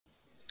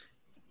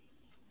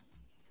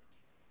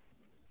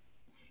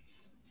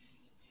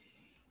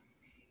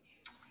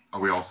Are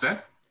we all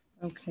set?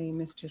 Okay,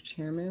 Mr.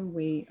 Chairman,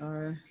 we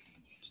are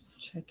just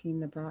checking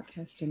the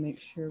broadcast to make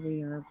sure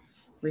we are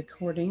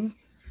recording.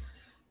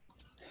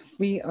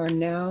 We are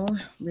now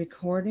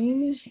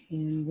recording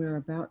and we're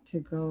about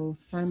to go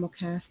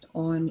simulcast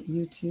on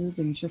YouTube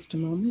in just a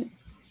moment.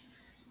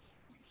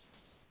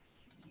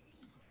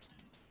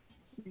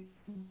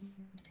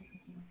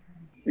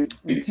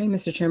 Okay,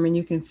 Mr. Chairman,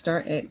 you can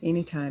start at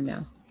any time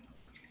now.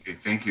 Okay,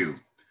 thank you.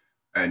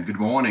 And good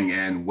morning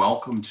and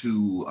welcome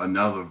to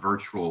another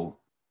virtual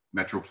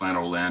MetroPlan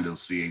Orlando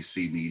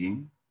CAC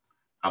meeting.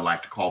 I'd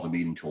like to call the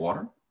meeting to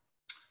order.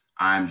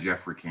 I'm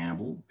Jeffrey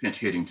Campbell, pinch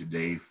hitting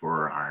today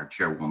for our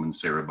chairwoman,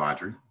 Sarah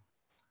Badri.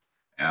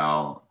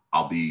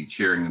 I'll be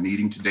chairing the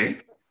meeting today,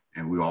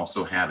 and we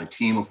also have a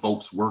team of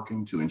folks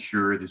working to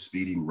ensure this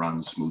meeting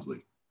runs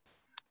smoothly.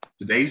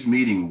 Today's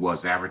meeting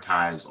was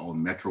advertised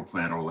on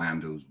MetroPlan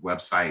Orlando's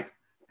website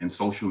and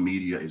social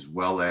media, as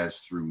well as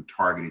through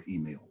targeted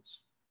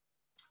emails.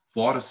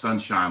 Florida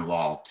Sunshine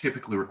Law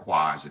typically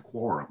requires a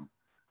quorum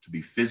to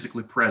be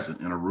physically present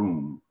in a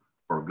room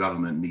for a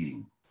government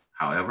meeting.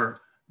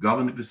 However,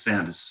 Governor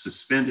DeSantis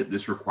suspended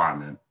this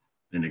requirement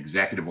in an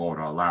executive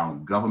order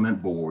allowing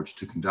government boards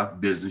to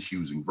conduct business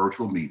using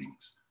virtual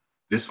meetings.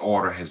 This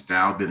order has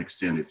now been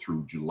extended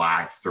through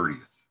July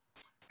 30th.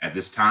 At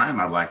this time,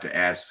 I'd like to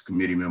ask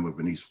committee member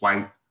Venice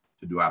White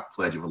to do our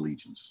Pledge of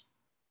Allegiance.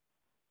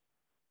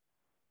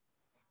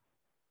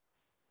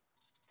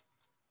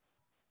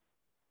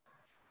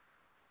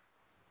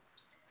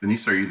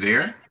 Venice, are you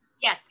there?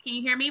 Yes, can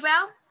you hear me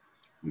well?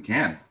 We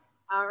can.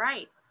 All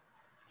right,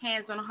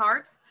 hands on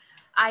hearts.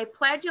 I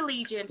pledge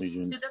allegiance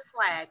to the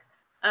flag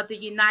of the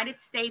United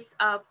States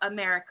of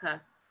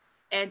America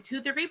and to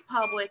the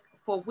republic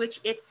for which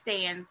it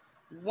stands,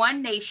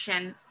 one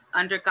nation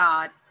under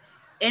God,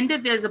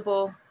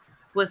 indivisible,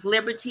 with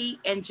liberty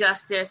and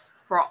justice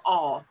for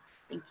all.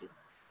 Thank you.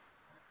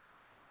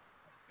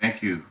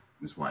 Thank you,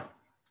 Ms. White.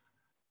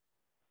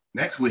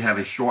 Next, we have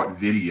a short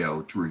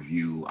video to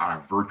review our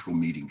virtual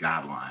meeting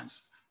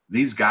guidelines.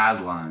 These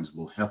guidelines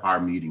will help our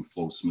meeting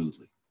flow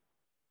smoothly.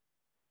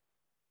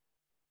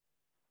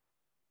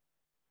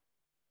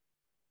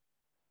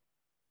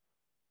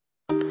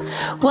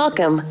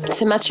 Welcome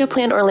to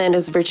MetroPlan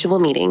Orlando's virtual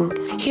meeting.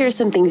 Here are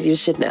some things you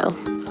should know.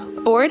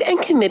 Board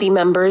and committee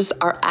members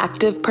are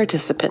active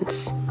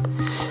participants,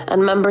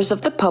 and members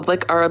of the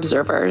public are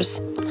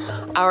observers.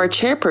 Our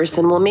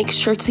chairperson will make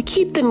sure to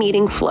keep the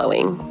meeting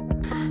flowing.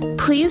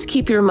 Please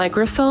keep your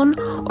microphone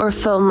or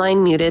phone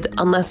line muted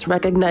unless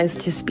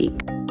recognized to speak.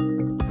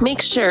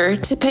 Make sure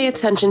to pay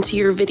attention to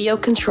your video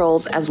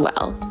controls as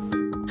well.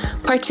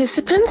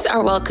 Participants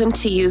are welcome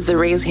to use the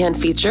raise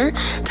hand feature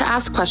to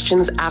ask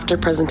questions after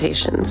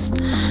presentations.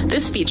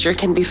 This feature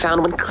can be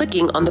found when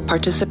clicking on the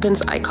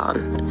participant's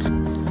icon.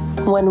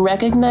 When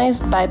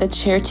recognized by the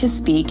chair to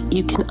speak,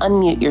 you can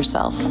unmute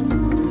yourself.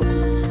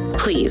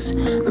 Please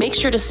make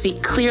sure to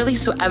speak clearly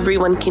so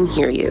everyone can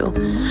hear you.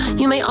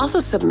 You may also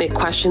submit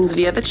questions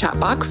via the chat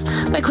box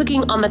by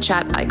clicking on the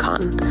chat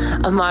icon.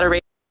 A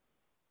moderator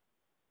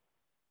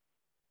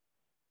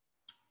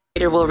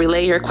will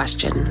relay your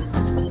question.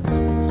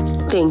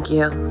 Thank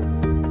you.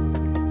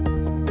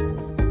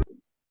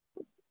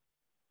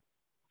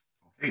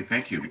 Okay,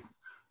 thank you.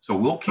 So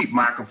we'll keep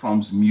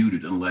microphones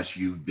muted unless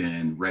you've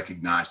been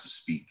recognized to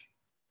speak,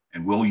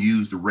 and we'll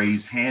use the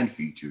raise hand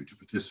feature to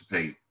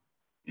participate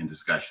in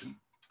discussion.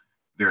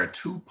 There are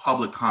 2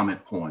 public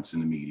comment points in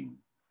the meeting.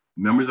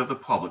 Members of the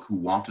public who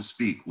want to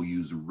speak will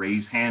use the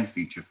raise hand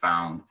feature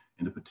found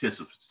in the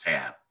participants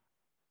tab.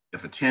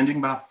 If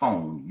attending by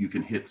phone, you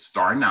can hit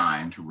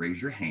 *9 to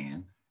raise your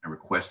hand and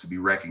request to be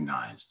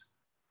recognized.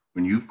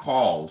 When you've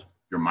called,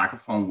 your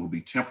microphone will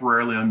be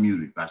temporarily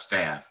unmuted by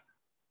staff,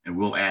 and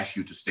we'll ask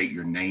you to state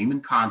your name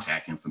and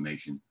contact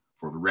information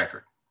for the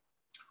record.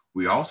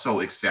 We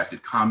also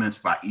accepted comments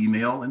by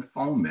email and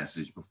phone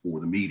message before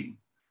the meeting.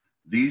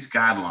 These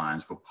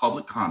guidelines for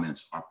public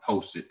comments are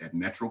posted at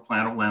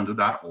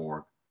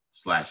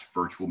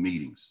metroplanorlando.org/virtual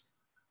meetings.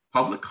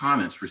 Public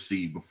comments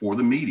received before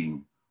the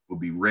meeting will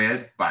be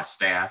read by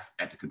staff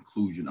at the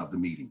conclusion of the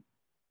meeting.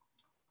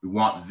 We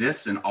want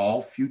this and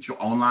all future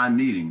online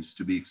meetings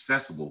to be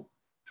accessible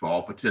to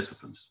all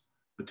participants.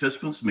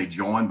 Participants may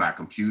join by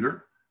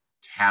computer,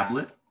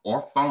 tablet,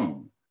 or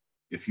phone.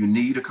 If you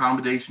need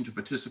accommodation to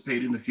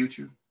participate in the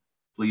future,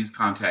 please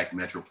contact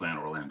MetroPlan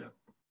Orlando.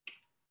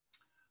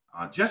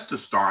 Just to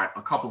start,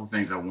 a couple of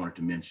things I wanted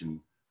to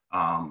mention.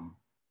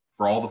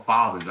 For all the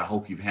fathers, I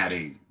hope you've had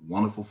a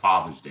wonderful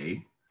Father's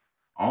Day.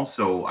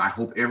 Also, I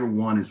hope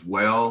everyone is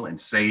well and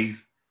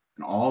safe,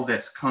 and all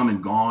that's come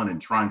and gone and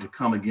trying to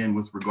come again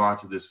with regard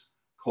to this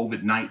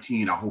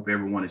COVID-19, I hope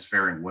everyone is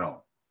faring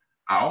well.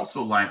 I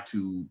also like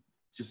to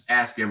just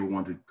ask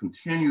everyone to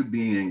continue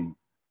being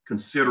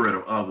considerate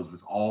of others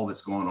with all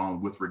that's going on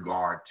with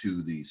regard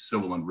to the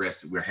civil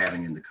unrest that we're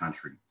having in the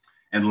country.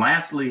 And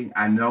lastly,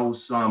 I know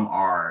some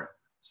are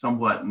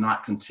somewhat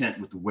not content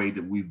with the way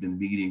that we've been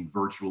meeting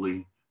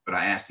virtually, but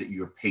I ask that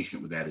you're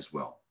patient with that as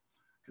well.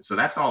 So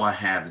that's all I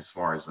have as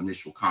far as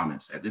initial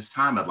comments. At this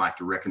time, I'd like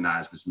to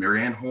recognize Ms.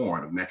 Marianne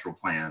Horn of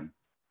MetroPlan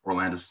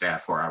Orlando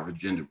staff for our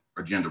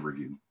agenda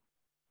review.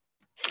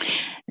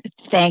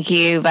 Thank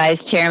you,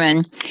 Vice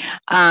Chairman.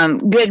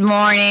 Good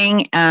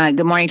morning.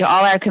 Good morning to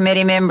all our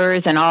committee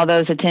members and all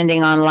those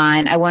attending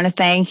online. I want to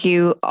thank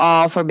you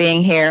all for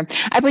being here.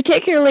 I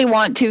particularly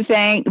want to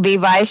thank the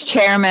Vice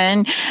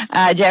Chairman,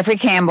 Jeffrey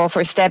Campbell,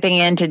 for stepping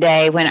in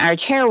today when our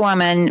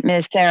chairwoman,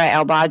 Ms. Sarah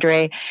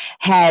El-Badri,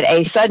 had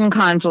a sudden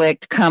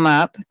conflict come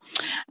up.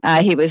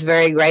 He was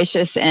very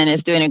gracious and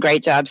is doing a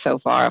great job so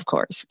far, of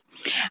course.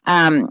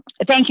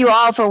 Thank you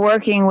all for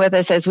working with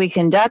us as we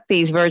conduct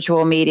these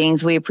virtual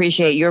meetings. We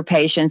appreciate your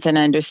patience and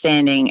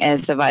understanding,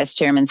 as the Vice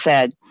Chairman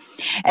said.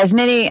 As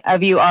many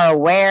of you are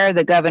aware,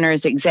 the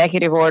governor's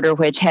executive order,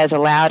 which has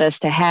allowed us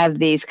to have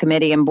these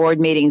committee and board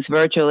meetings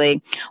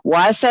virtually,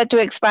 was set to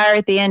expire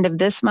at the end of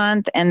this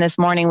month, and this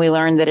morning we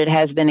learned that it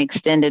has been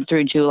extended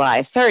through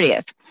July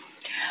 30th.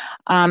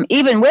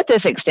 Even with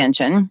this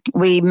extension,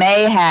 we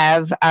may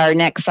have our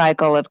next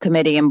cycle of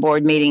committee and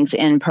board meetings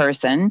in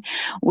person.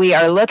 We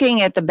are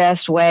looking at the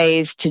best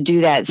ways to do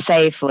that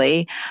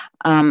safely,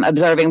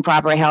 observing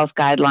proper health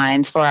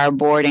guidelines for our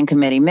board and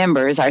committee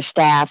members, our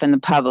staff, and the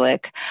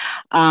public.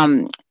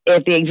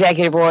 If the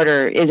executive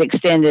order is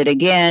extended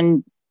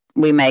again,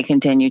 we may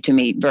continue to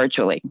meet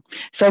virtually.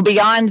 So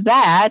beyond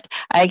that,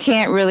 I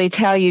can't really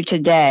tell you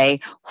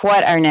today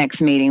what our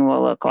next meeting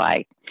will look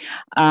like.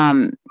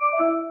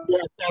 There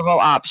are several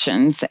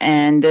options,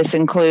 and this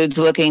includes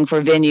looking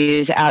for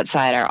venues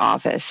outside our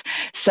office,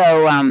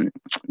 so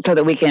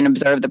that we can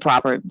observe the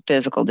proper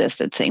physical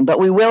distancing. But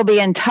we will be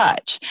in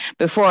touch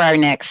before our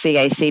next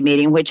CAC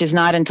meeting, which is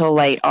not until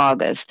late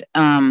August.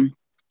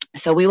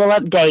 So we will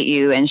update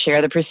you and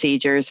share the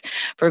procedures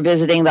for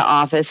visiting the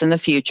office in the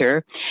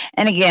future.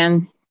 And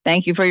again,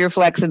 thank you for your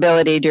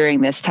flexibility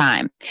during this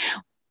time.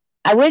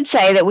 I would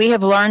say that we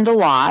have learned a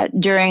lot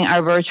during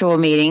our virtual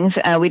meetings.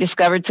 We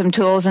discovered some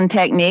tools and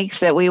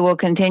techniques that we will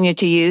continue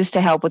to use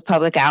to help with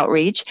public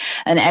outreach.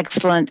 An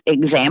excellent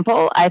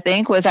example, I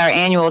think, was our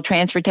annual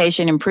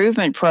Transportation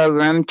Improvement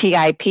Program,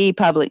 TIP,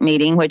 public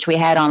meeting, which we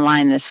had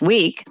online this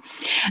week.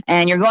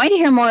 And you're going to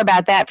hear more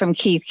about that from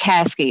Keith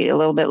Caskey a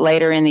little bit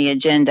later in the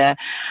agenda.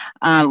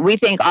 We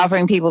think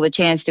offering people the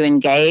chance to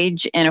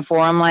engage in a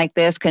forum like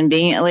this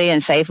conveniently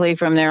and safely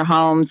from their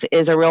homes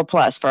is a real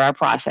plus for our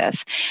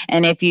process.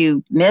 And if you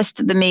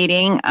missed the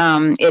meeting,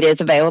 it is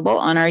available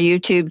on our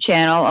YouTube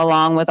channel,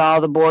 along with all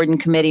the board and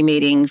committee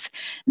meetings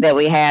that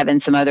we have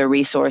and some other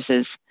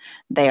resources.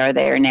 They are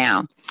there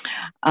now.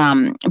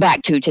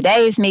 Back to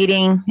today's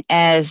meeting,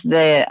 as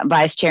the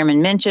Vice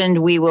Chairman mentioned,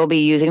 we will be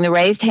using the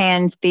raised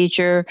hands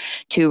feature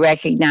to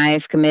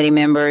recognize committee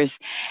members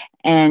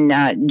and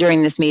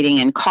during this meeting,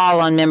 and call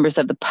on members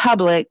of the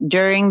public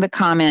during the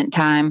comment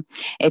time.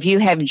 If you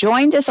have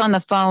joined us on the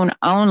phone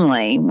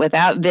only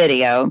without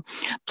video,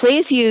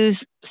 please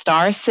use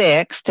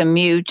 *6 to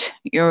mute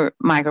your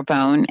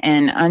microphone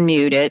and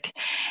unmute it.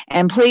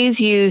 And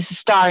please use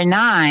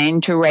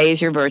 *9 to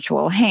raise your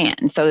virtual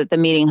hand so that the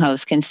meeting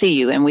host can see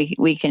you and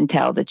we can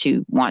tell that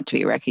you want to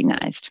be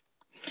recognized.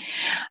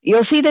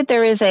 You'll see that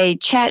there is a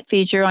chat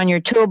feature on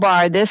your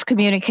toolbar. This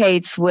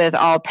communicates with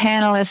all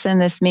panelists in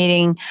this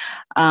meeting,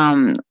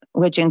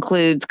 which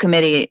includes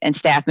committee and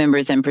staff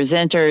members and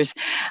presenters.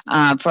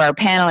 For our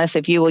panelists,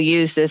 if you will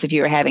use this, if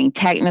you are having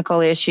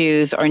technical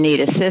issues or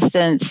need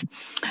assistance,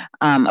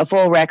 a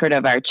full record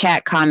of our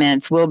chat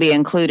comments will be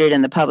included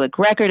in the public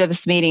record of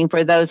this meeting.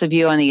 For those of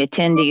you on the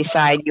attendee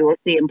side, you will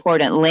see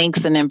important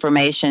links and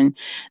information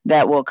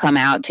that will come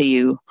out to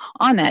you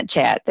on that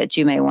chat that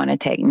you may want to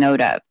take note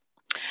of.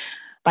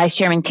 Vice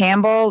Chairman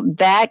Campbell,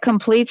 that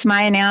completes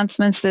my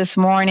announcements this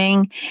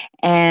morning,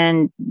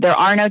 and there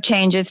are no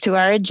changes to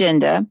our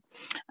agenda.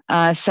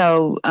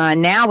 So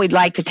now we'd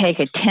like to take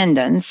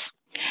attendance,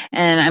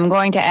 and I'm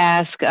going to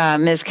ask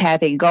Ms.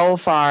 Kathy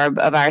Goldfarb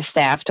of our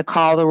staff to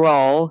call the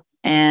roll,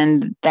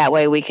 and that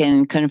way we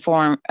can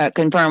confirm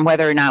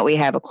whether or not we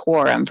have a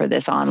quorum for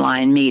this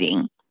online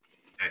meeting.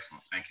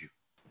 Excellent, thank you.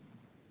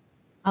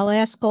 I'll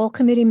ask all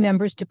committee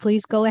members to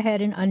please go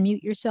ahead and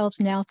unmute yourselves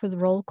now for the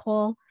roll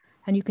call.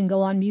 And you can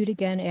go on mute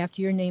again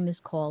after your name is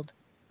called.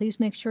 Please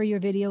make sure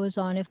your video is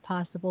on if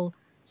possible,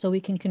 so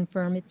we can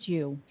confirm it's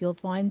you. You'll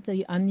find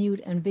the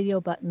unmute and video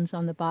buttons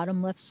on the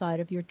bottom left side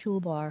of your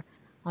toolbar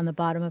on the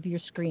bottom of your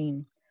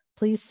screen.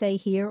 Please say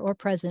here or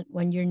present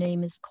when your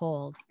name is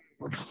called.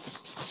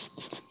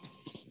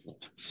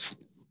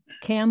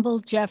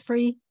 Campbell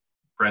Jeffrey.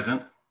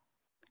 Present.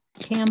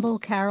 Campbell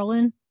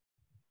Carolyn.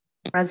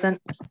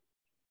 Present.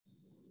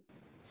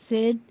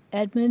 Sid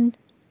Edmund.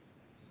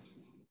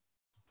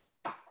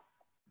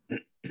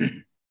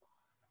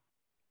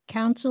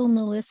 Council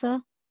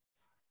Melissa.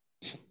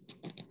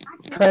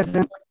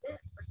 Present.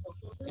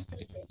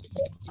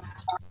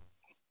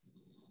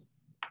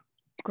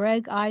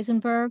 Greg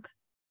Eisenberg.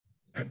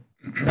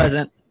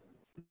 Present.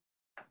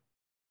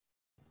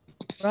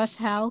 Russ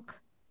Hauk.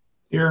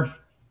 Here.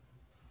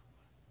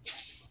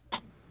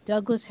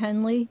 Douglas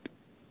Henley.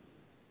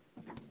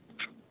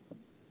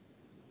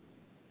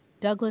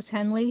 Douglas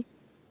Henley.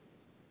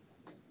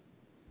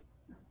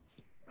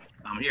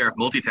 I'm here,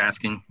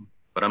 multitasking,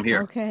 but I'm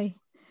here. Okay.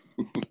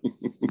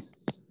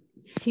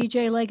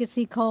 TJ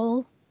Legacy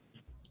Cole.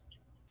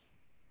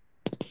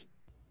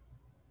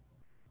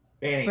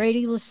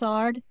 Brady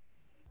Lassard.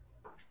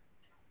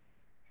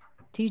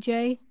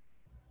 TJ.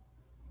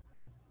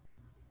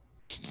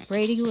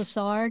 Brady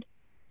Lassard.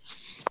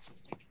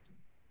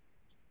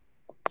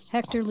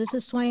 Hector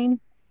Lizaswain.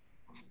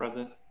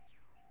 Present.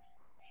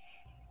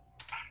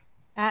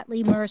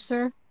 Atlee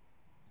Mercer.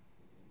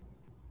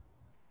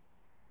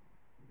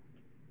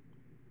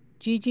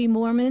 Gigi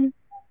Moorman.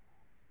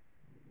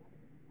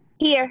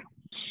 Here.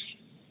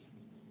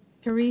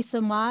 Teresa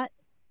Mott.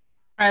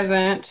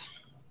 Present.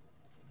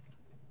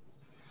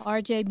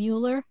 RJ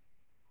Mueller.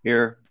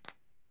 Here.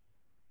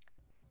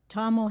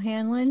 Tom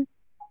O'Hanlon.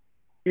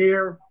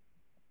 Here.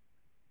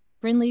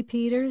 Brinley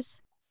Peters.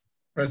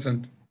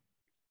 Present.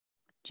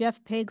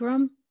 Jeff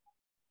Pegram.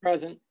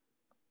 Present.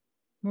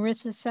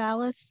 Marissa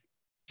Salas.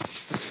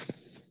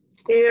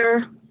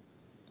 Here.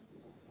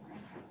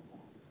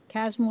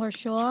 Casmore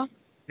Shaw.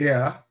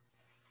 Yeah.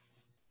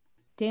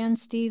 Dan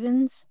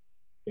Stevens.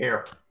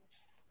 Here.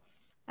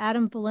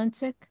 Adam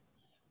Valencic.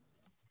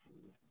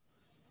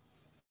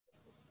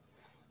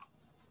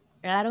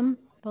 Adam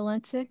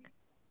Valencic.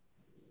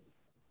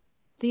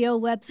 Theo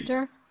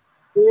Webster.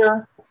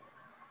 Here.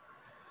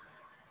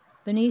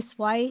 Benice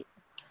White.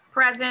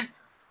 Present.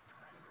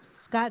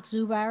 Scott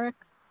Zubarak.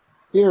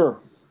 Here.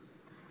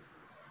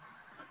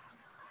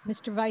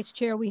 Mr. Vice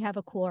Chair, we have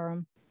a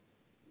quorum.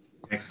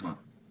 Excellent.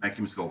 Thank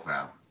you, Ms.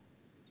 Goldfowl.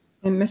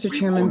 And Mr.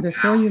 Chairman,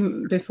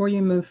 before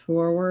you move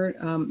forward,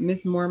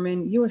 Ms.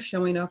 Moorman, you are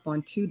showing up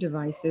on 2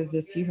 devices.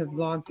 If you have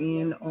logged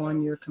in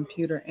on your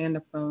computer and a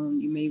phone,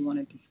 you may want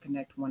to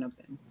disconnect one of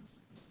them.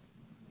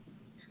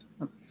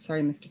 Oh,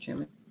 sorry, Mr.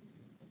 Chairman.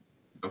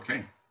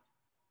 Okay.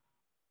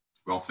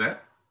 Well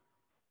set?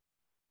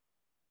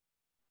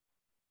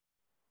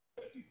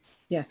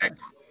 Yes, sir.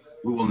 Excellent.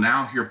 We will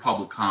now hear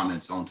public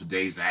comments on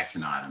today's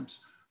action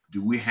items.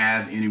 Do we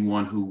have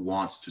anyone who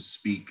wants to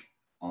speak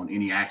on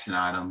any action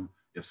item?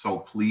 If so,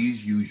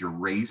 please use your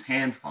raise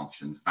hand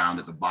function found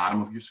at the bottom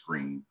of your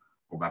screen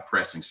or by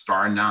pressing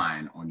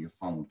 *9 on your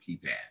phone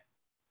keypad.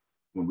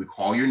 When we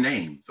call your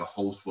name, the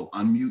host will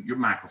unmute your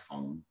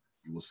microphone.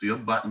 You will see a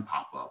button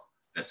pop up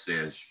that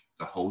says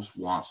the host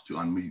wants to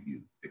unmute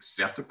you.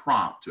 Accept the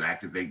prompt to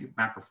activate your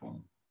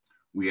microphone.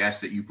 We ask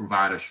that you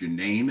provide us your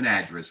name and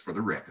address for the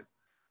record.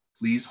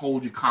 Please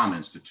hold your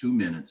comments to 2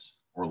 minutes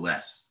or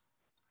less.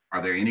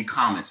 Are there any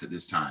comments at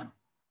this time?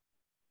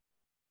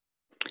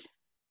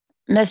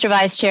 Mr.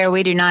 Vice Chair,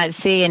 we do not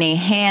see any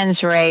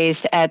hands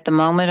raised at the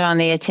moment on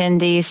the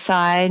attendees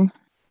side.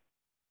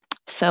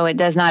 So it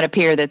does not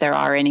appear that there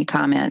are any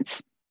comments.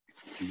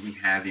 Do we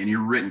have any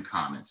written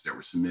comments that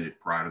were submitted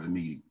prior to the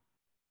meeting?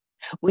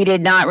 We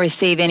did not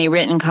receive any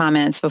written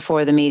comments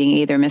before the meeting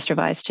either, Mr.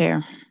 Vice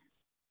Chair.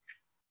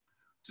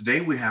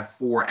 Today we have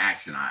 4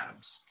 action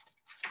items.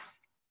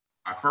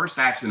 Our first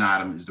action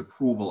item is the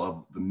approval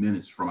of the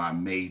minutes from our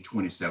May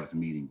 27th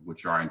meeting,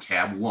 which are in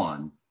tab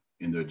 1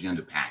 in the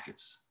agenda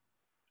packets.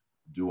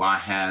 Do I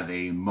have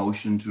a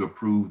motion to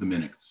approve the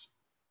minutes?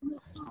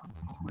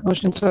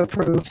 Motion to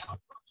approve.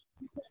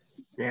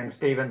 Dan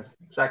Stevens,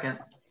 second.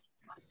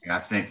 I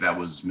think that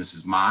was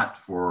Mrs. Mott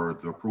for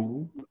the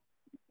approval.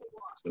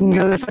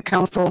 Melissa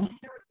Council.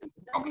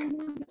 Okay.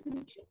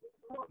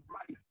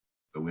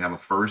 So we have a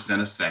first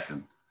and a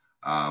second.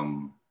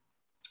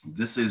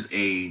 This is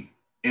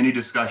any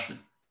discussion?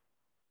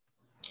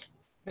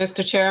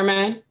 Mr.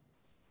 Chairman.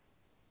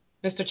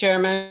 Mr.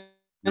 Chairman.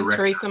 And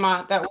Teresa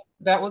Mott.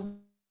 That was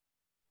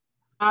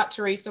not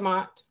Teresa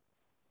Mott.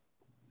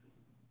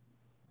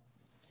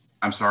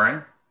 I'm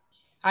sorry?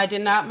 I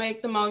did not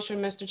make the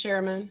motion, Mr.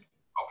 Chairman.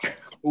 Okay.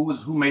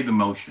 Who made the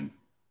motion?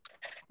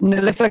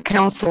 Melissa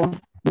Council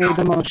made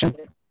the motion.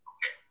 Okay.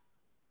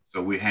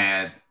 So we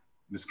had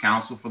Ms.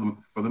 Council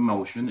for the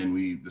motion,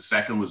 and the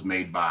second was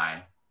made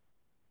by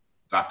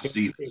Dr.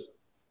 Stevens.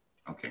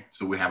 Okay.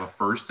 So we have a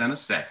first and a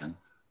second.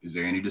 Is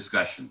there any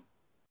discussion?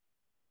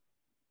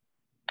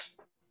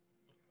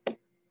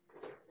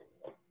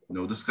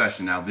 No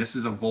discussion. Now, this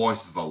is a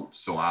voice vote,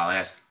 so I'll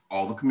ask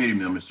all the committee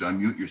members to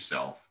unmute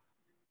yourself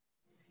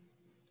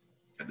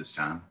at this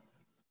time.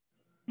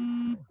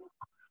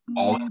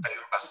 All in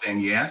favor by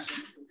saying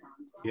yes?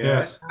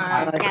 Yes.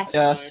 Yes.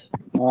 Yes.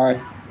 All right.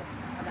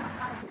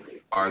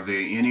 Are there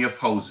any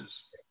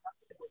opposes?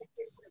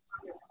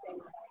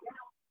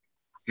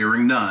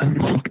 Hearing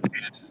none.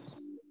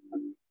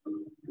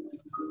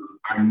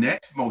 Our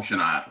next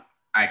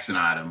action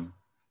item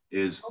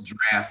is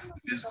draft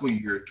fiscal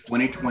year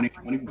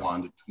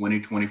 2020-21 to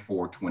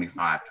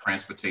 2024-25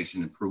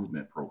 Transportation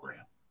Improvement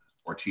Program,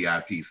 or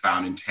TIP,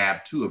 found in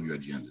tab 2 of your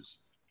agendas.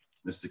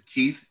 Mr.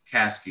 Keith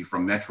Caskey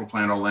from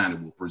MetroPlan Orlando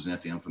will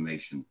present the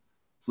information.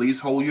 Please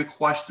hold your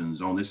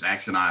questions on this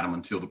action item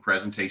until the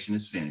presentation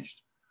is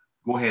finished.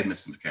 Go ahead,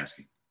 Mr.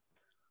 Caskey.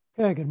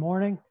 Okay, good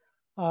morning.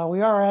 We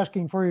are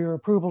asking for your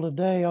approval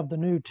today of the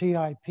new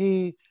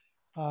TIP,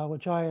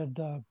 which I had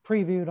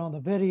previewed on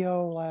the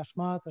video last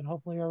month, and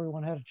hopefully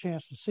everyone had a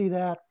chance to see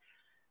that.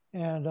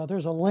 And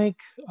there's a link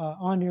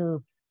on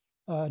your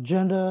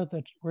agenda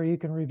where you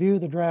can review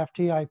the draft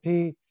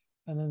TIP.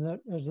 And then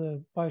as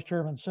the Vice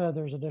Chairman said,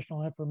 there's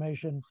additional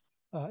information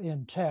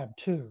in tab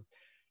 2.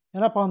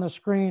 And up on the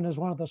screen is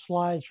one of the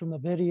slides from the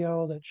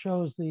video that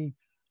shows the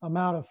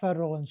amount of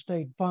federal and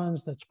state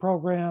funds that's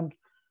programmed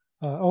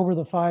over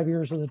the 5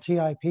 years of the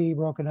TIP,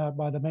 broken out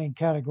by the main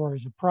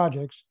categories of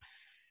projects.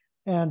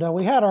 And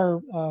we had our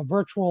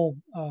virtual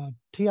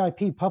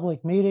TIP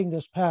public meeting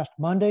this past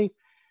Monday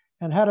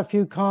and had a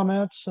few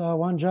comments.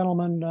 One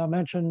gentleman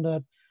mentioned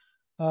that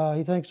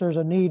he thinks there's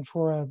a need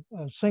for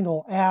a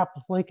single app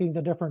linking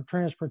the different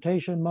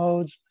transportation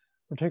modes,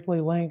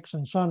 particularly links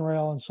and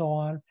Sunrail and so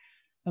on.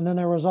 And then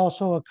there was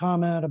also a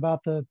comment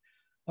about the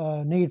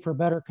need for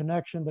better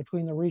connection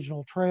between the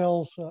regional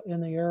trails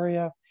in the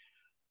area.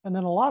 And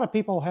then a lot of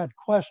people had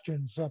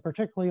questions,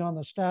 particularly on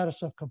the status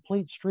of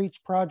complete streets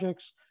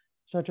projects,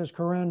 such as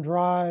Corinne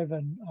Drive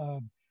and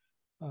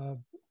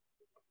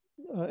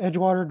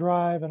Edgewater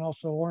Drive and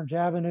also Orange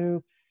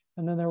Avenue.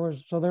 And then there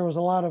was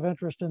a lot of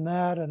interest in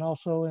that, and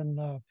also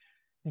in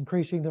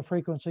increasing the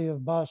frequency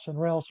of bus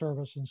and rail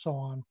service and so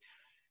on.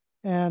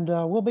 And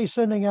we'll be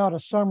sending out a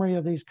summary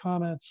of these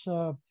comments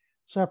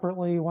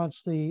separately once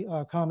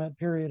the comment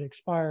period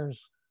expires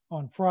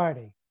on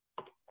Friday.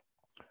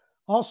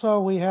 Also,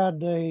 we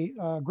had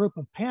a group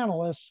of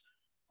panelists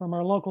from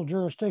our local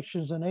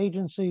jurisdictions and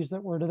agencies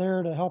that were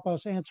there to help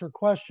us answer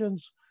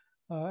questions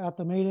at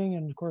the meeting.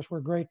 And of course,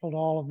 we're grateful to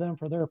all of them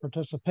for their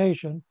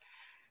participation.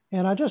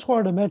 And I just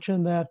wanted to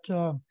mention that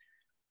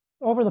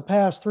over the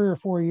past 3 or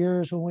 4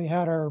 years, when we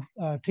had our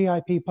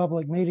TIP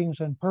public meetings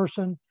in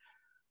person,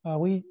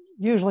 we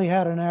usually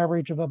had an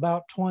average of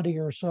about 20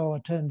 or so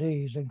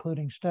attendees,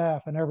 including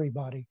staff and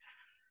everybody.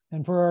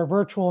 And for our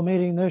virtual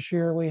meeting this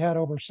year, we had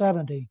over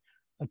 70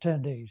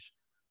 attendees.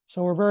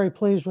 So we're very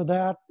pleased with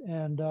that,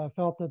 and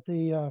felt that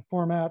the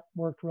format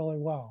worked really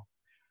well.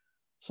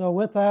 So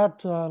with that,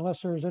 unless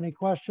there's any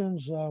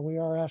questions, we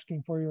are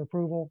asking for your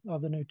approval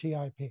of the new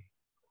TIP.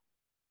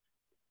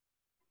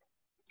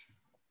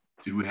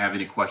 Do we have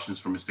any questions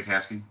for Mr.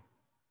 Caskey?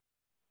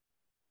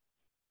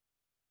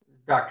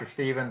 Dr.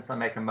 Stevens, I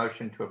make a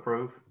motion to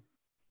approve.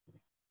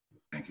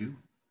 Thank you.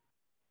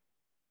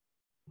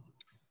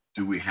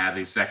 Do we have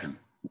a second?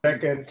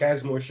 Second,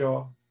 Casmore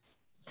Shaw.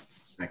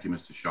 Thank you,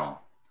 Mr. Shaw.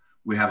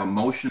 We have a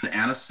motion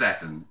and a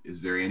second.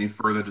 Is there any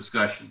further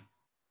discussion?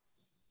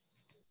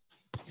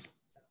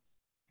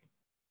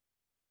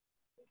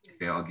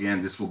 Okay,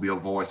 again, this will be a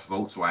voice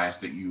vote, so I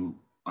ask that you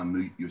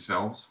unmute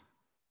yourselves.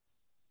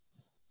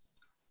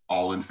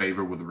 All in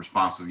favor with a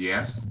responsive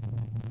yes?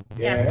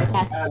 Yes.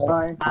 Yes.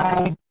 Aye.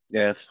 Aye.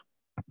 Yes.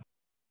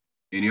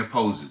 Any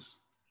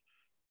opposes?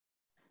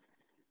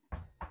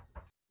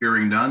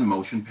 Hearing none,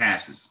 motion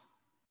passes.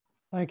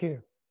 Thank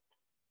you.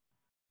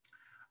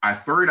 Our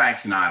third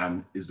action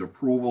item is the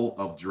approval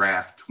of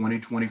draft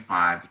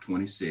 2025 to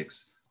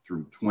 26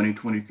 through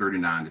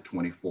 2039 to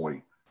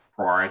 2040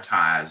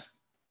 prioritized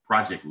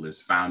project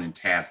list found in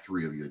tab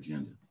 3 of your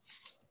agenda.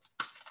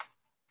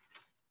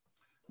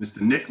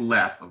 Mr. Nick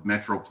Lepp of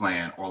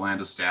MetroPlan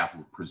Orlando staff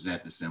will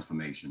present this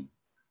information.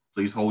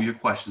 Please hold your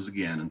questions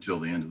again until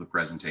the end of the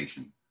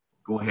presentation.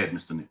 Go ahead,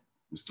 Mr.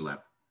 Lepp.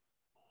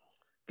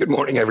 Good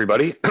morning,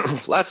 everybody.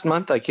 Last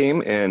month, I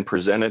came and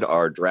presented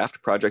our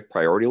draft project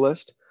priority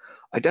list,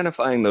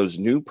 identifying those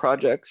new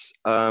projects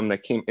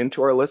that came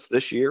into our list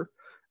this year,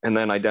 and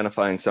then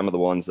identifying some of the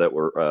ones that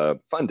were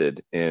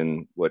funded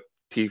in what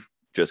TIF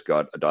just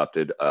got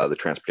adopted, the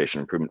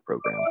Transportation Improvement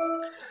Program.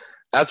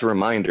 As a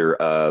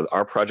reminder,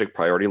 our project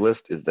priority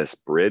list is this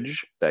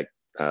bridge that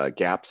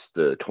gaps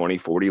the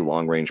 2040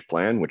 long range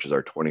plan, which is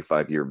our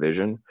 25-year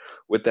vision,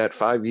 with that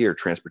 5-year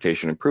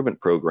transportation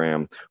improvement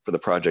program for the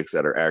projects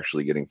that are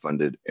actually getting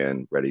funded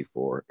and ready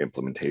for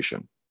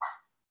implementation.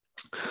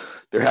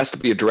 There has to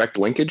be a direct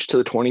linkage to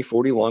the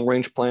 2040 long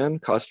range plan,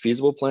 cost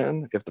feasible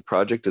plan. If the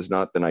project has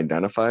not been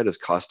identified as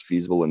cost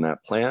feasible in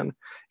that plan,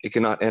 it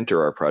cannot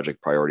enter our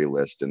project priority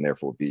list and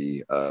therefore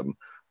be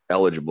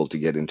eligible to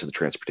get into the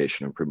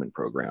transportation improvement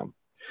program.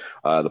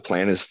 The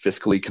plan is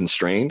fiscally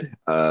constrained,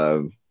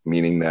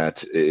 meaning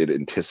that it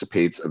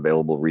anticipates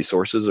available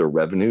resources or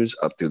revenues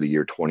up through the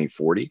year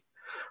 2040.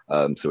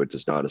 So it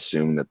does not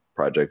assume that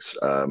projects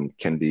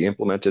can be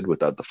implemented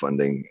without the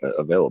funding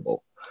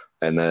available.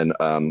 And then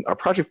our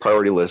project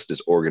priority list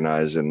is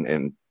organized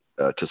and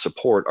to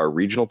support our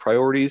regional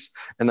priorities,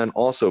 and then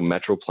also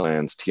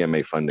MetroPlan's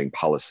TMA funding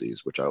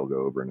policies, which I will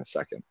go over in a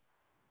second.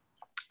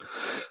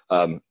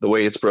 The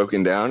way it's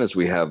broken down is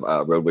we have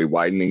roadway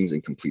widenings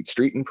and complete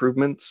street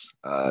improvements,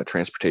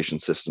 transportation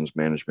systems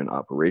management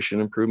operation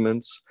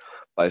improvements,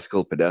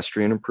 bicycle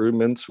pedestrian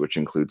improvements, which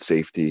include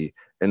safety,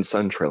 and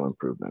sun trail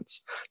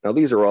improvements. Now,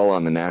 these are all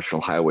on the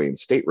National Highway and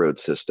State Road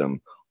System,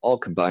 all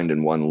combined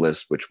in one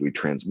list, which we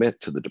transmit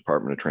to the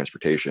Department of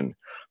Transportation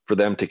for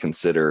them to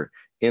consider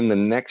in the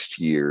next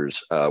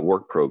year's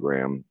work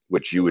program,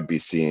 which you would be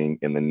seeing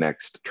in the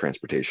next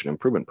Transportation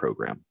Improvement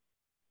Program.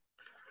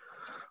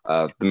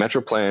 The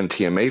MetroPlan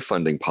TMA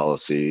funding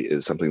policy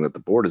is something that the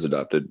board has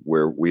adopted,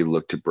 where we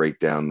look to break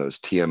down those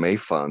TMA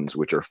funds,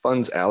 which are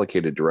funds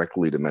allocated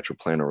directly to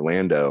MetroPlan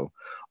Orlando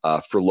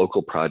for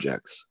local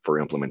projects for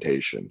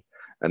implementation.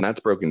 And that's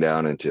broken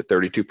down into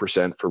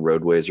 32% for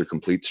roadways or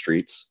complete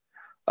streets,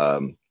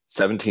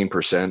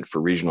 17%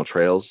 for regional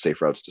trails,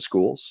 safe routes to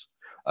schools,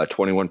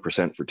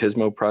 21% for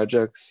TSMO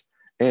projects,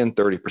 and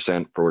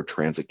 30% for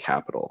transit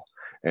capital.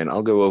 And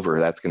I'll go over,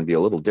 that's going to be a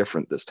little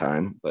different this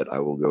time, but I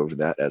will go over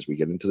that as we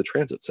get into the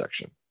transit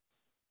section.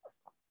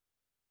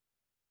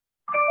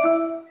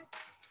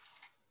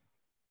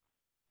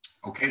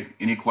 Okay,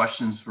 any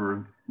questions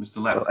for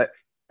Mr. Levitt? Well,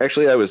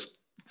 actually, I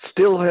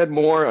still had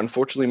more.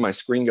 Unfortunately, my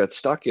screen got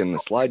stuck and the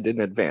slide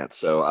didn't advance.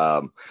 So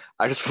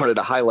I just wanted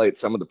to highlight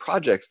some of the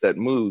projects that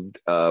moved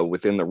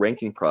within the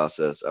ranking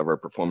process of our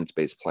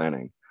performance-based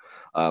planning.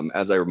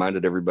 As I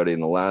reminded everybody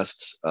in the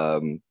last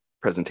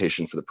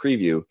presentation for the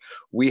preview,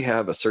 we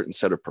have a certain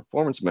set of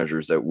performance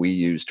measures that we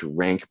use to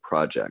rank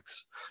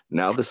projects.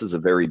 Now, this is a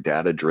very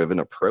data-driven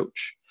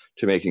approach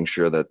to making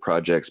sure that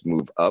projects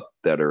move up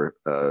that are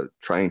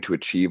trying to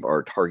achieve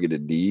our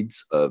targeted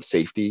needs of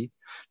safety,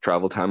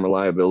 travel time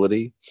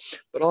reliability,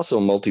 but also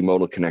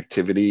multimodal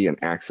connectivity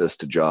and access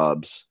to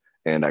jobs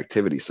and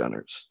activity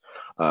centers.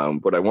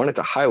 What I wanted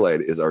to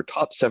highlight is our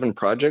top 7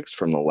 projects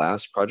from the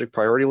last project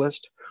priority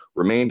list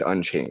remained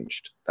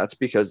unchanged. That's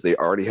because they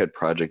already had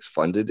projects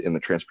funded in the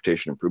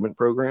Transportation Improvement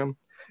Program,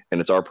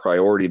 and it's our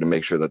priority to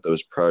make sure that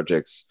those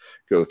projects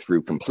go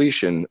through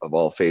completion of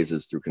all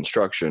phases through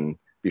construction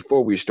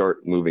before we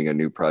start moving a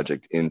new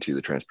project into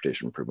the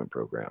Transportation Improvement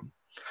Program.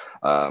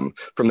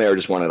 From there, I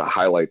just wanted to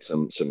highlight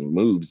some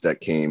moves that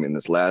came in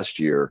this last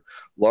year,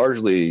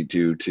 largely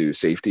due to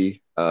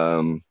safety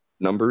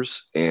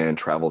numbers and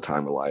travel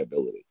time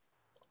reliability.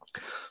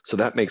 So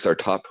that makes our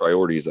top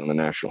priorities on the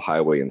National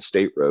Highway and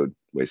State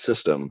Roadway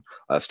system,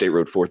 State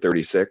Road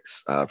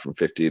 436 from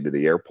 50 to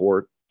the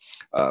airport,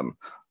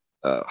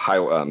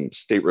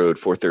 State Road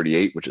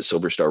 438, which is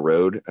Silver Star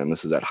Road, and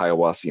this is at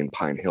Hiawassee and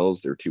Pine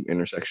Hills. There are 2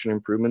 intersection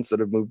improvements that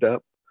have moved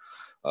up.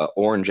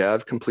 Orange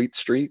Ave complete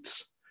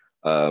streets,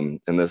 and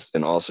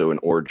also an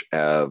Orange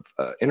Ave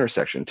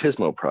intersection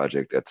TSMO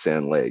project at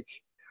Sand Lake.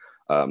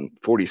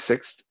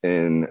 46th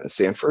in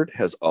Sanford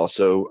has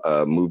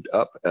also moved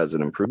up as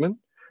an improvement,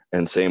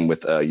 and same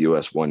with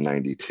US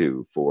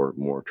 192 for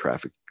more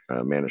traffic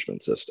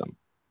management system.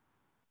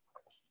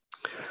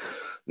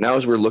 Now,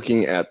 as we're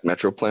looking at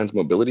MetroPlan's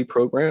mobility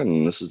program,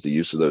 and this is the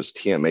use of those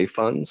TMA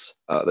funds,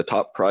 the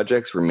top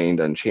projects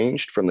remained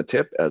unchanged from the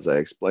tip. As I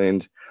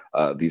explained,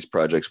 these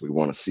projects we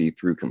want to see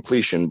through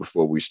completion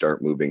before we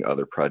start moving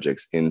other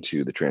projects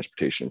into the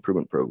Transportation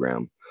Improvement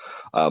Program.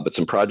 But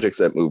some projects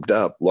that moved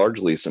up,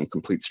 largely some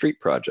complete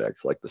street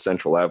projects like the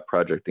Central Ave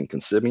project in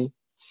Kissimmee,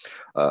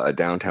 a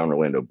downtown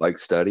Orlando bike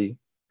study.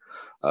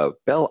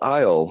 Belle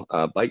Isle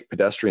bike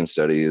pedestrian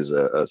study is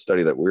a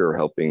study that we're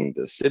helping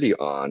the city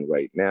on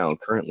right now,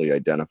 currently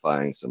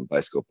identifying some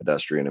bicycle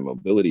pedestrian and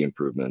mobility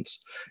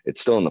improvements. It's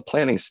still in the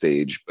planning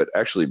stage, but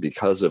actually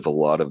because of a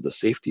lot of the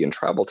safety and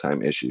travel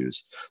time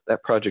issues,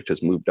 that project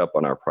has moved up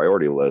on our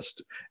priority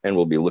list and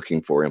we'll be looking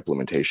for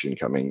implementation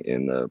coming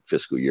in the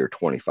fiscal year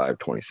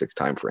 25-26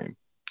 timeframe.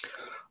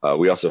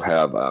 We also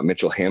have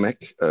Mitchell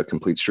Hammock,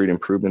 complete street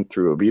improvement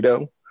through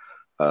Oviedo.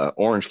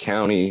 Orange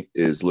County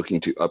is looking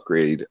to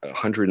upgrade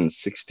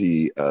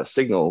 160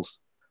 signals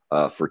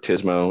for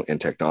TSMO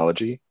and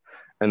technology.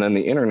 And then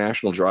the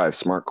International Drive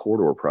Smart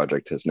Corridor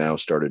project has now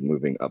started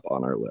moving up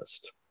on our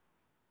list.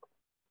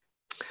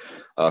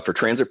 For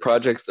transit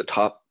projects, the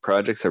top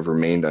projects have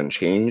remained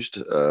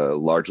unchanged,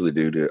 largely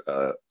due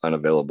to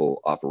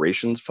unavailable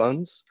operations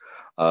funds.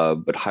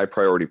 But high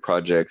priority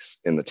projects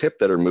in the tip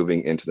that are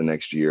moving into the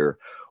next year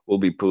will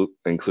be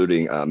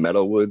including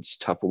Meadowwoods,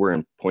 Tupperware,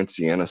 and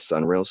Poinciana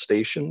Sunrail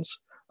stations.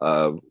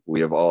 We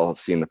have all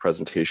seen the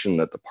presentation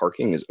that the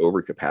parking is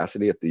over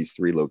capacity at these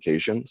 3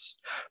 locations.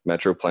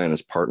 MetroPlan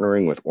is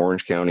partnering with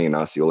Orange County and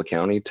Osceola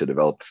County to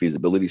develop a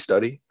feasibility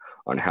study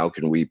on how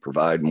can we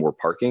provide more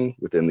parking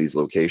within these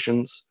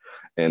locations.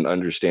 And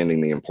understanding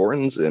the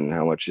importance and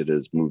how much it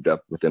has moved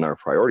up within our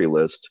priority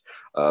list,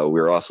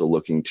 we're also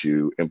looking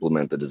to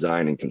implement the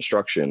design and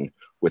construction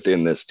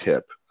within this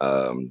tip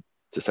to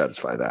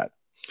satisfy that.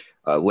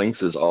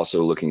 Lynx is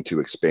also looking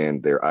to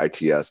expand their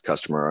ITS,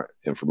 customer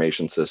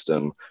information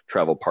system,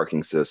 travel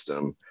parking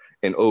system,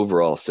 and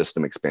overall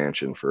system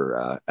expansion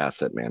for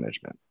asset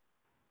management.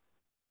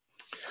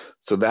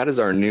 So that is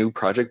our new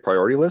project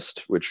priority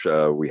list, which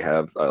we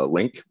have a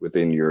link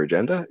within your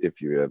agenda.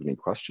 If you have any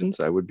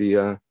questions, I would be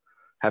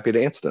happy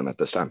to answer them at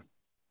this time.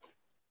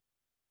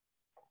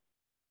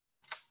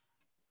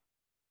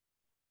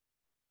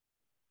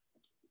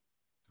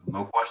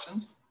 No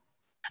questions?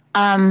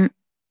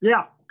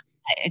 Yeah.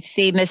 I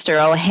see Mr.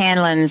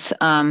 O'Hanlon's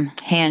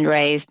hand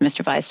raised,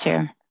 Mr. Vice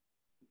Chair.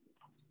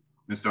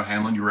 Mr.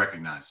 O'Hanlon, you're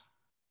recognized.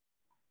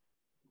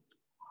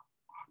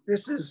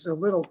 This is a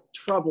little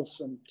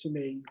troublesome to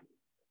me.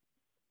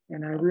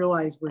 And I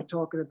realize we're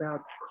talking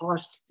about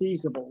cost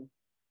feasible.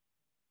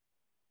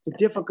 The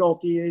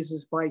difficulty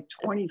is by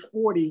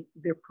 2040,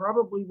 there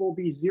probably will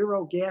be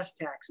 0 gas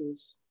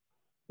taxes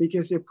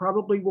because there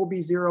probably will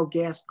be 0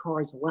 gas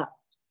cars left.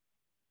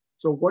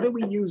 So what are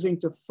we using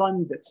to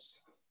fund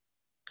this?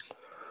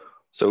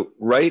 So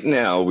right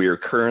now, we are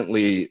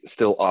currently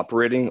still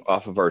operating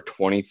off of our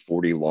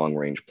 2040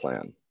 long-range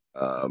plan.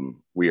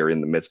 We are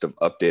in the midst of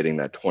updating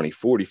that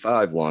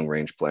 2045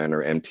 long-range plan,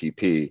 or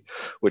MTP,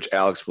 which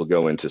Alex will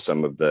go into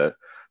some of the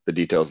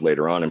details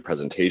later on in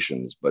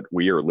presentations, but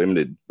we are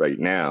limited right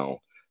now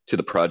to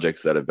the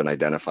projects that have been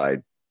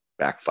identified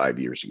back 5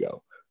 years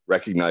ago,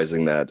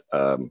 recognizing that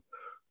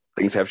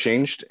things have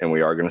changed and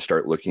we are going to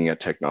start looking at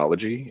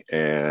technology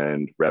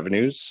and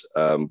revenues,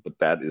 but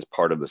that is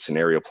part of the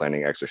scenario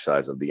planning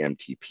exercise of the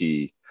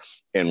MTP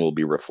and will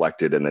be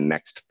reflected in the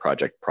next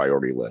project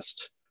priority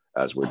list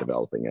as we're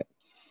developing it.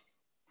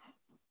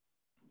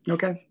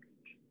 Okay.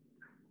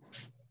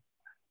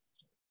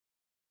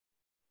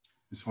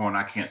 Ms. Horn,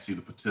 I can't see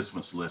the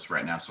participants list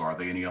right now, so are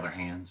there any other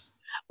hands?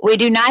 We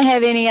do not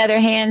have any other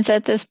hands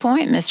at this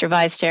point, Mr.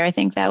 Vice Chair. I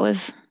think that was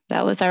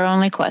our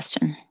only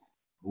question.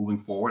 Moving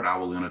forward, I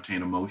will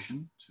entertain a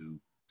motion to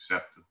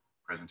accept the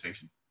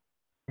presentation.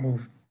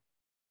 Move.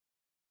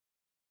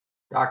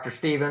 Dr.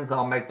 Stevens,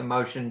 I'll make the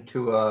motion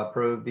to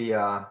approve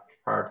the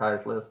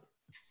prioritized list.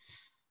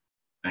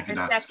 Thank you,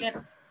 Dr.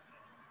 Second.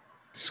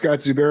 Scott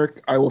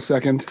Zuberik, I will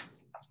second.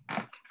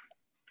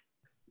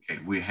 Okay,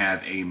 we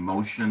have a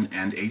motion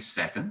and a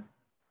second.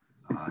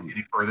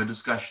 Any further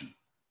discussion?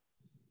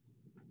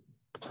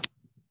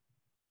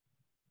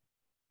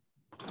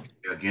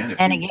 Again,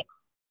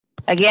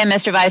 Again,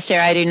 Mr. Vice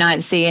Chair, I do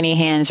not see any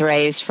hands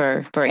raised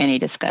for any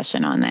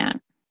discussion on that.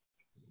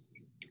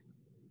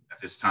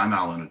 At this time,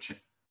 I'll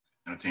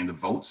entertain the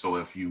vote. So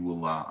if you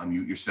will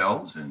unmute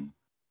yourselves and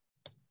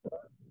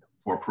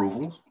for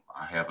approvals,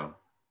 I have a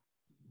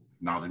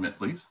acknowledgement,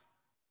 please.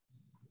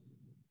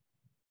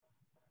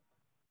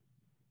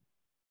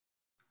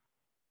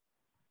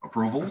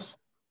 Approvals?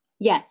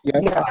 Yes.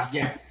 Yes.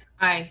 Yes.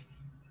 Aye.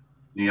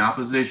 Any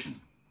opposition?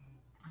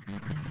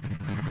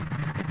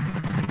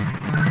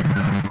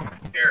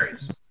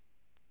 Carries.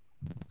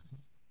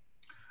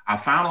 Our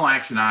final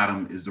action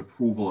item is the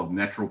approval of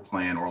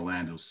MetroPlan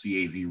Orlando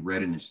CAV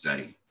readiness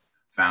study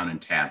found in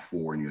tab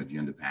 4 in your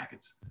agenda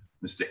packets.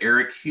 Mr.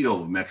 Eric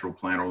Hill of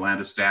MetroPlan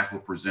Orlando staff will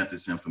present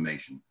this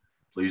information.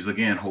 Please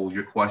again, hold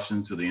your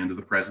question to the end of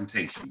the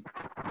presentation.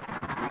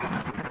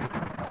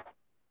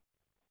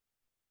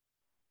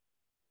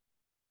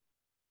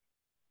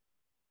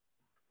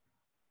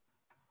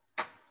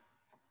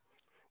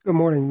 Good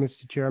morning,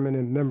 Mr. Chairman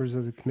and members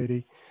of the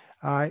committee.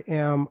 I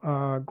am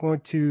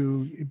going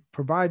to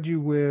provide you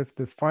with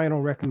the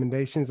final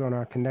recommendations on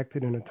our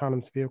connected and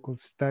autonomous vehicle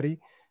study.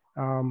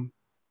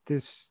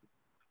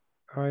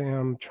 I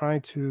am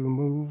trying to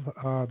move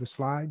the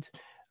slides,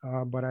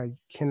 but I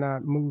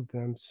cannot move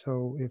them.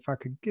 So if I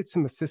could get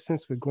some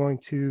assistance with going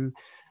to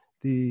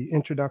the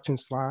introduction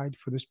slide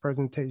for this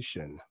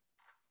presentation.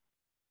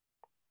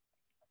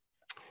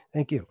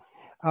 Thank you.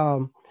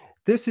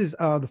 This is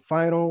the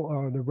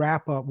final, the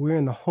wrap up. We're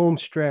in the home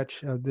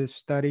stretch of this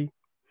study.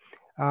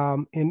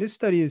 And this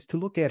study is to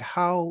look at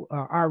how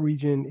our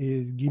region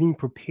is getting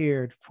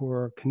prepared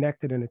for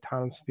connected and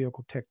autonomous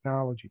vehicle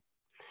technology.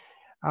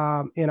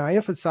 And I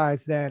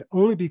emphasize that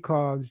only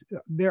because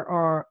there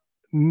are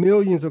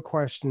millions of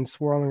questions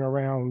swirling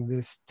around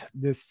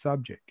this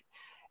subject.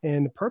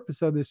 And the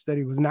purpose of this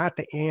study was not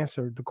to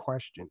answer the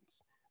questions,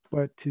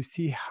 but to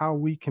see how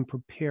we can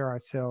prepare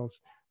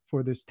ourselves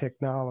for this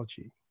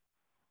technology.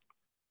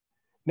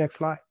 Next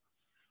slide.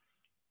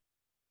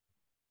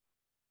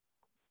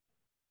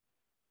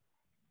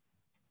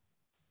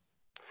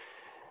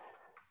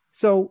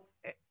 So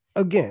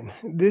again,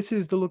 this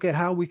is to look at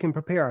how we can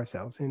prepare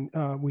ourselves. And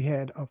we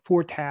had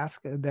 4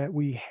 tasks that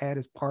we had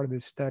as part of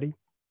this study.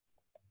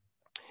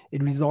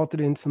 It resulted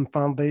in some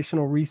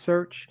foundational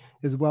research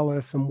as well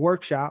as some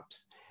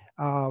workshops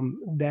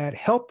that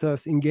helped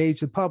us engage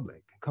the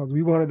public, because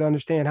we wanted to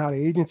understand how the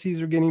agencies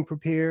are getting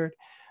prepared.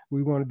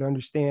 We wanted to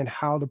understand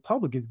how the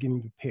public is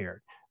getting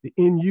prepared, the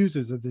end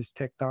users of this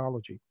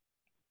technology.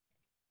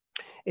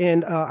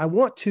 And I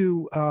want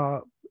to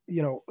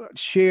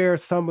share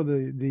some of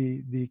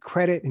the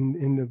credit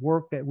in the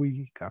work that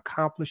we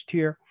accomplished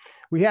here.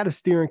 We had a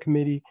steering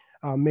committee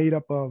made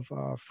up of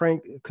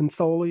Frank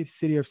Consoli,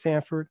 City of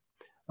Sanford,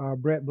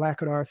 Brett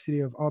Blackadar,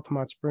 City of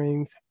Altamont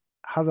Springs,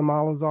 Hazem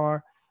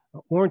Alazar,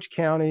 Orange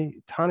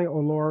County, Tanya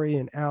O'Lory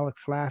and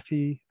Alex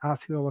Laffey,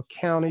 Osceola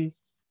County,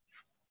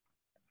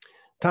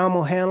 Tom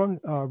O'Hanlon,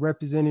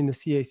 representing the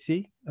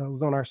CAC,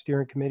 was on our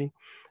steering committee.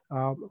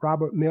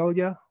 Robert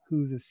Melia,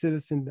 who's a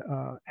citizen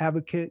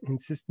advocate and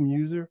system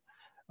user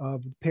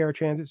of the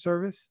paratransit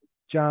service.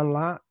 John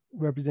Lott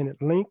represented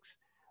Lynx.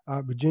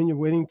 Virginia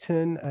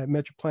Whittington at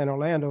MetroPlan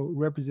Orlando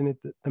represented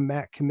the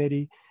MAC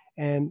committee.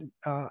 And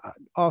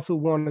also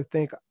want to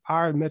thank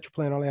our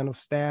MetroPlan Orlando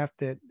staff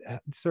that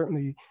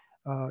certainly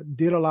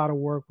did a lot of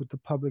work with the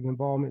public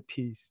involvement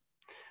piece.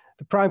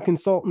 The prime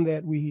consultant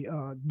that we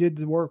did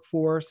the work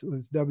for us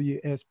was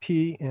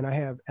WSP, and I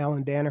have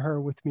Alan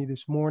Danaher with me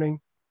this morning.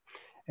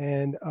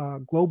 And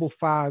Global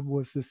 5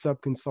 was the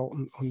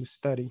sub-consultant on the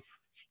study.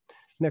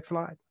 Next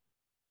slide.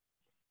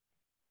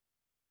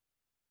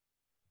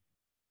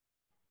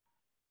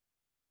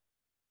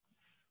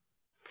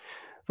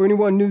 For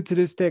anyone new to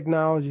this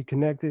technology,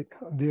 connected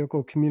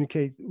vehicle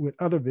communicates with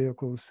other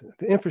vehicles,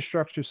 the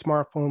infrastructure,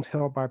 smartphones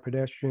held by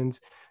pedestrians,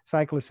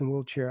 cyclists, and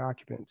wheelchair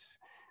occupants.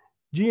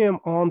 GM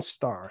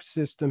OnStar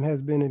system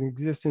has been in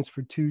existence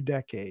for 2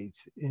 decades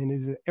and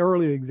is an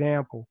early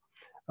example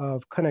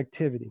of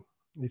connectivity.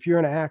 If you're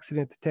in an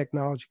accident, the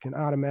technology can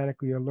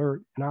automatically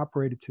alert an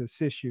operator to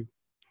assist you.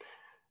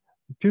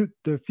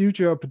 The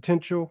future of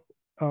potential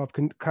of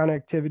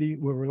connectivity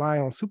will rely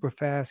on super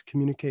fast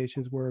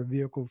communications where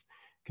vehicles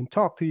can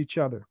talk to each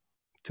other,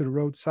 to the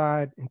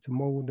roadside, and to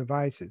mobile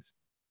devices.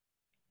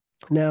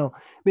 Now,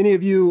 many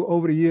of you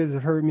over the years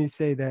have heard me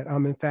say that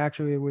I'm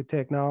infatuated with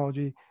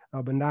technology,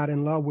 but not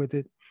in love with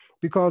it,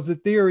 because the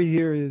theory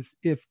here is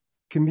if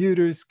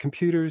computers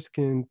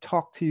can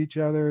talk to each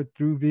other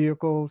through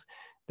vehicles,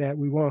 that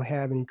we won't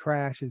have any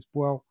crashes.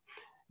 Well,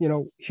 you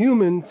know,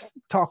 humans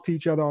talk to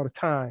each other all the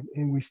time,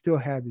 and we still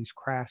have these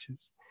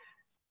crashes.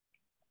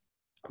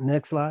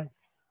 Next slide.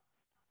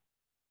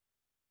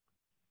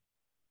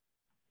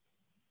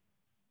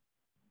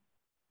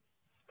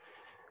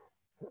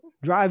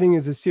 Driving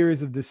is a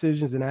series of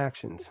decisions and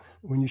actions.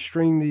 When you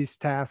string these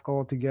tasks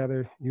all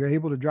together, you're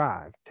able to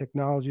drive.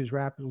 Technology is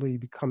rapidly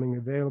becoming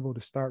available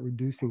to start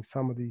reducing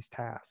some of these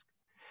tasks,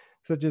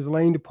 such as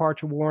lane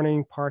departure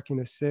warning, parking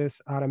assist,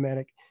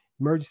 automatic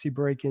emergency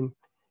braking,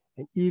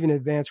 and even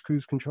advanced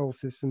cruise control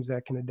systems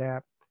that can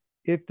adapt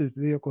if the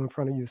vehicle in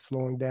front of you is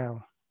slowing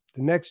down.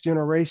 The next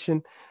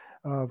generation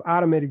of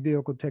automated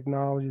vehicle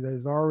technology that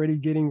is already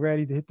getting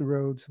ready to hit the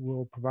roads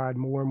will provide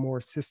more and more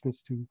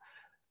assistance to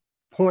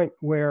point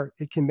where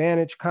it can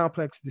manage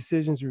complex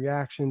decisions,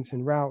 reactions,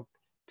 and route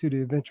to the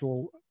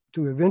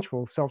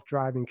eventual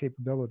self-driving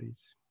capabilities.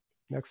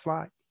 Next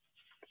slide.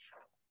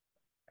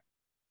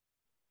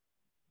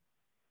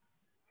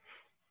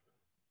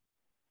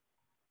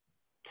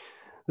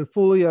 The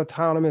fully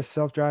autonomous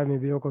self-driving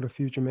vehicle of the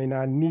future may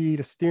not need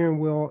a steering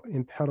wheel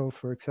and pedals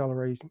for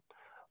accelerating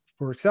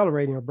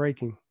or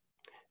braking.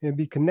 It'll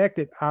be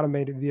connected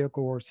automated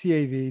vehicle, or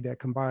CAV, that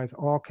combines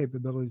all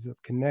capabilities of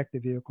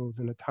connected vehicles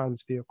and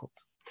autonomous vehicles.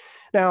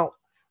 Now,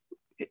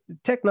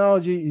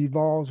 technology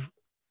evolves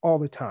all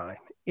the time,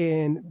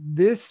 and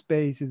this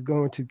space is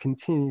going to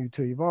continue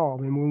to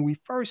evolve. And when we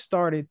first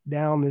started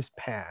down this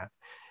path,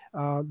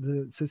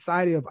 the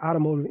Society of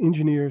Automotive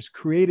Engineers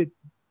created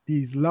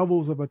these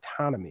levels of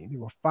autonomy.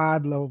 There were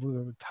 5 levels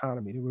of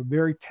autonomy. They were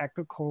very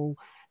technical,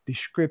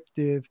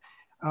 descriptive,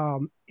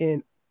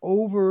 and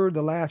over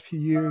the last few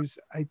years,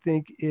 I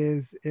think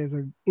as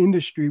an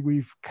industry,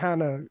 we've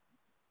kind of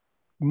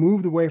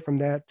moved away from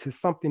that to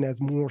something that's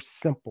more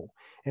simple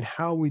and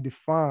how we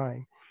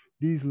define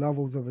these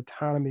levels of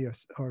autonomy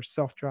or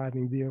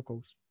self-driving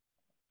vehicles.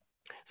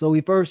 So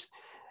we first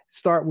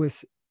start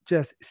with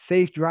just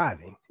safe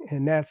driving,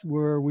 and that's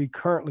where we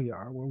currently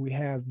are, where we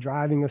have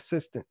driving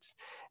assistance,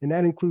 and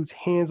that includes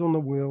hands on the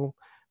wheel,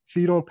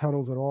 feet on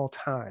pedals at all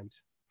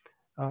times.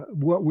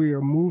 What we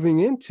are moving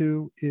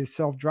into is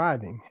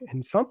self-driving,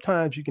 and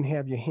sometimes you can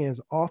have your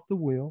hands off the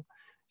wheel,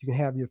 you can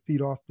have your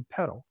feet off the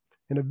pedal,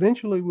 and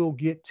eventually we'll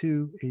get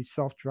to a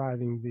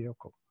self-driving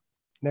vehicle.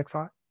 Next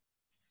slide.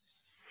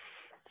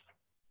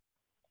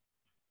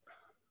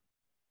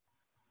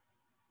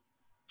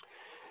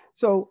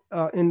 So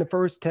in the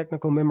first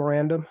technical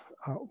memorandum,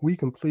 we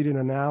completed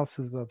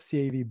analysis of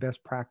CAV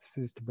best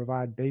practices to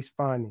provide base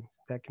findings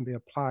that can be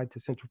applied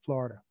to Central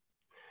Florida.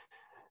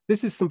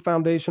 This is some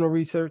foundational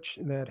research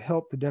that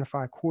helped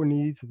identify core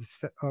needs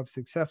of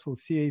successful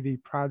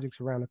CAV projects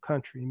around the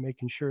country,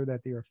 making sure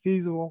that they are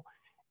feasible,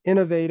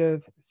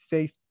 innovative,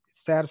 safe,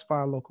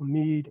 satisfy a local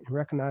need, and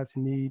recognize the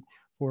need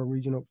for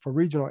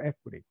regional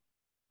equity.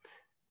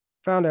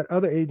 Found that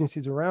other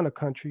agencies around the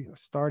country are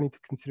starting to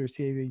consider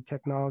CAV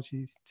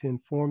technologies to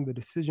inform the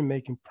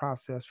decision-making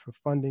process for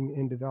funding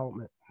and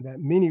development, that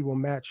many will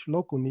match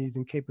local needs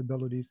and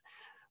capabilities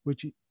with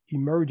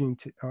emerging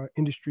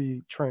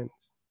industry trends.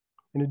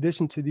 In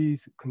addition to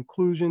these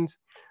conclusions,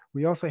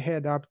 we also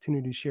had the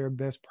opportunity to share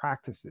best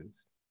practices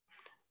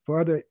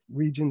for other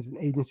regions and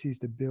agencies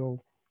to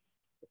build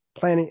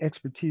planning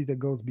expertise that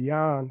goes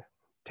beyond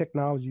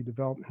technology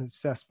development and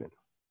assessment.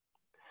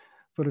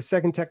 For the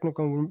second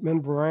technical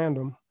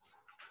memorandum,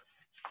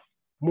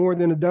 more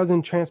than a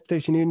dozen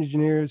transportation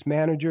engineers,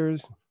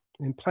 managers,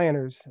 and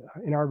planners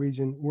in our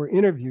region were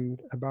interviewed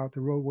about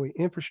the roadway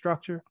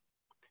infrastructure,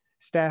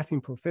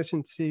 staffing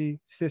proficiency,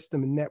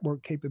 system and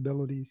network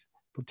capabilities,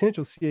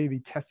 potential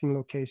CAV testing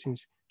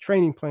locations,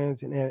 training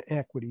plans, and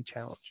equity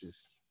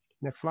challenges.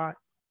 Next slide.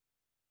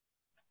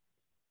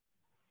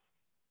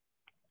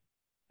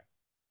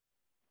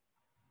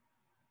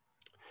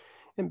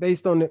 And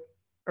based on the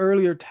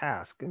earlier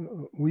task,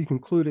 we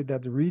concluded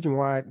that the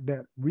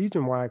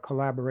region-wide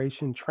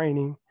collaboration,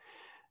 training,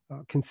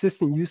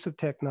 consistent use of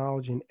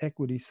technology, and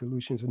equity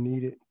solutions are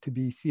needed to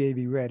be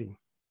CAV ready.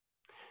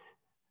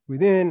 We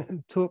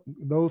then took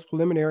those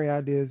preliminary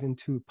ideas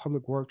into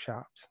public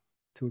workshops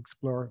to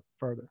explore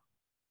further.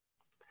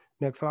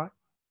 Next slide.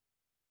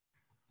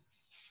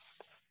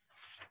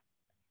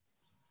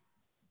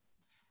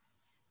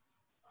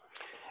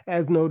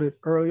 As noted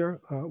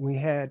earlier, we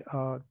had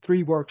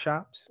 3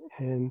 workshops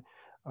in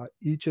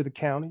each of the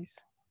counties.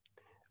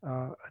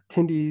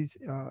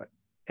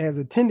 As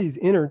attendees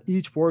entered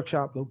each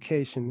workshop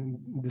location,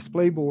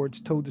 display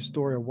boards told the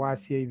story of why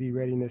CAV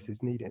readiness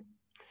is needed.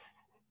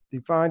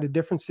 Defined the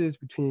differences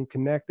between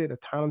connected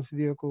autonomous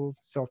vehicles,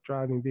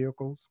 self-driving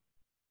vehicles.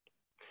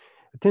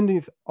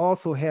 Attendees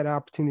also had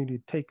opportunity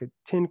to take a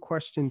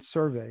 10-question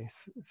survey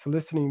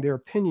soliciting their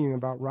opinion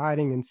about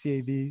riding in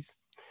CAVs,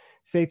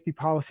 safety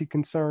policy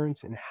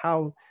concerns, and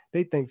how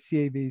they think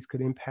CAVs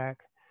could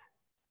impact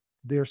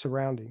their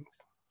surroundings.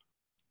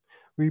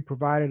 We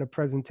provided a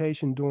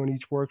presentation during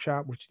each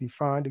workshop, which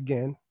defined,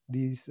 again,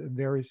 these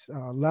various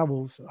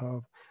levels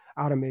of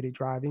automated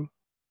driving,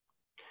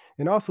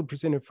 and also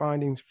presented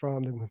findings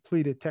from the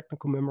completed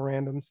technical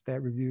memorandums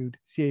that reviewed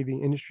CAV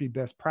industry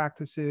best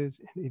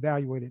practices and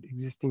evaluated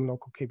existing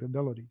local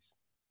capabilities.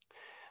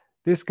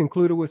 This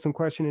concluded with some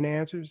question and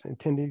answers.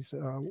 Attendees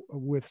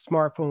with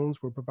smartphones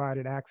were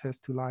provided access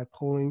to live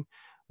polling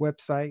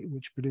website,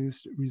 which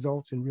produced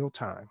results in real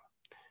time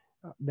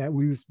that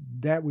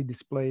we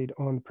displayed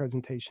on the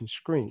presentation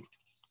screen.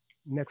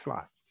 Next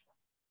slide.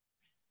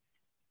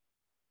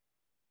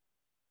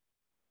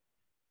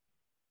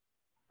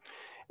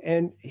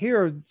 And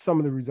here are some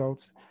of the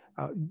results.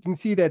 You can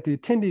see that the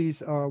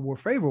attendees were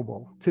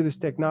favorable to this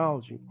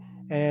technology.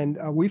 And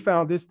we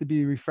found this to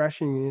be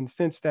refreshing in the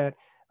sense that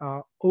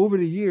over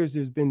the years,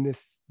 there's been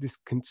this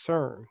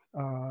concern.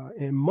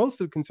 And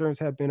most of the concerns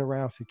have been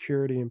around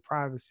security and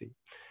privacy.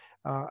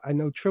 I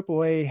know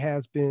AAA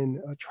has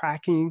been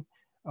tracking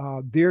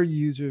their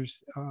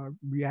users'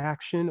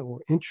 reaction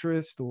or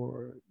interest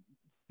or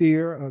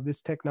fear of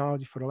this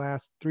technology for the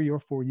last 3 or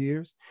 4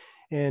 years.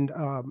 And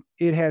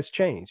it has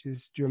changed.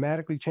 It's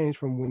dramatically changed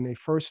from when they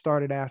first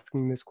started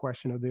asking this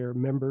question of their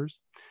members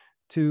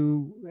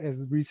to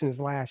as recent as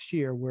last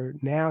year, where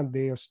now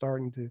they are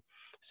starting to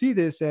see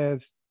this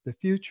as the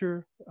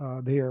future.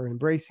 They are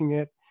embracing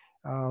it.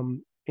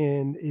 And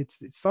it's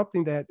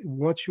something that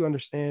once you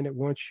understand it,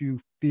 once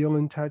you feel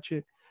and touch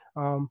it,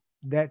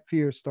 that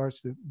fear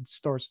starts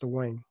to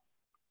wane.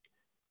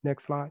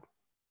 Next slide.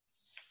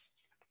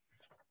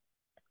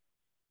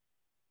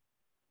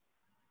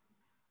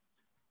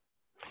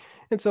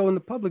 And so in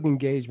the public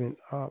engagement,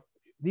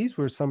 these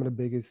were some of the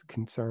biggest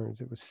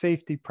concerns. It was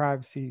safety,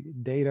 privacy,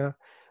 data,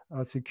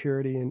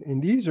 security.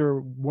 And these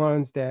are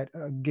ones that,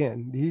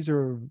 again,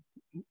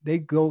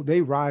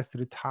 they rise to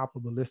the top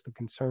of the list of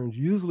concerns,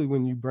 usually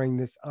when you bring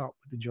this up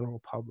with the general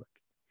public.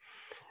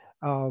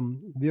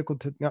 Vehicle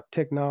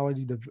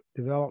technology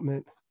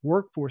development,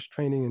 workforce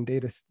training, and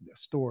data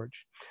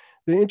storage.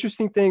 The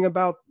interesting thing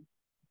about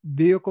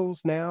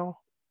vehicles now,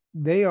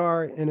 they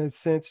are, in a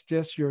sense,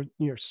 just your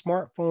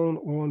smartphone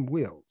on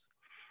wheels.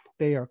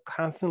 They are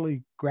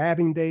constantly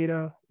grabbing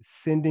data,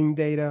 sending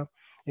data,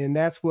 and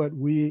that's what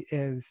we,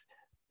 as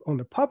on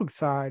the public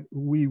side,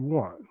 we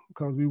want,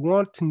 because we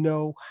want to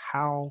know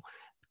how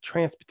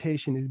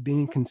transportation is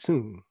being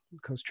consumed,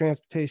 because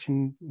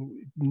transportation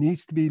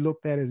needs to be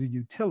looked at as a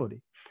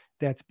utility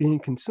that's being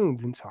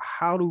consumed. And so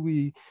how do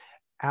we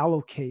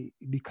allocate,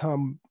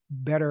 become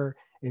better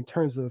in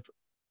terms of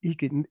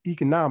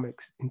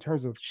economics, in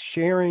terms of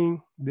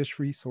sharing this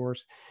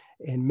resource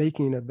and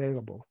making it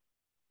available?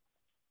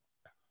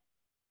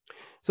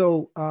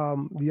 So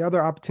the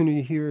other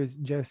opportunity here is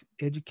just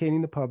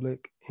educating the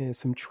public and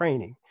some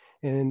training.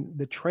 And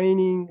the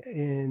training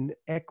and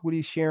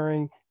equity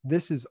sharing,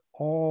 this is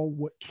all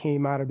what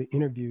came out of the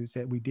interviews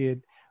that we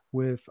did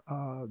with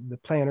the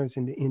planners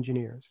and the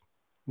engineers.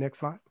 Next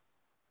slide.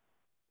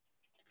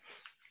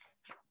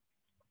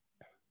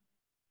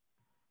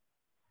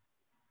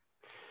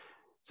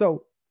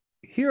 So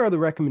here are the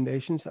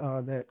recommendations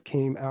that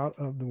came out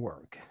of the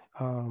work.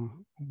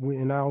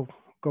 And I'll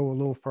go a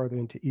little further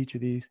into each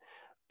of these: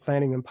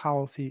 planning and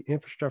policy,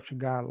 infrastructure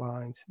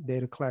guidelines,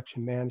 data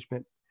collection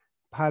management,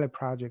 pilot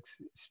projects,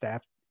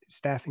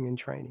 staffing and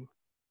training.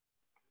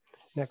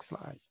 Next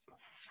slide.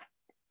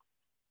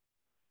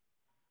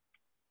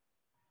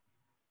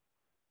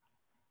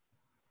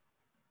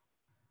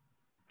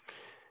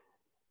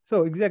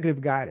 So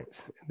executive guidance.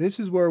 This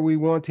is where we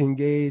want to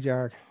engage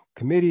our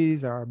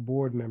committees, our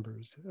board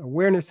members.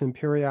 Awareness and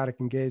periodic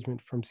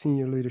engagement from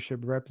senior leadership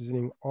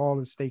representing all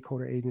the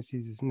stakeholder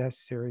agencies is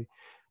necessary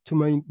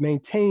to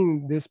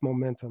maintain this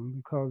momentum,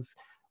 because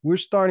we're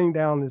starting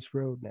down this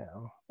road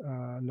now,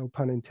 no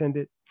pun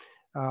intended,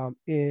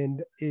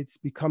 and it's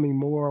becoming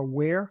more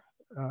aware,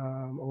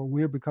 or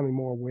we're becoming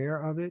more aware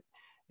of it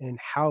and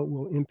how it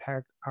will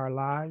impact our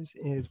lives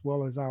as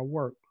well as our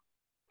work.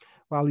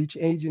 While each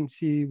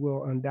agency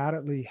will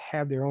undoubtedly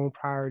have their own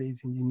priorities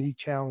and unique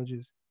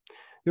challenges,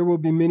 there will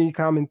be many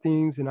common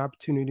themes and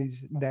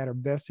opportunities that are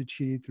best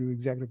achieved through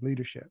executive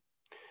leadership.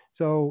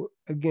 So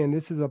again,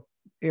 this is an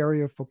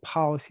area for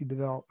policy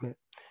development,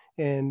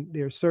 and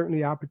there's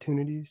certainly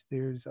opportunities.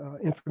 There's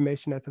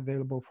information that's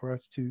available for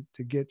us to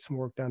get some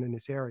work done in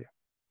this area.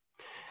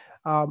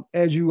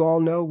 As you all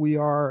know, we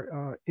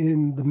are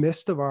in the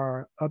midst of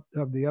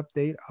the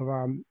update of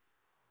our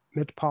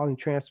Metropolitan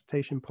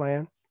Transportation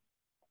Plan.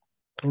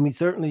 And we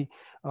certainly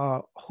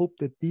hope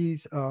that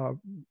these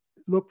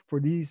look for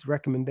these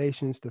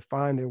recommendations to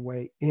find their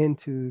way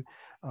into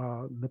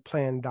the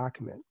plan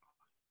document.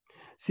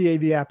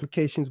 CAV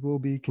applications will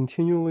be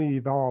continually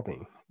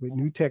evolving with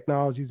new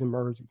technologies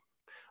emerging.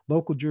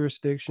 Local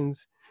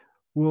jurisdictions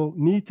will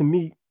need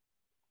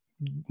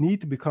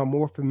to become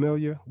more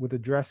familiar with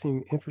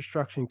addressing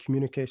infrastructure and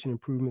communication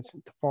improvements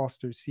to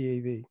foster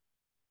CAV.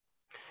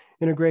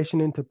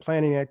 Integration into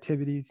planning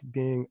activities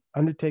being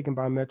undertaken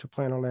by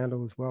MetroPlan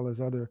Orlando as well as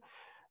other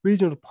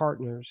regional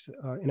partners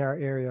in our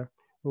area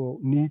will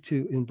need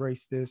to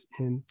embrace this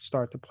and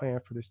start to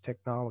plan for this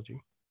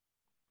technology.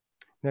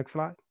 Next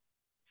slide.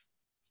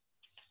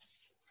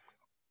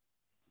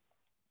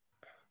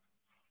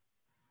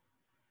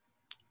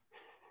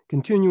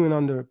 Continuing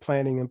under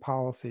planning and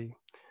policy,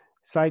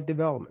 site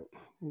development.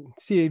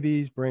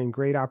 CAVs bring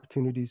great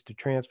opportunities to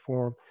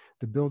transform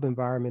the built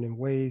environment in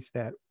ways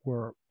that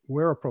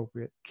where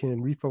appropriate,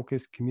 can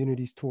refocus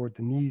communities toward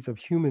the needs of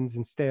humans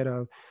instead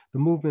of the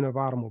movement of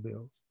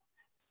automobiles.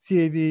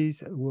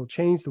 CAVs will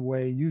change the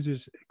way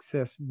users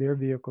access their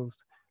vehicles,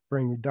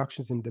 bring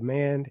reductions in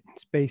demand and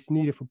space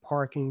needed for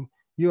parking,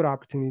 yield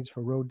opportunities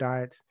for road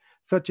diets,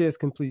 such as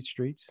complete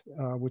streets,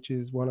 which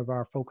is one of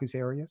our focus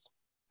areas,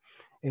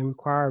 and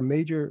require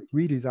major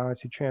redesigns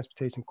to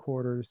transportation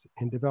corridors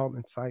and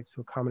development sites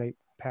to accommodate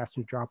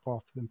passenger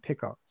drop-off and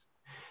pickups.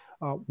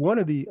 One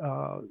of the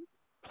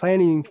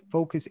planning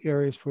focus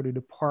areas for the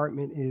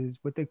department is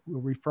what they were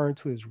referring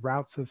to as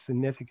routes of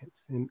significance.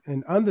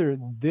 And under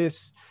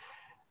this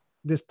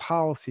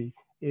policy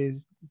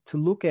is to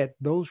look at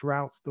those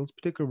routes, those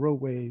particular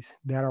roadways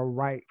that are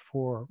right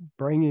for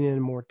bringing in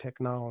more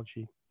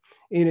technology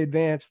in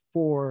advance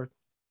for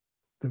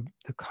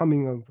the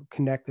coming of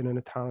connected and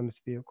autonomous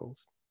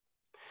vehicles.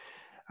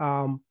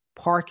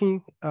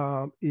 Parking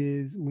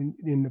is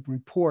in the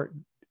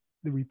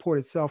report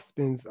itself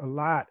spends a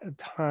lot of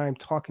time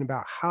talking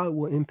about how it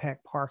will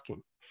impact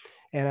parking.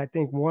 And I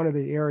think one of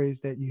the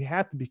areas that you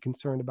have to be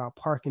concerned about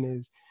parking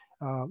is,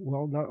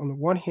 well, on the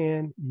one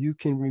hand, you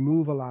can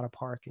remove a lot of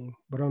parking,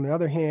 but on the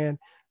other hand,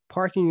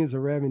 parking is a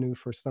revenue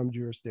for some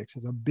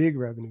jurisdictions, a big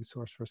revenue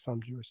source for some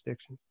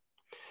jurisdictions.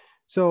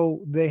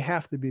 So they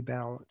have to be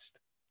balanced.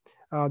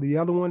 The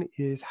other one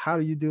is, how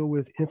do you deal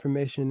with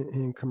information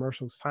in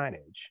commercial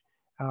signage?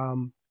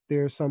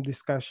 There's some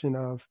discussion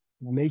of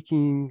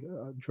making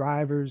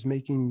drivers,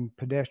 making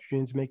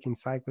pedestrians, making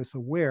cyclists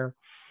aware,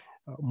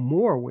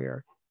 more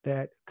aware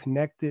that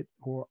connected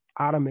or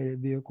automated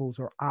vehicles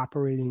are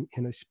operating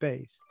in a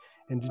space,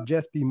 and to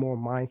just be more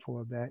mindful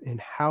of that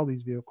and how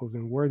these vehicles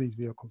and where these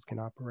vehicles can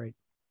operate.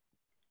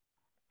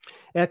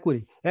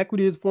 Equity.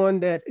 Equity is one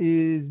that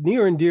is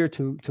near and dear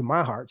to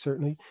my heart,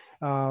 certainly,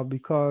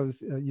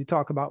 because you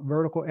talk about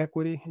vertical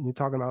equity and you're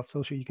talking about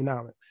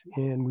socioeconomics.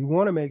 And we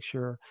want to make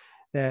sure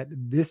that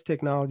this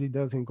technology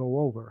doesn't go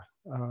over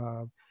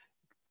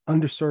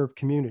underserved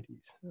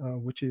communities,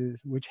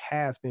 which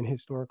has been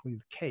historically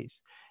the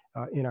case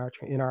in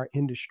our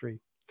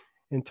industry.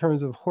 In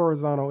terms of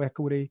horizontal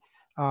equity,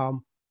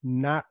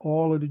 not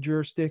all of the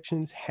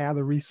jurisdictions have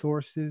the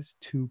resources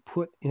to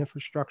put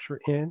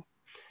infrastructure in,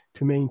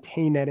 to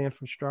maintain that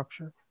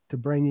infrastructure, to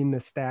bring in the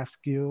staff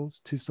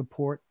skills to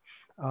support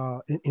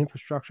an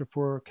infrastructure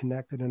for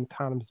connected and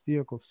autonomous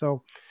vehicles.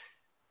 So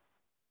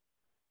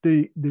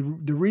the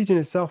region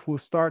itself will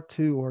start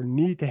to or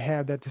need to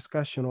have that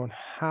discussion on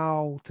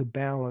how to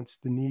balance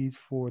the needs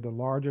for the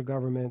larger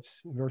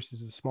governments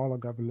versus the smaller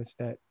governments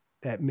that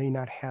may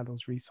not have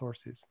those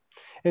resources.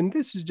 And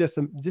this is just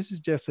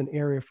an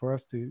area for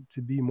us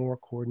to be more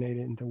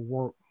coordinated and to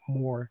work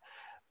more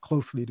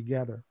closely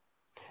together.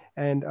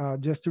 And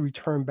just to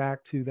return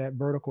back to that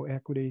vertical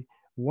equity,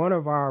 one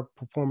of our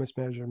performance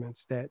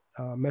measurements that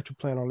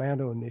MetroPlan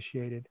Orlando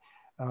initiated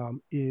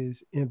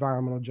is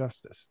environmental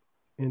justice.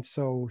 And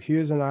so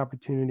here's an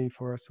opportunity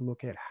for us to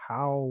look at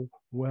how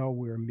well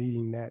we're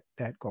meeting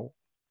that goal.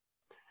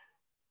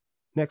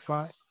 Next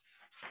slide.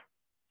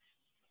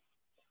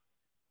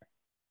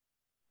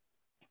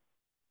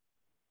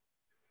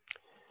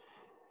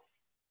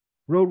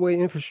 Roadway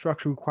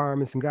infrastructure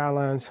requirements and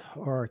guidelines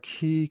are a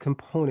key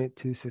component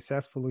to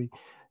successfully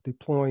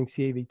deploying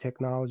CAV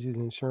technologies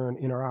and ensuring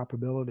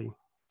interoperability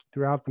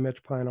throughout the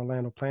MetroPlan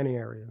Orlando planning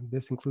area.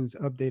 This includes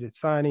updated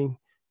signing,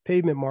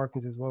 pavement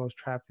markings, as well as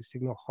traffic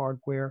signal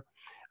hardware.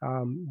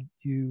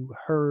 You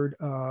heard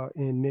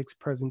in Nick's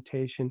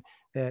presentation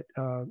that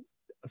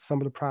some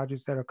of the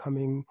projects that are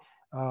coming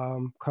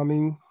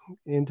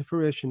into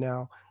fruition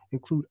now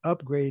include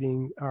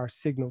upgrading our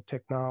signal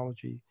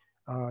technology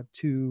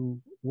to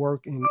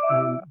work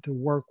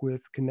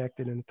with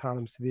connected and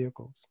autonomous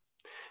vehicles.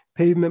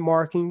 Pavement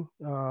marking,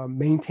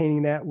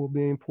 maintaining that will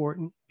be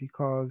important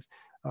because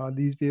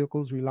these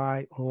vehicles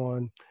rely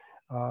on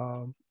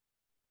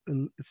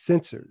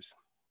sensors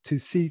to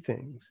see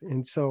things.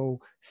 And so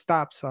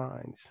stop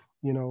signs,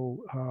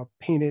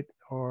 painted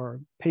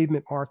or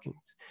pavement markings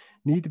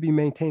need to be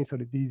maintained so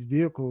that these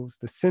vehicles,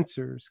 the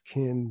sensors,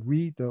 can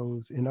read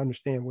those and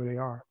understand where they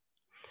are.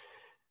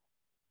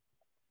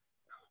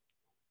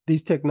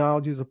 These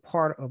technologies are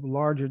part of a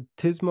larger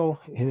TISMO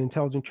and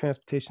intelligent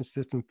transportation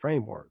system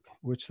framework,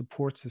 which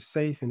supports the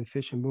safe and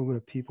efficient movement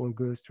of people and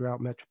goods throughout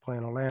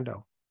MetroPlan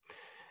Orlando.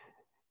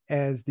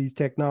 As these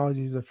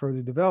technologies are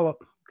further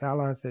developed,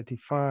 guidelines that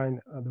define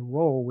the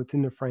role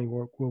within the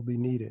framework will be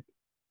needed.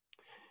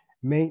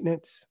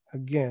 Maintenance,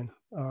 again,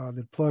 the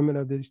deployment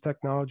of these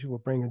technologies will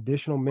bring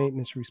additional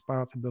maintenance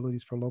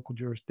responsibilities for local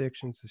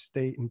jurisdictions, the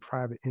state and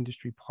private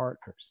industry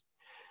partners.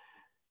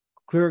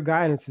 Clear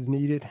guidance is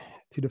needed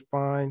to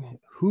define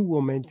who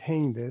will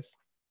maintain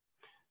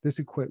this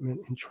equipment,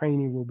 and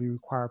training will be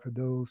required for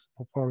those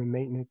performing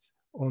maintenance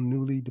on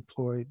newly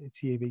deployed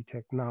CAV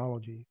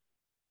technology.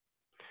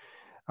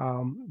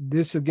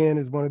 This again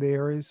is one of the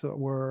areas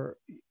where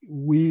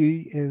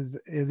we as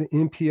an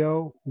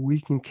MPO,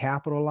 we can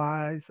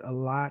capitalize a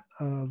lot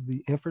of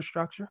the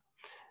infrastructure,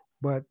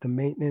 but the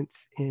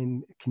maintenance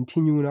and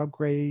continuing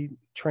upgrade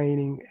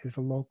training is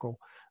a local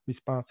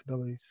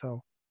responsibility.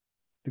 So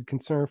the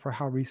concern for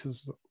how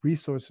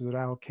resources are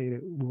allocated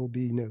will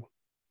be new.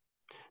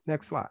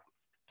 Next slide.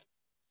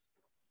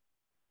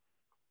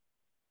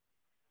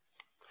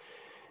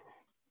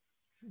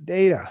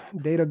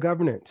 Data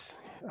governance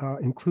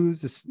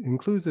includes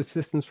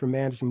assistance for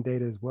managing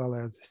data as well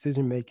as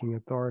decision-making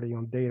authority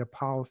on data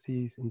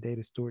policies and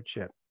data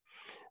stewardship.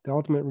 The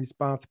ultimate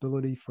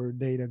responsibility for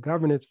data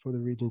governance for the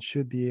region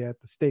should be at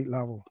the state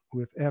level,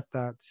 with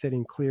FDOT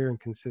setting clear and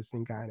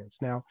consistent guidance.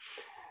 Now,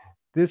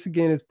 this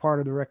again is part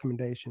of the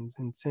recommendations,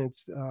 and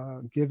since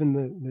given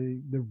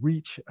the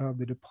reach of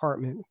the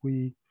department,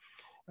 we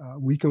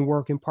can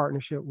work in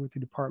partnership with the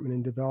department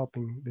in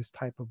developing this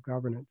type of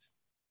governance.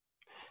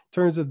 In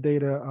terms of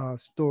data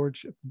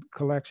storage,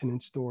 collection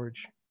and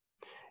storage,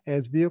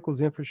 as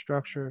vehicles,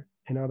 infrastructure,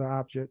 and other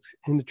objects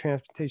in the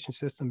transportation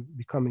system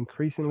become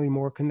increasingly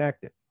more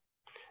connected,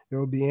 there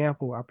will be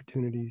ample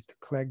opportunities to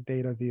collect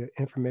data via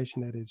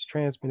information that is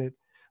transmitted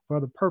for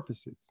other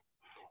purposes.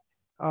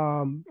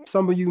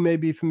 Some of you may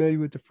be familiar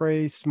with the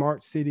phrase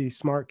smart cities,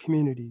 smart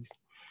communities.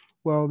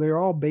 Well, they're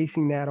all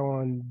basing that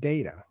on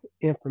data,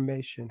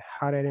 information,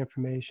 how that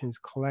information is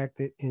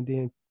collected and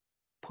then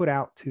put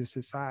out to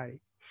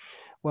society.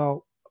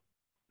 Well,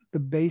 the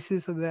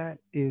basis of that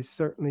is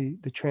certainly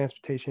the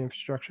transportation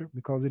infrastructure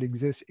because it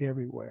exists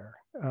everywhere.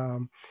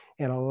 And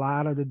a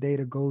lot of the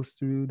data goes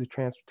through the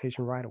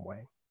transportation right of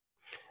way.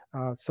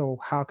 So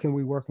how can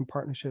we work in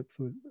partnerships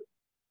with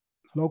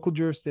local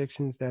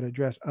jurisdictions that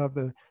address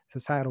other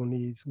societal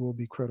needs will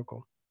be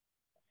critical,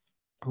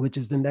 which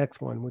is the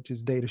next one, which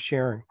is data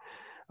sharing.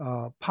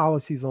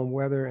 Policies on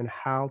whether and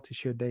how to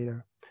share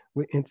data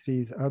with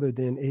entities other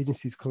than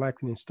agencies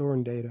collecting and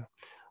storing data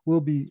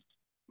will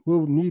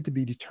need to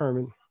be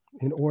determined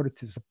in order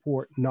to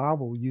support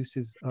novel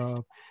uses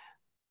of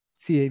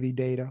CAV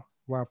data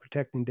while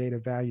protecting data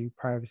value,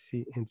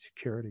 privacy, and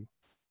security.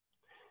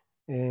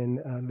 And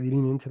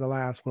leading into the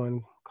last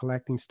one,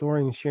 collecting,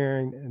 storing, and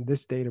sharing, and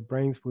this data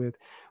brings with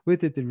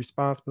it the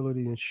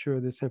responsibility to ensure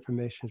this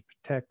information is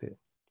protected.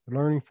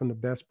 Learning from the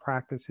best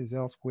practices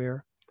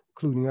elsewhere,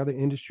 including other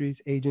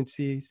industries,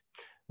 agencies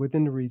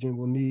within the region,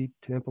 will need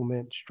to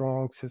implement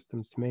strong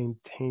systems to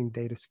maintain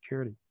data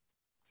security.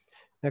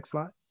 Next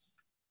slide.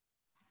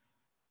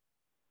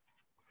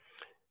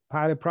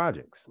 Pilot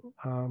projects.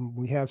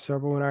 We have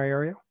several in our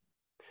area.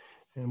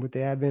 And with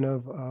the advent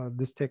of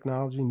this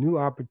technology, new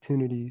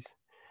opportunities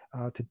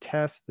to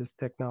test this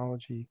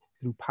technology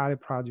through pilot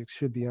projects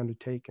should be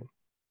undertaken.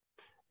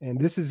 And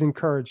this is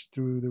encouraged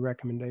through the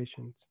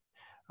recommendations.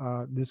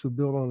 This will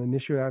build on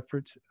initial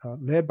efforts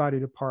led by the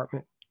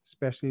department,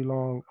 especially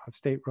along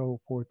State Road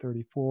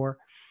 434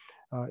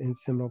 in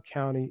Seminole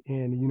County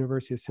and the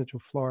University of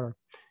Central Florida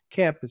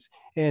campus.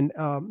 And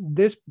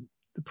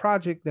the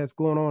project that's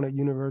going on at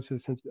University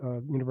of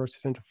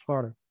Central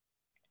Florida,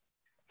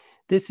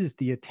 this is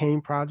the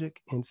ATTAIN project.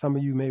 And some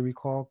of you may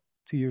recall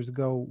 2 years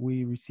ago,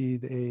 we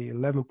received a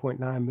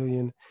 $11.9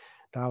 million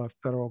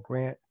federal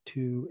grant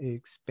to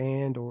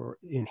expand or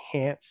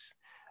enhance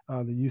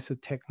the use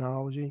of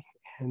technology.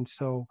 And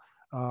so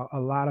a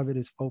lot of it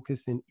is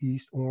focused in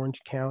East Orange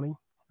County,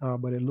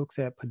 but it looks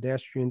at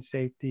pedestrian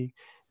safety,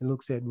 it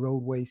looks at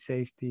roadway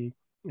safety,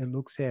 it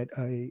looks at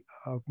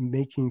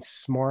making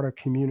smarter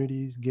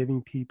communities,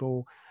 giving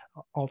people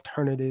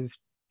alternative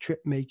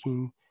trip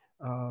making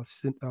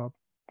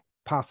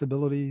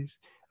possibilities,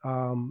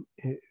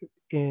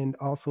 and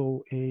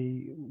also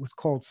what's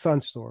called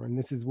SunStore. And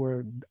this is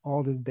where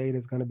all this data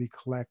is going to be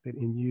collected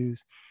and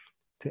used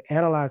to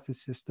analyze the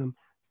system,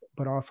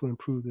 but also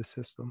improve the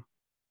system.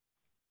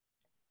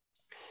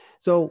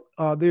 So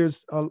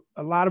there's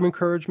a lot of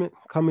encouragement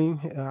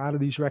coming out of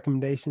these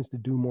recommendations to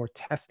do more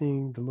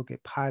testing, to look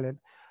at pilot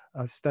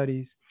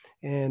studies.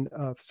 And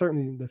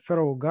certainly the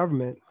federal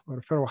government or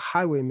the Federal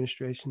Highway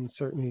Administration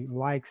certainly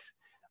likes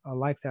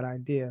that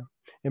idea.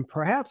 And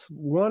perhaps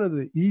one of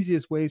the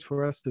easiest ways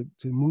for us to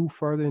move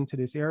further into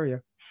this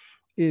area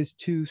is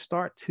to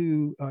start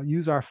to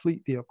use our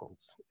fleet vehicles.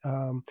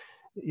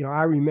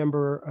 I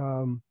remember,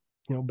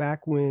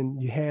 back when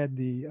you had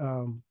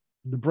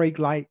the brake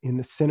light in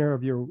the center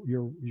of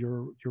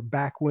your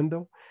back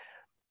window.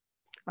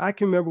 I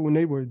can remember when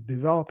they were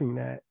developing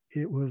that,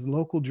 it was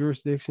local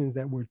jurisdictions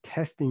that were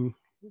testing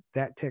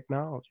that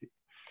technology.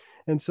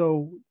 And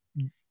so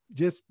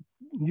just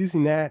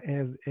using that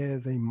as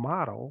a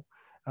model,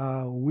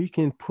 we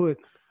can put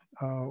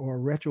or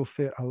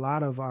retrofit a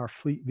lot of our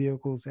fleet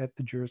vehicles at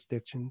the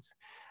jurisdictions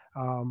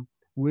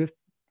with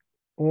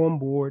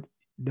onboard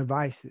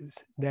devices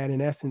that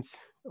in essence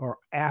are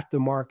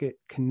aftermarket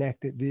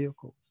connected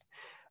vehicles.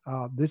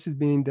 This is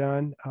being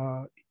done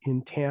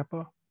in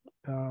Tampa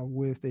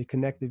with a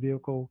connected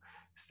vehicle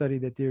study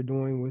that they're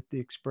doing with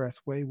the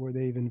Expressway, where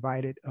they've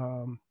invited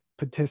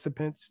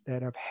participants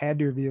that have had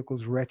their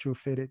vehicles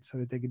retrofitted so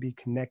that they could be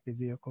connected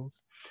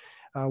vehicles.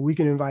 We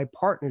can invite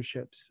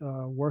partnerships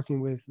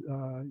working with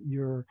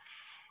your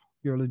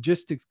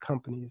logistics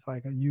companies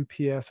like a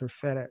UPS or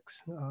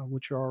FedEx,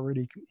 which are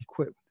already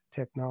equipped with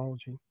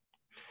technology.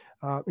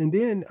 And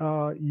then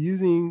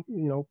using,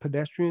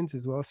 pedestrians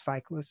as well as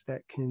cyclists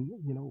that can,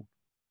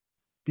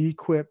 be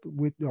equipped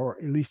with, or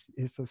at least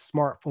it's a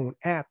smartphone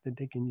app that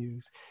they can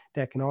use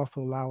that can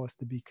also allow us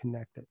to be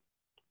connected.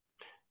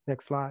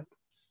 Next slide.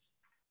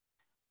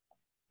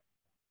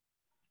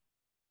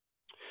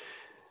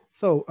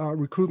 So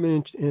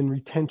recruitment and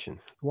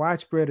retention.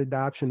 Widespread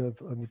adoption of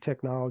the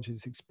technology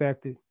is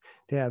expected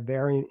to have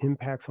varying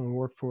impacts on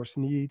workforce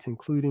needs,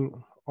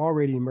 including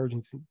already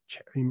emerging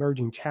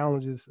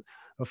challenges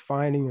of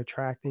finding,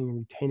 attracting, and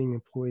retaining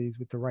employees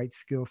with the right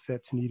skill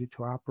sets needed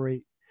to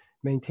operate,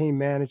 maintain,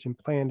 manage, and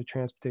plan the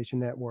transportation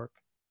network.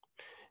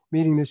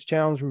 Meeting this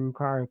challenge will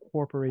require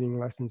incorporating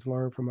lessons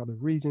learned from other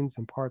regions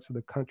and parts of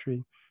the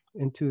country,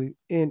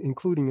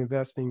 including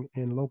investing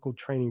in local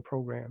training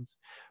programs,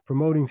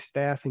 promoting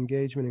staff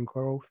engagement and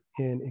growth,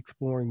 and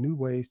exploring new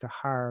ways to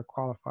hire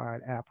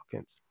qualified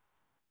applicants.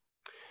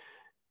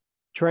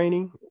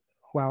 Training,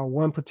 while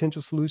one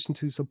potential solution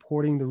to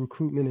supporting the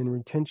recruitment and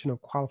retention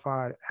of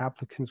qualified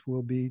applicants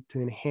will be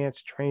to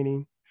enhance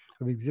training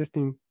of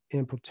existing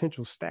and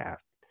potential staff.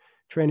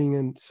 Training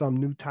in some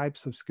new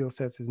types of skill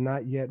sets is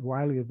not yet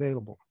widely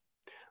available.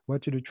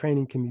 Much of the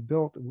training can be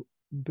built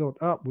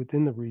up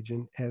within the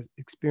region as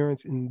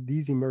experience in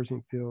these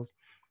emerging fields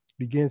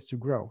begins to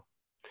grow.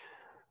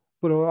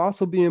 But it will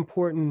also be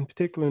important,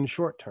 particularly in the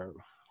short term,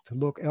 to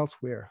look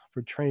elsewhere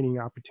for training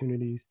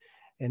opportunities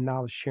and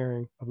knowledge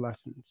sharing of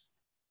lessons.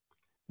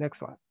 Next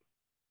slide.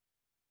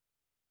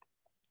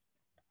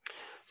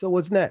 So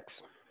what's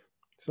next?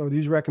 So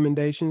these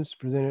recommendations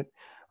presented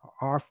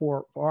are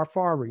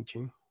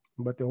far-reaching,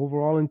 but the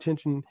overall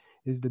intention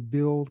is to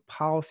build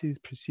policies,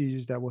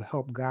 procedures that will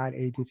help guide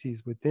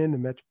agencies within the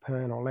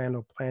MetroPlan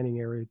Orlando planning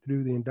area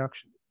through the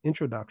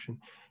introduction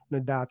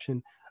and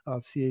adoption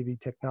of CAV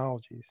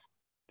technologies.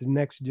 The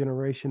next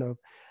generation of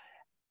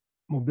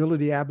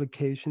mobility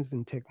applications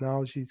and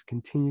technologies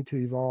continue to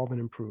evolve and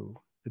improve.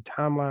 The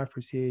timeline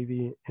for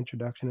CAV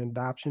introduction and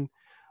adoption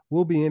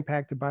will be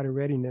impacted by the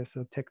readiness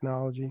of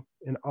technology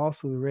and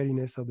also the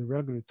readiness of the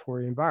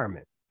regulatory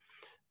environment,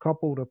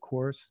 coupled, of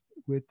course,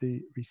 with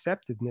the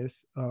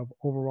receptiveness of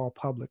overall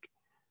public,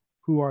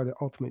 who are the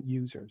ultimate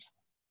users.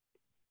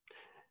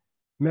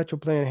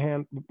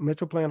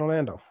 MetroPlan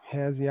Orlando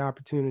has the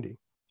opportunity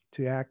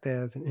to act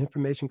as an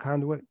information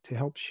conduit to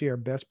help share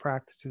best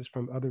practices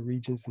from other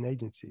regions and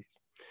agencies.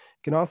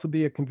 It can also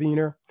be a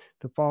convener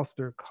to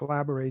foster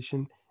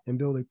collaboration and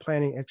build a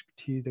planning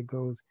expertise that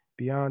goes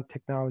beyond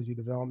technology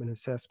development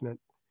assessment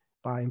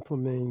by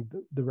implementing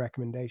the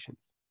recommendations.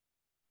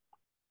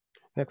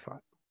 Next slide.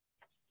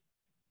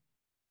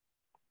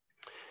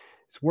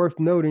 It's worth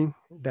noting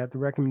that the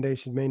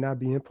recommendations may not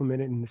be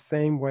implemented in the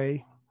same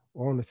way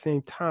or on the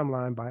same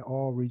timeline by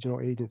all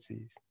regional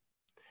agencies.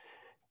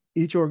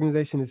 Each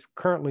organization is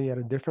currently at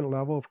a different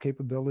level of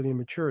capability and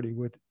maturity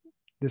with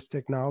this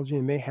technology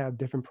and may have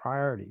different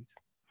priorities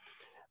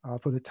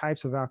for the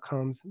types of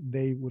outcomes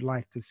they would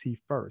like to see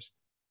first.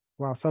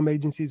 While some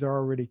agencies are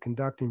already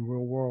conducting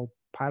real-world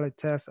pilot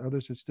tests,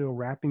 others are still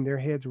wrapping their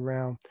heads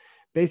around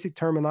basic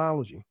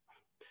terminology.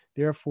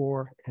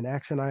 Therefore, an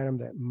action item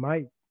that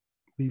might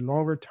be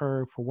longer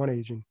term for one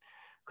agent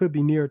could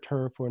be near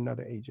term for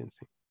another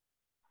agency.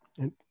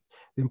 And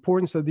the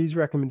importance of these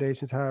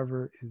recommendations,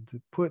 however, is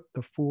to put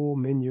the full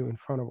menu in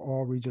front of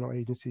all regional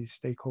agencies,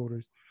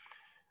 stakeholders,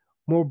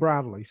 more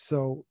broadly,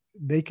 so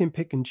they can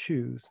pick and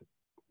choose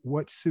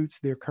what suits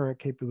their current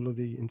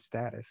capability and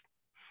status.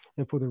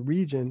 And for the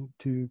region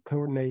to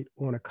coordinate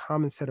on a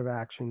common set of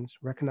actions,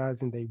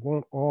 recognizing they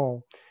won't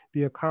all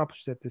be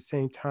accomplished at the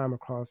same time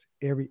across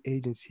every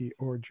agency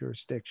or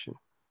jurisdiction.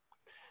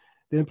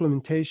 The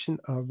implementation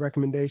of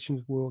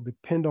recommendations will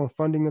depend on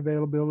funding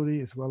availability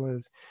as well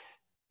as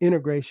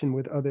integration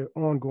with other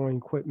ongoing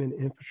equipment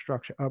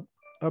infrastructure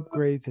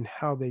upgrades and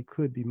how they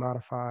could be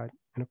modified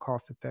in a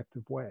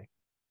cost-effective way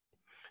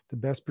to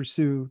best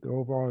pursue the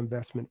overall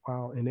investment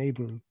while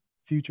enabling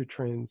future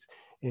trends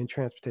in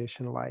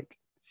transportation like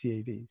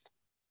CAVs.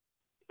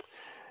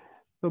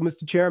 So,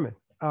 Mr. Chairman,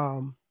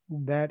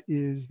 that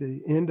is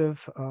the end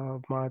of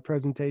my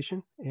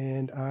presentation,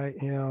 and I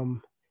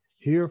am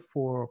here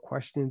for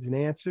questions and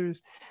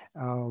answers,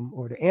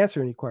 or to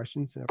answer any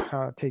questions,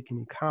 or take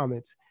any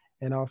comments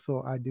And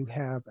also I do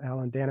have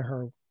Alan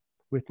Danaher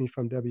with me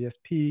from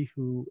WSP,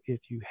 who,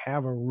 if you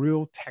have a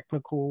real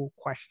technical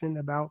question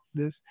about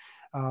this,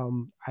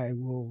 I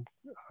will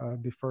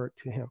defer it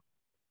to him.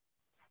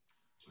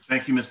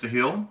 Thank you, Mr.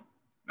 Hill.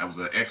 That was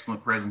an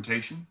excellent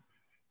presentation.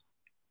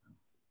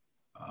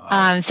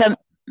 So,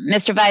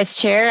 Mr. Vice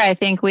Chair, I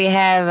think we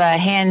have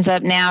hands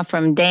up now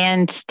from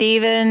Dan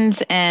Stevens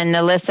and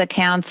Melissa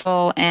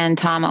Council and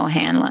Tom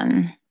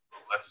O'Hanlon.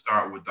 Let's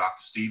start with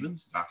Dr.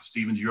 Stevens. Dr.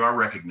 Stevens, you are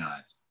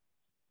recognized.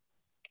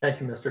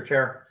 Thank you, Mr.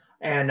 Chair.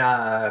 And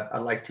I'd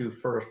like to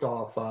first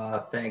off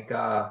thank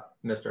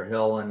Mr.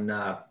 Hill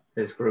and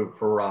his group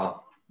for a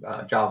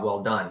job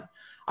well done.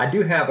 I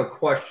do have a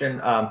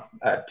question,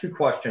 two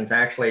questions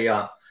actually.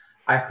 I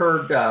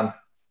heard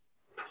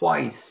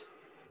twice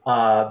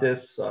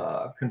this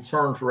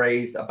concerns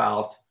raised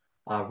about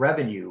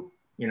revenue.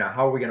 You know,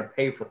 how are we going to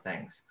pay for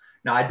things?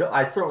 Now,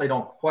 I certainly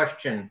don't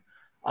question,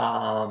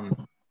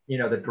 you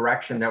know, the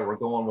direction that we're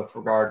going with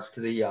regards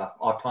to the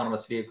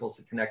autonomous vehicles,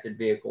 the connected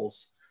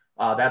vehicles.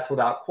 That's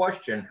without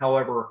question.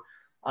 However,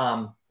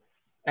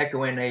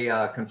 echoing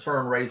a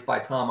concern raised by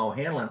Tom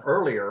O'Hanlon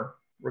earlier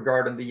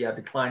regarding the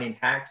declining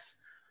tax,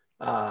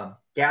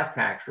 gas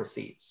tax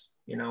receipts,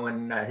 you know,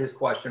 and his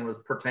question was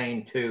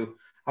pertained to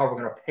how we're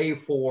going to pay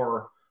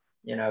for,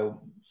 you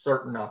know,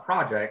 certain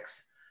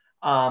projects.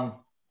 I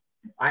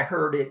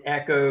heard it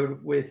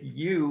echoed with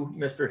you,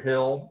 Mr.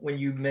 Hill, when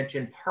you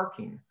mentioned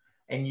parking,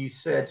 and you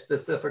said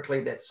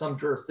specifically that some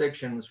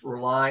jurisdictions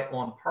rely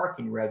on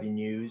parking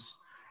revenues,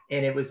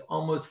 and it was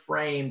almost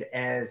framed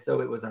as though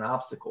it was an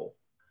obstacle.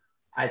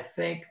 I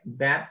think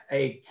that's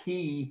a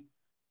key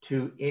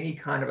to any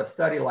kind of a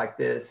study like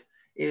this,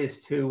 is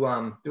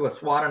to do a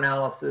SWOT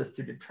analysis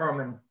to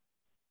determine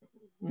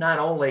not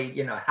only,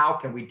 you know, how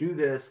can we do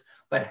this,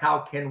 but how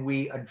can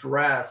we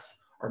address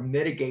or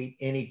mitigate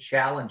any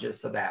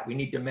challenges to that. We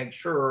need to make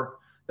sure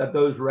that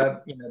those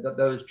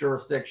those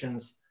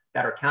jurisdictions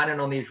that are counting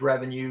on these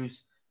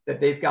revenues, that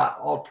they've got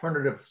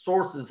alternative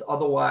sources.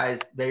 Otherwise,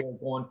 they are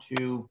going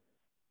to,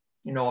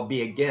 you know,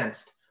 be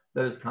against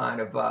those kind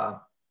of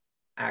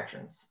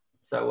actions.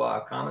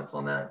 So comments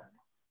on that?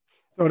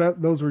 So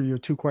those were your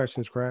two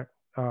questions, correct?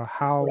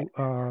 How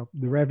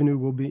the revenue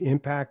will be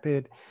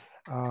impacted,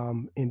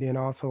 and then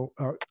also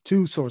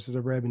two sources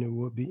of revenue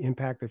will be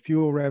impacted: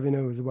 fuel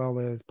revenue as well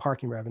as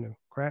parking revenue,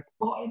 correct?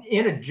 Well,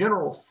 in a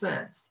general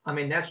sense, I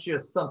mean, that's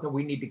just something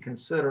we need to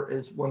consider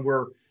is when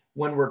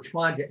we're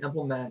trying to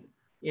implement,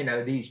 you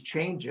know, these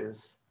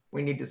changes,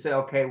 we need to say,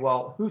 okay,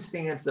 well, who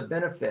stands to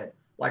benefit?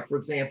 Like, for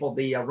example,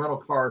 the rental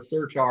car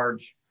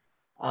surcharge,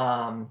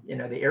 you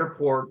know, the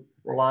airport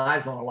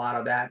relies on a lot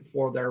of that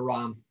for their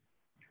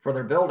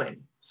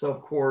building. So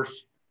of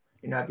course,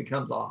 you know, it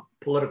becomes a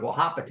political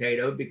hot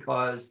potato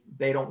because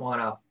they don't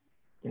want to,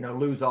 you know,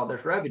 lose all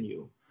this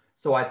revenue.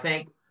 So I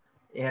think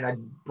in a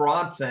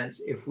broad sense,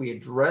 if we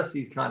address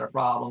these kind of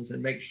problems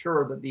and make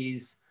sure that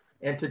these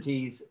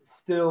entities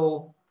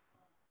still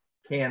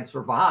can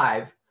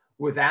survive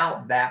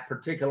without that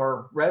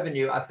particular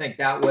revenue, I think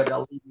that would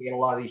alleviate a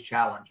lot of these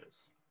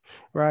challenges.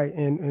 Right,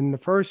 and the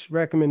first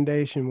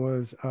recommendation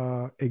was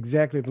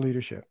executive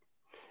leadership.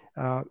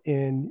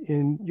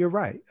 And you're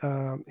right.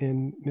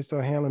 And Mr.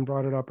 O'Hanlon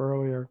brought it up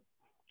earlier,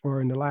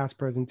 or in the last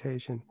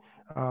presentation,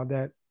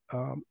 that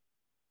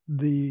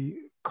the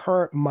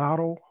current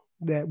model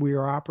that we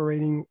are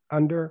operating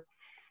under,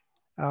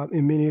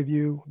 and many of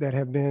you that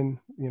have been,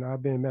 you know,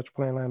 I've been in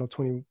MetroPlan land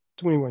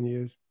 21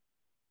 years,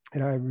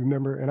 and I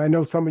remember, and I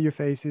know some of your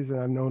faces, and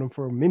I've known them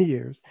for many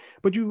years,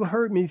 but you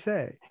heard me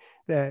say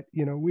that,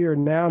 you know, we are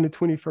now in the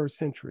 21st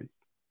century,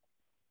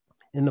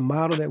 and the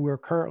model that we're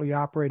currently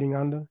operating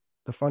under,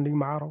 the funding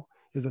model,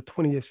 is a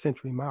 20th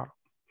century model.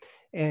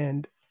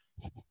 And,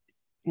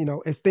 you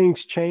know, as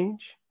things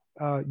change,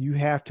 you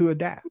have to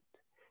adapt.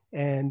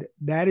 And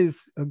that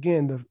is,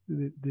 again,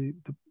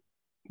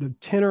 the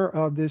tenor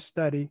of this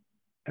study,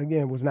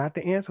 again, was not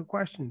to answer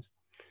questions,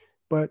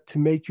 but to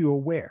make you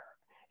aware.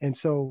 And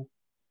so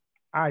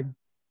I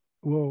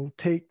will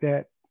take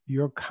that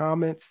your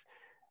comments,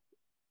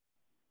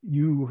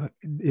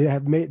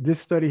 this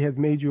study has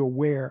made you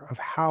aware of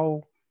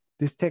how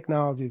this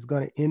technology is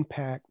going to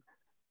impact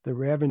the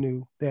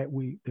revenue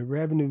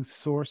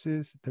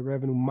sources, the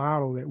revenue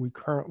model that we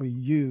currently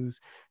use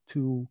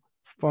to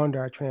fund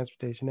our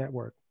transportation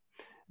network.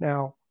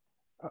 Now,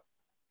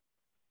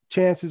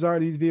 chances are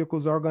these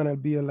vehicles are going to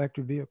be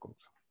electric vehicles.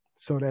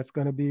 So that's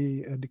going to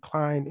be a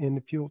decline in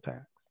the fuel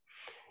tax.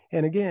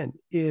 And again,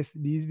 if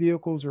these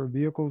vehicles are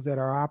vehicles that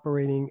are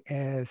operating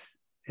as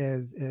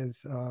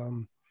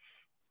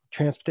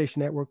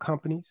transportation network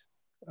companies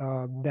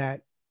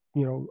that,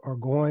 you know, are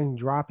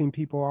dropping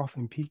people off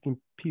and picking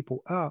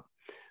people up,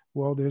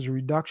 well, there's a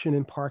reduction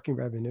in parking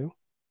revenue.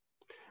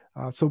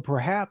 So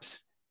perhaps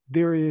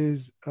there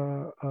is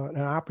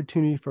an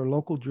opportunity for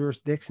local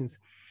jurisdictions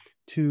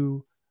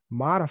to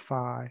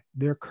modify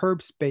their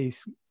curb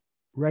space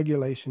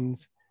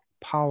regulations,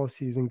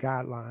 policies, and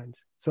guidelines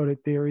so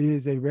that there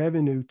is a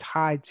revenue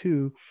tied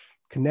to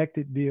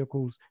connected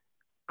vehicles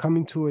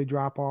coming to a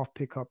drop-off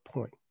pickup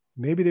point.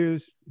 Maybe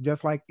there's,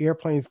 just like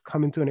airplanes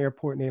come into an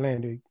airport and they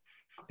land,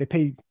 they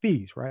pay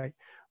fees, right?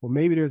 Well,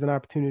 maybe there's an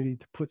opportunity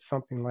to put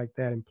something like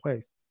that in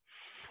place.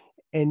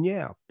 And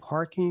yeah,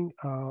 parking,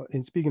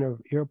 and speaking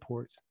of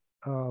airports,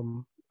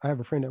 I have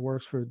a friend that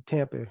works for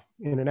Tampa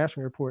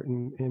International Airport,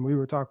 and we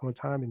were talking one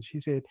time, and she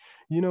said,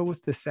 you know what's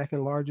the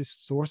second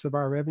largest source of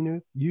our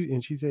revenue?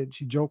 And she said,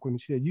 she joked with me,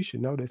 she said, you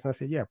should know this. And I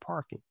said, yeah,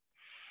 parking.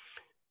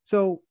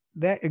 So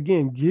that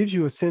again gives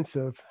you a sense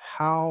of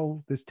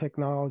how this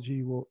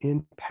technology will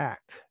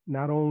impact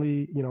not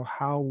only, you know,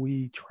 how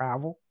we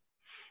travel,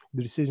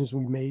 the decisions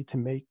we made to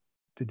make,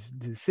 the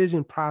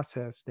decision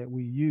process that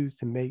we use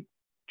to make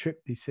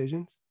trip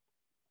decisions,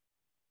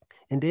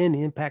 and then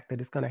the impact that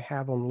it's going to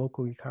have on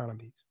local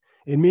economies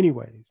in many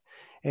ways.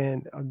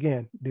 And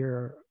again,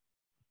 the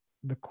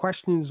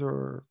questions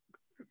are,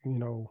 you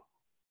know,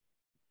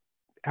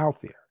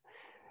 out there.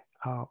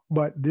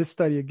 But this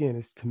study, again,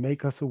 is to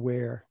make us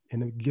aware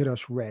and to get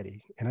us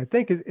ready. And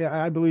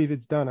I believe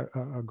it's done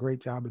a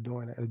great job of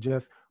doing it,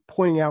 just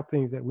pointing out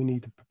things that we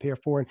need to prepare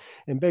for.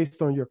 And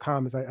based on your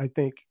comments, I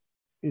think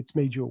it's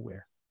made you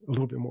aware, a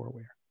little bit more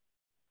aware.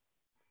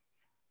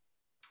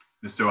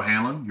 Mr.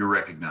 O'Hanlon, you're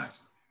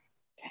recognized.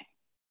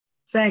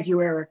 Thank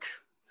you, Eric.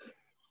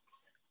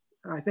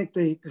 I think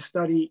the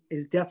study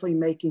is definitely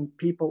making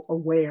people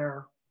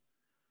aware.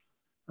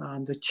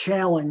 The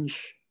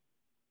challenge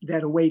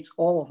that awaits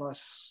all of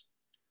us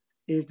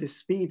is the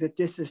speed that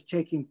this is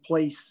taking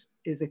place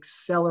is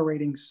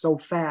accelerating so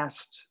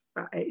fast,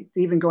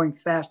 even going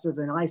faster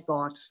than I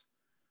thought.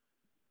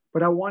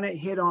 But I want to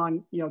hit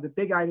on, you know, the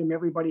big item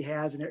everybody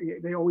has, and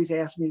they always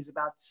ask me, is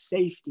about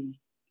safety.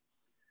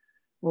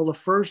 Well, the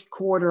first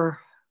quarter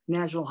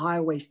national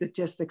highway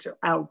statistics are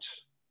out.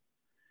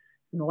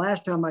 And the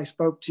last time I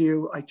spoke to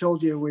you, I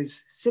told you it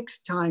was 6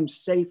 times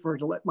safer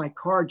to let my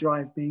car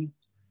drive me.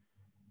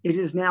 It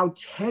is now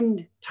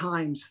 10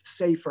 times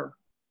safer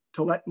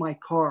to let my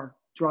car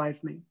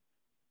drive me.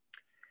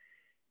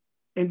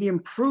 And the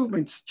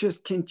improvements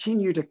just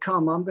continue to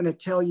come. I'm going to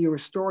tell you a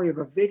story of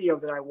a video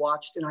that I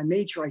watched, and I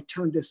made sure I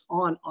turned this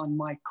on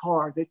my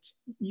car that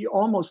you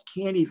almost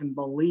can't even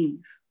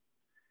believe.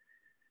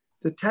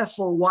 The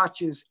Tesla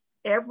watches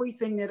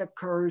everything that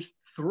occurs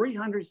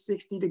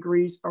 360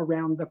 degrees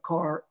around the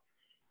car,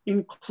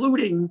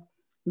 including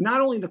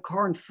not only the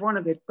car in front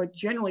of it, but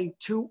generally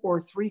 2 or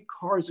 3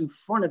 cars in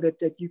front of it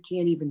that you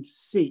can't even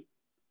see.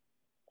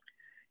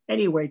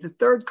 Anyway, the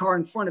third car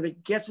in front of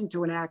it gets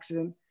into an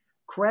accident,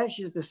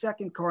 crashes the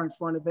second car in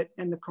front of it,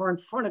 and the car in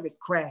front of it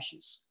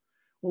crashes.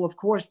 Well, of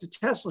course, the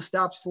Tesla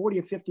stops 40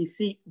 or 50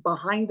 feet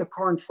behind the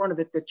car in front of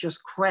it that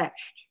just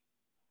crashed.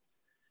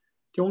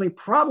 The only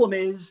problem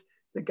is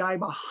the guy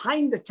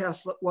behind the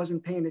Tesla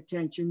wasn't paying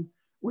attention,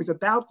 was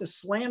about to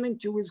slam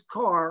into his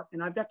car,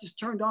 and I've got this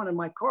turned on in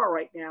my car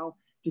right now,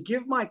 to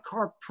give my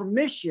car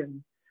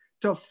permission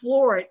to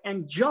floor it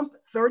and jump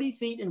 30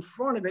 feet in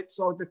front of it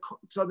so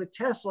the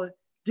Tesla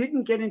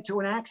didn't get into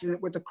an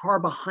accident with the car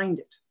behind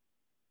it.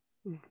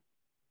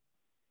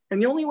 And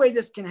the only way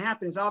this can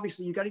happen is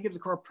obviously you got to give the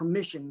car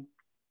permission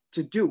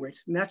to do it.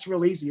 And that's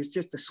real easy. It's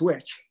just a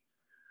switch.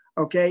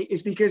 Okay.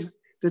 It's because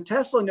the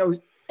Tesla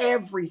knows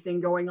everything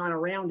going on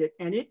around it,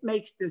 and it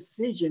makes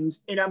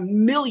decisions in a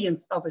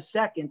millionth of a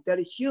second that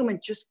a human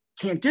just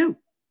can't do.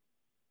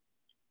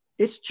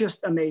 It's just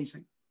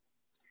amazing.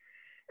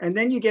 And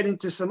then you get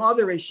into some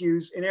other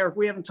issues. And Eric,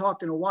 we haven't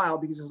talked in a while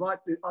because there's a lot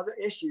of other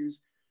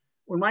issues.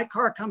 When my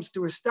car comes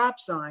to a stop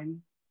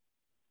sign,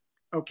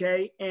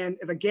 okay, and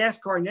if a gas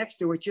car next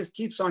to it just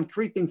keeps on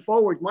creeping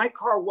forward, my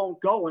car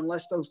won't go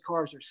unless those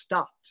cars are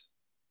stopped.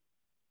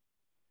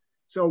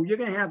 So you're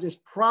going to have this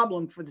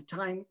problem for the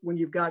time when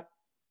you've got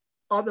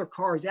other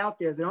cars out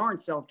there that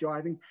aren't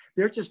self-driving.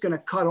 They're just going to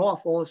cut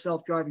off all the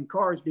self-driving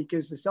cars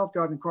because the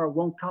self-driving car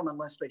won't come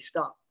unless they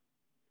stop.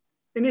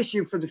 An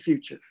issue for the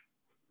future.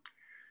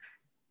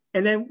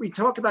 And then we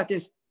talk about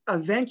this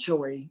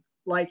eventually,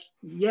 like,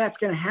 yeah, it's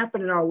going to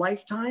happen in our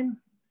lifetime.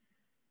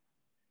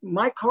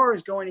 My car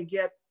is going to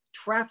get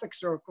traffic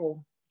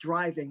circle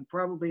driving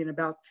probably in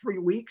about 3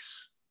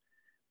 weeks.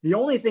 The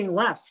only thing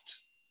left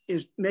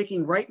is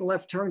making right and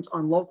left turns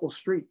on local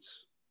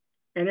streets.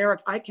 And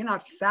Eric, I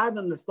cannot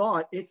fathom the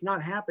thought it's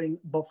not happening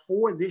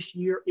before this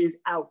year is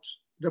out.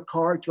 The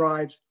car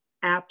drives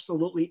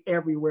absolutely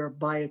everywhere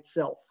by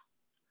itself.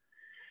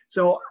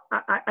 So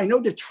I know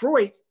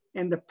Detroit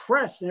and the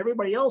press and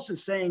everybody else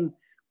is saying,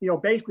 you know,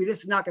 basically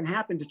this is not going to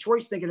happen.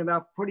 Detroit's thinking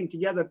about putting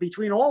together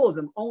between all of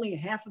them only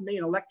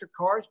 500,000 electric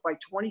cars by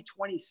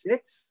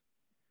 2026.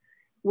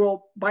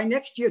 Well, by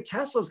next year,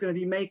 Tesla's going to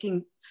be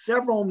making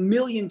several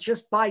million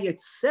just by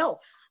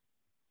itself.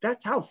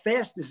 That's how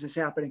fast this is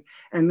happening.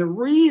 And the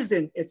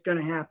reason it's going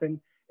to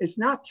happen is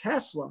not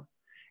Tesla.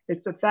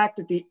 It's the fact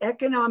that the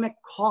economic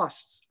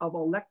costs of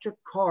electric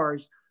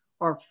cars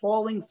are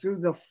falling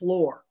through the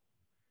floor.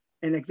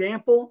 An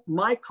example,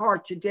 my car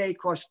today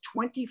costs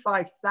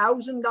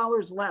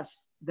 $25,000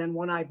 less than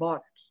when I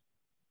bought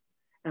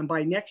it. And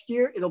by next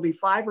year, it'll be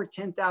 $5,000 or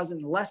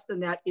 $10,000 less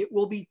than that. It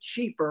will be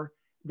cheaper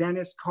than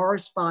its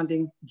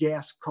corresponding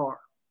gas car.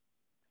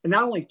 and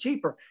not only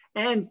cheaper,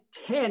 and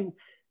 10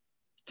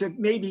 to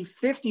maybe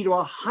 50 to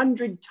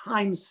 100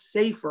 times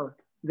safer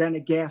than a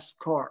gas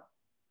car.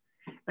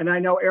 And I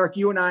know, Eric,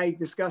 you and I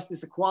discussed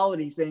this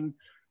equality thing.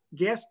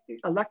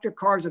 Electric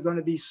cars are going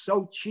to be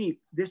so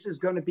cheap. This is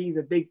going to be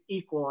the big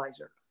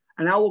equalizer.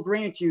 And I will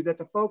grant you that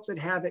the folks that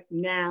have it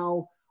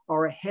now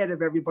are ahead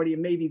of everybody,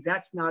 and maybe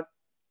that's not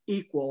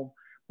equal.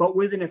 But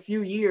within a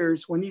few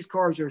years, when these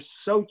cars are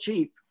so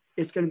cheap,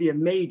 it's going to be a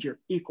major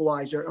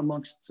equalizer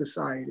amongst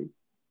society.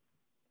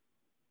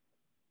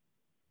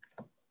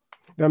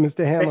 Now,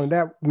 Mr.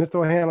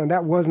 O'Hanlon,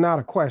 that was not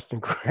a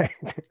question,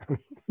 correct?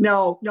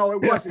 No,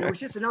 it wasn't. It was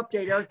just an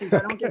update, Eric, because I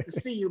don't get to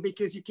see you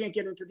because you can't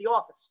get into the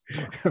office.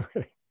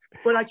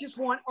 But I just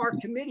want our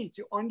committee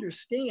to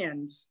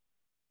understand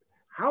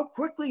how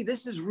quickly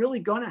this is really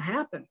going to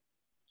happen.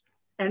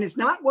 And it's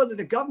not whether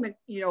the government,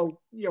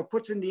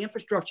 puts in the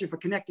infrastructure for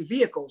connected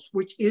vehicles,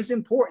 which is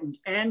important.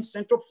 And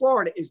Central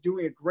Florida is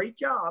doing a great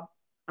job.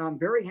 I'm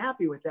very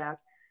happy with that.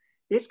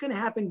 It's going to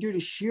happen due to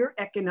sheer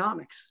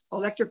economics.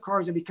 Electric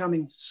cars are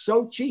becoming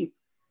so cheap,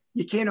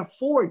 you can't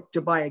afford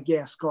to buy a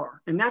gas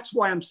car. And that's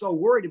why I'm so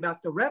worried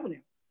about the revenue.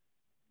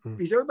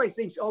 Because everybody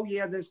thinks, oh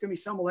yeah, there's going to be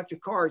some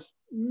electric cars.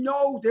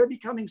 No, they're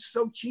becoming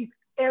so cheap,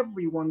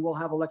 everyone will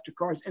have electric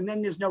cars. And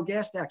then there's no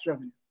gas tax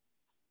revenue.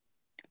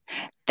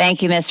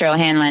 Thank you, Mr.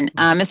 O'Hanlon.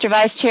 Mr.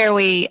 Vice Chair,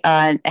 we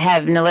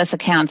have Melissa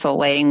Council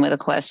waiting with a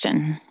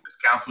question. Ms.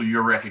 Council,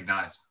 you're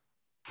recognized.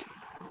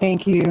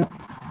 Thank you.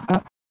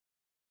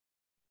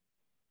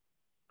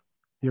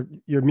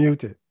 You're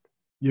muted.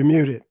 You're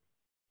muted.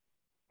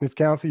 Ms.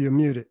 Council, you're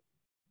muted.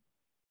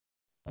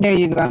 There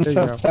you go. I'm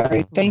so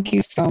sorry. Thank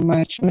you so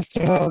much,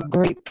 Mr. Hill.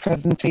 Great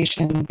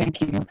presentation.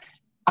 Thank you.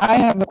 I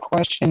have a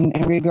question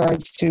in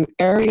regards to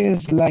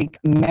areas like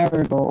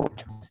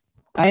Marigold.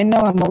 I know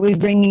I'm always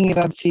bringing it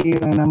up to you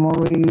and I'm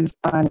always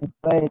on it,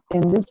 but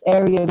in this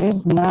area,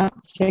 there's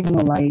not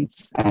signal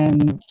lights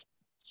and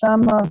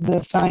some of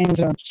the signs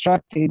are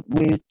obstructed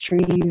with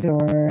trees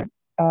or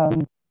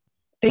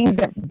things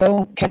that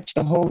don't catch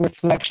the whole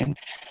reflection.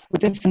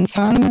 With this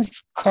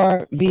autonomous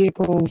car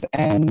vehicles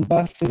and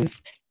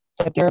buses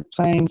that they're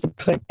planning to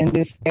put in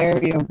this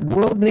area,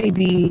 will they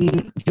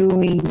be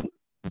doing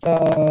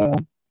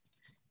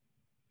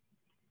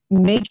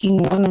making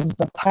one of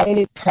the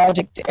pilot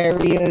project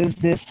areas,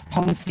 this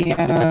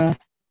Ponciana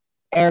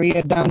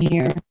area down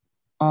here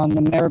on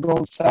the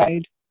Marigold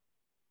side?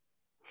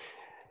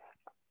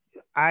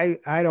 I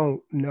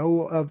don't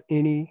know of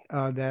any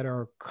that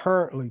are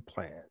currently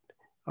planned.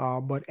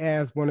 But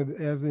as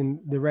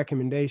in the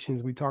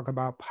recommendations, we talk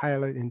about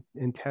pilot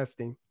and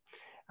testing.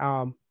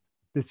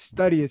 The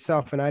study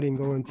itself, and I didn't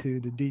go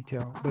into the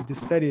detail, but the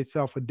study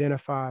itself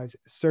identifies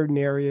certain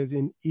areas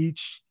in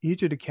each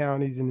of the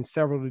counties and in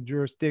several of the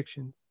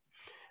jurisdictions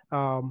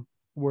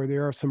where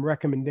there are some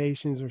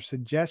recommendations or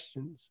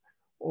suggestions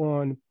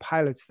on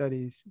pilot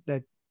studies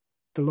that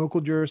the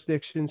local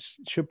jurisdictions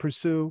should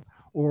pursue,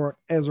 or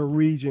as a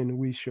region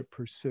we should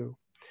pursue.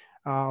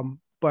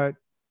 But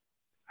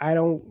I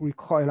don't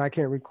recall, and I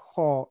can't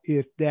recall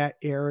if that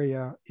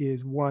area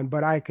is one,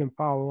 but I can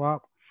follow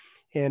up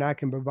and I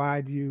can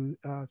provide you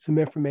some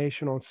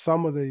information on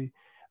some of the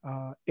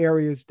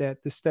areas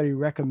that the study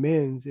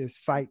recommends as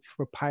sites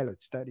for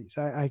pilot studies.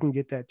 I can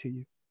get that to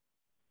you.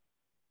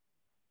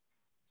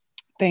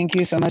 Thank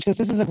you so much, because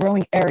this is a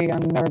growing area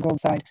on the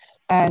Marigold side.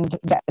 And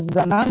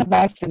the amount of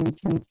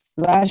accidents since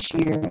last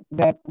year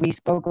that we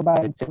spoke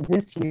about it to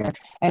this year,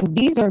 and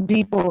these are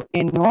people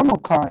in normal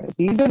cars.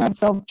 These are not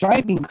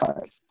self-driving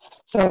cars.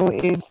 So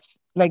if,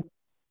 like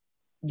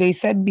they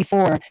said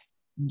before,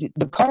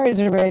 the car is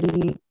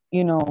already,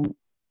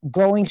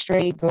 going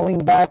straight, going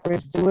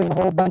backwards, doing a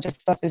whole bunch of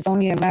stuff. It's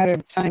only a matter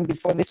of time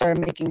before they start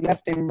making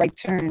left and right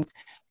turns.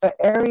 For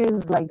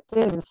areas like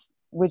this,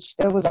 which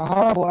there was a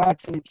horrible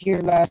accident here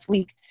last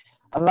week,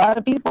 a lot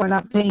of people are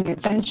not paying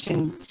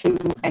attention to,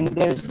 and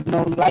there's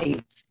no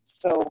lights.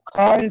 So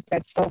cars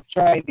that's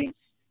self-driving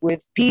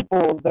with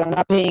people that are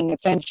not paying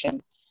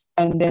attention,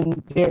 and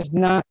then there's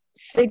not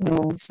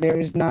signals,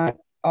 there's not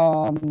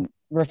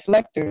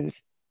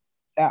reflectors,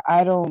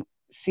 I don't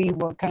see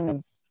what kind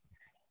of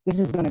this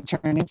is going to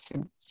turn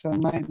into. So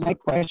my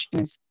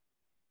question is,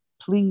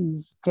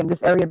 please, can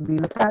this area be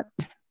looked at?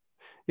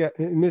 Yeah,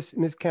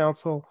 Miss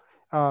Council,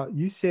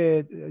 you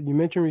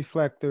mentioned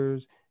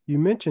reflectors, you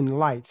mentioned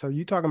lights. Are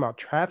you talking about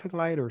traffic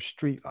light or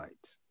street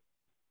lights?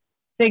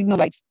 Signal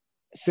lights.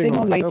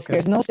 Signal lights. Okay.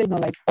 There's no signal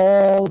lights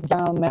all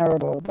down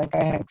Marigold, like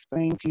I had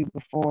explained to you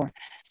before.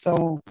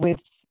 So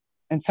with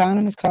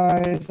autonomous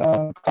cars,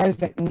 cars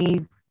that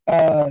need,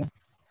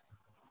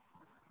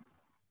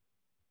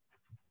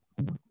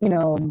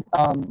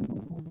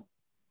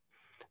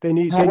 they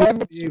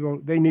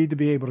need to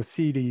be able to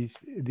see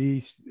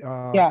these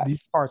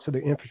parts of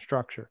the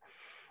infrastructure.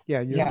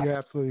 Yeah, you're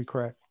absolutely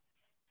correct.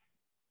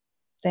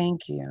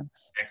 Thank you.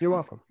 Excellent. You're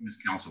welcome. Ms.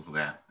 Council, for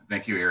that.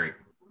 Thank you, Eric.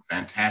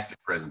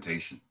 Fantastic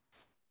presentation.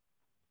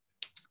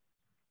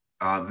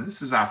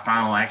 This is our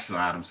final action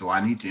item, so I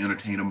need to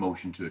entertain a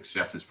motion to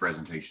accept this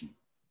presentation.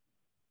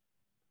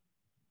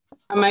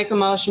 I make a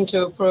motion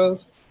to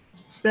approve.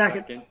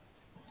 Second.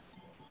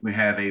 We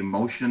have a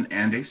motion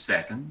and a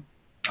second.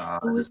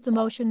 Who is the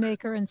motion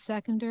maker and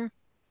seconder?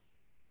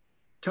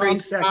 Tom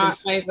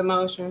seconds. Made the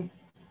motion.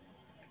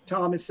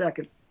 Tom is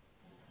second.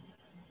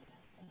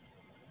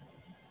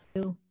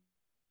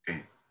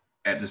 Okay.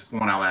 At this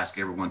point, I'll ask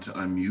everyone to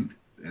unmute,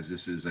 as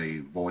this is a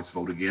voice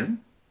vote again.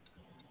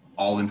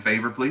 All in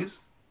favor,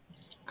 please?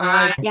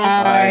 Aye.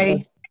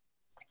 Aye.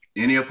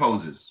 Any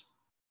opposes?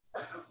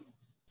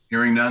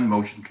 Hearing none,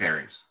 motion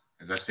carries.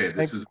 As I said,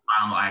 this is a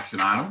final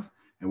action item,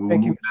 and we will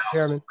move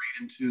now straight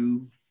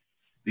into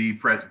the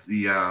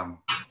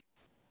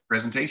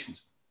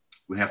presentations.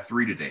 We have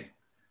 3 today.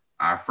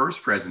 Our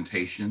first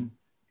presentation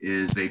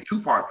is a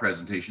 2-part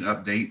presentation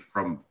update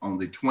on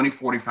the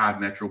 2045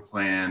 Metro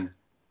Plan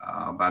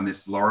by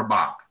Ms. Laura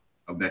Bach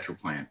of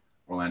MetroPlan.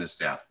 Orlando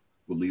staff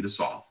will lead us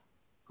off.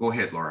 Go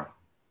ahead, Laura.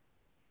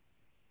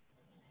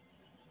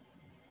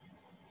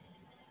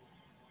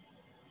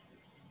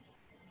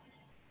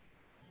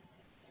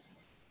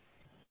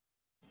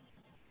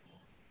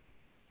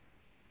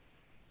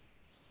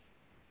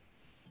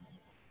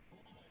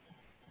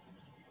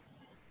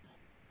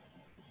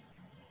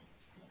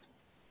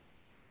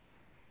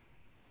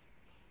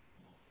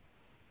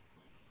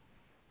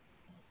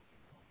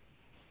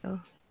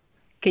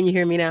 Can you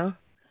hear me now?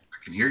 I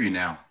can hear you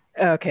now.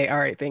 Okay, all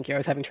right, thank you. I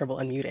was having trouble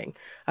unmuting.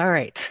 All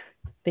right,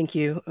 thank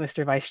you,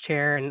 Mr. Vice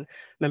Chair and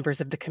members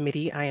of the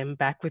committee. I am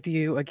back with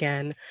you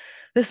again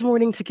this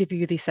morning to give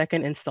you the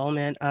second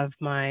installment of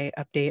my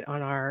update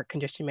on our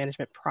congestion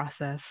management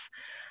process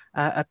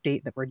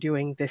update that we're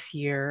doing this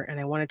year. And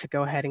I wanted to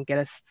go ahead and get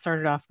us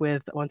started off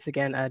with, once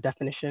again, a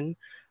definition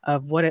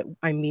of what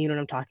I mean when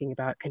I'm talking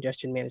about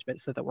congestion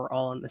management, so that we're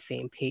all on the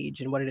same page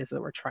and what it is that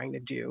we're trying to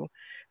do,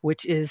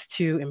 which is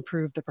to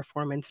improve the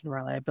performance and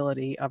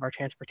reliability of our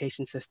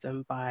transportation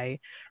system by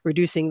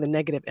reducing the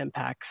negative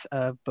impacts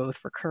of both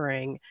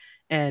recurring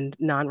and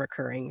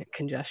non-recurring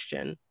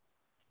congestion.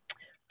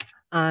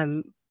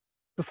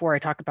 Before I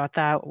talk about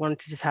that, I wanted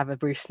to just have a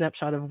brief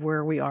snapshot of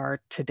where we are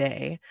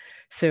today.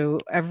 So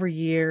every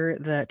year,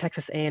 the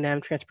Texas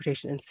A&M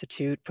Transportation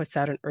Institute puts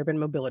out an urban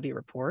mobility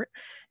report.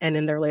 And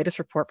in their latest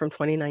report from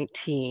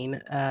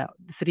 2019, the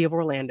city of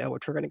Orlando,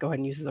 which we're going to go ahead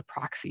and use as a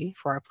proxy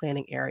for our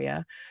planning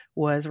area,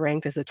 was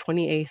ranked as the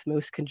 28th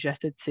most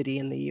congested city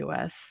in the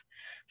US.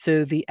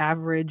 So the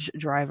average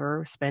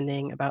driver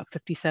spending about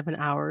 57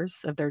 hours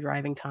of their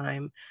driving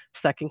time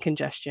stuck in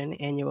congestion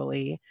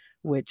annually,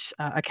 which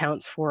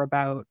accounts for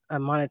about a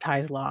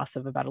monetized loss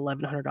of about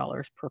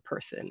 $1,100 per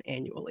person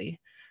annually.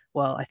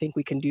 Well, I think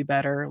we can do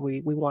better.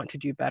 We want to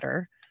do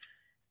better.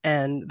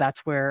 And that's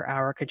where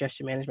our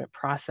congestion management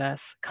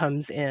process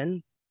comes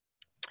in.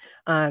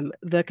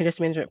 The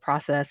congestion management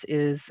process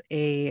is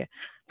a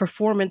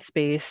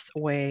performance-based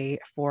way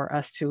for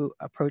us to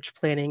approach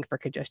planning for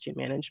congestion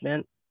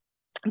management.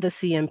 The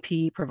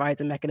CMP provides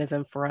a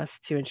mechanism for us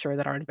to ensure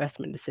that our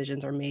investment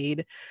decisions are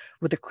made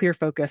with a clear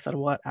focus on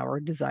what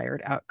our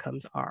desired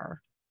outcomes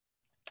are.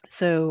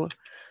 So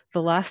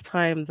the last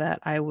time that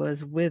I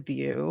was with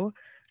you,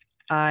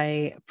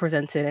 I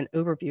presented an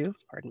overview,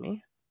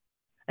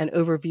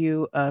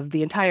 of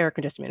the entire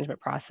congestion management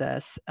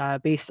process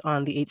based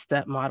on the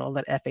 8-step model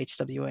that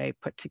FHWA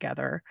put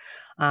together.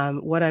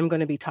 What I'm going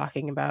to be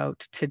talking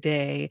about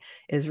today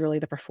is really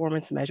the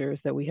performance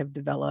measures that we have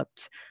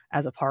developed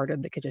as a part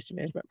of the congestion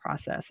management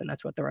process, and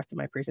that's what the rest of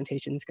my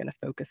presentation is going to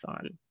focus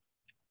on.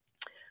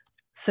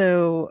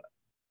 So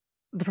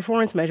the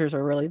performance measures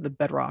are really the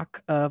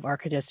bedrock of our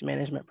congestion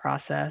management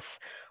process.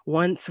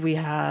 Once we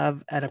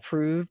have an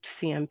approved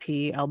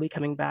CMP, I'll be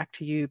coming back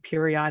to you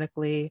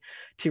periodically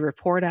to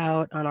report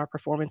out on our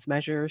performance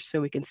measures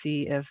so we can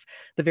see if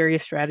the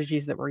various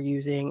strategies that we're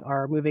using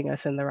are moving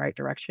us in the right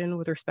direction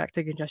with respect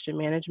to congestion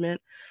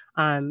management.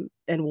 And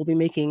we'll be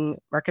making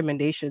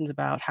recommendations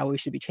about how we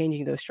should be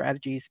changing those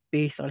strategies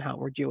based on how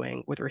we're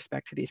doing with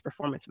respect to these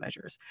performance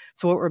measures.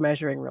 So what we're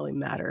measuring really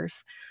matters.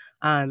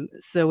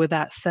 So with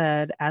that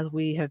said, as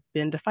we have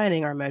been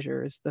defining our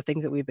measures, the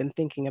things that we've been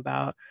thinking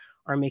about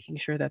are making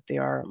sure that they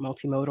are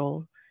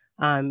multimodal,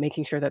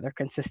 making sure that they're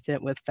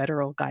consistent with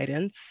federal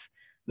guidance,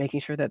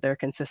 making sure that they're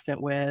consistent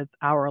with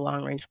our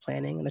long-range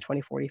planning and the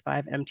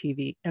 2045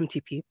 MTP,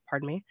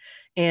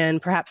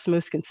 and perhaps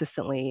most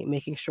consistently,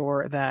 making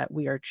sure that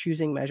we are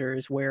choosing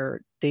measures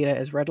where data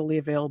is readily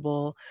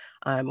available,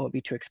 won't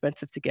be too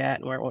expensive to get,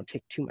 and where it won't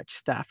take too much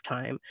staff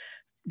time.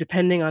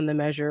 Depending on the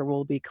measure,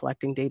 we'll be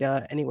collecting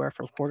data anywhere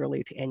from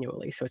quarterly to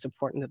annually. So it's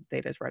important that the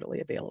data is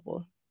readily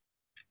available.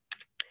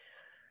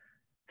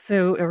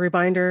 So a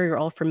reminder, you're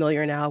all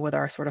familiar now with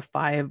our sort of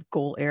 5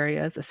 goal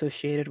areas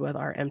associated with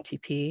our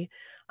MTP.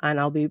 And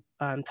I'll be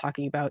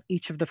talking about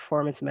each of the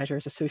performance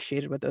measures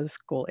associated with those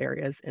goal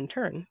areas in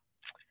turn.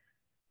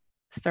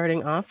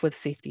 Starting off with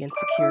safety and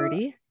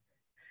security.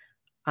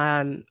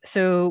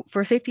 So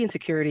for safety and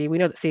security, we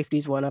know that safety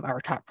is one of our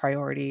top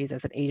priorities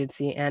as an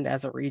agency and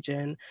as a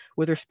region.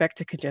 With respect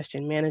to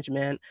congestion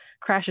management,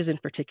 crashes in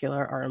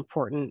particular are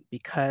important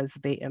because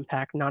they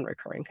impact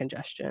non-recurring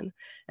congestion.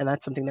 And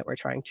that's something that we're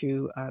trying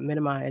to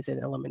minimize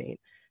and eliminate.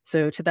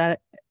 So to that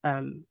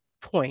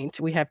point,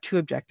 we have two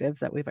objectives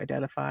that we've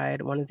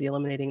identified. One is the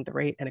eliminating the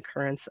rate and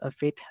occurrence of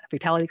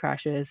fatality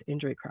crashes,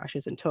 injury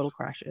crashes, and total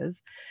crashes.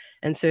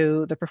 And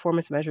so the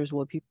performance measures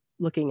we'll be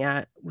looking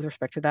at with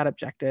respect to that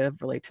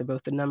objective relate to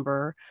both the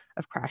number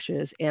of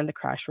crashes and the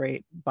crash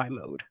rate by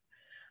mode.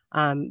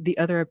 The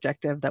other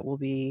objective that we'll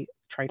be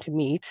trying to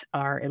meet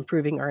are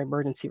improving our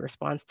emergency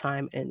response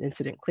time and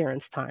incident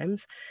clearance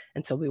times.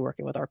 And so we'll be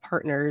working with our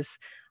partners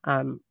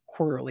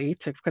quarterly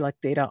to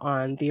collect data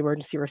on the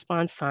emergency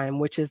response time,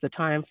 which is the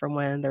time from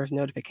when there's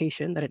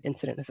notification that an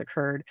incident has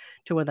occurred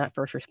to when that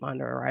first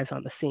responder arrives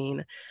on the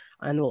scene.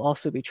 And we'll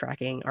also be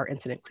tracking our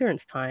incident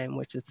clearance time,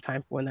 which is the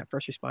time from when that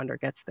first responder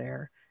gets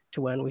there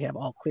to when we have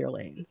all clear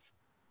lanes.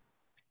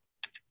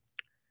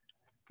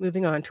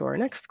 Moving on to our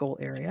next goal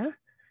area,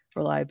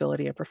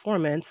 reliability and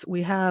performance,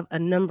 we have a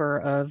number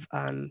of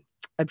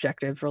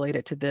objectives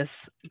related to this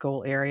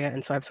goal area.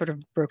 And so I've sort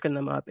of broken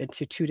them up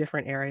into two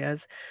different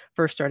areas.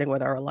 First, starting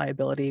with our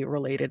reliability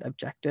related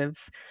objectives.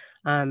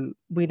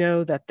 We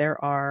know that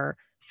there are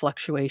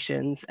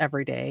fluctuations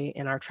every day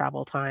in our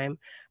travel time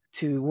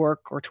to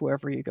work or to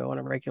wherever you go on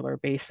a regular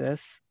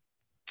basis.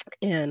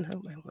 And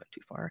oh, I went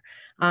too far.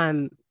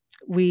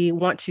 We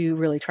want to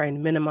really try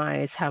and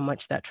minimize how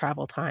much that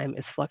travel time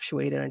is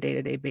fluctuated on a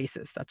day-to-day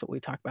basis. That's what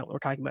we talk about when we're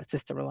talking about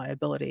system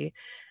reliability.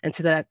 And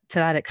to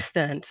that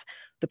extent,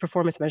 the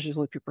performance measures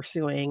we'll be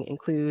pursuing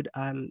include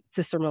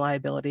system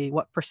reliability,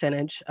 what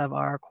percentage of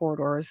our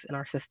corridors in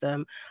our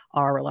system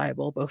are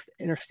reliable, both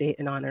interstate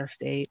and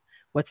non-interstate,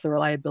 what's the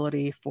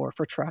reliability for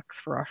trucks,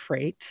 for our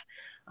freight,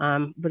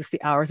 what's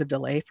the hours of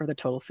delay for the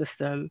total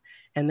system,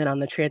 and then on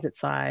the transit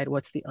side,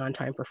 what's the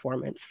on-time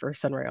performance for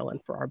Sunrail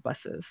and for our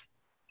buses.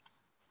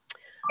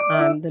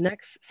 The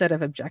next set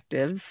of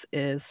objectives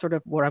is sort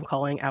of what I'm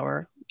calling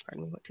our,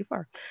 pardon me, went too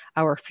far,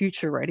 our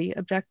future ready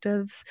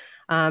objectives.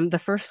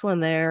 The first one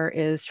there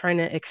is trying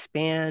to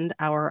expand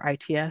our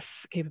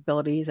ITS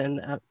capabilities and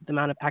the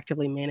amount of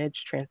actively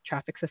managed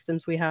traffic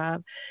systems we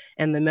have.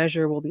 And the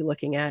measure we'll be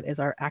looking at is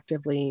our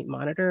actively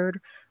monitored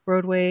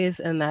roadways,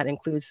 and that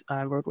includes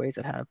roadways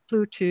that have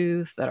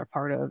Bluetooth, that are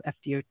part of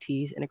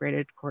FDOT's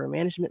integrated corridor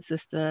management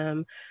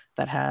system,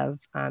 that have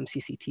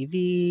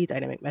CCTV,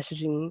 dynamic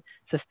messaging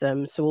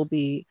systems. So we'll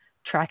be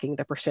tracking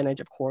the percentage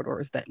of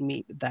corridors that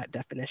meet that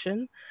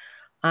definition.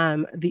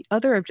 The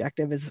other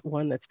objective is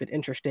one that's been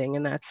interesting,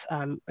 and that's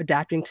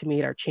adapting to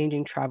meet our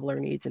changing traveler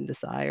needs and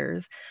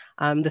desires.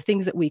 The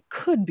things that we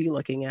could be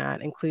looking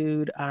at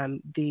include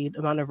the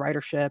amount of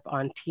ridership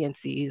on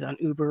TNCs, on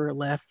Uber,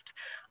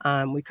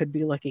 Lyft. We could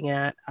be looking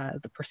at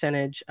the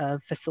percentage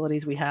of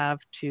facilities we have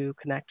to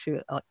connect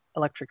to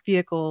electric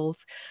vehicles,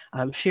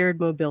 shared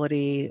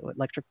mobility,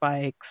 electric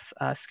bikes,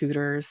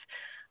 scooters,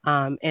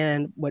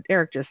 and what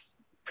Eric just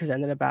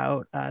presented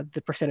about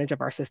the percentage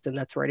of our system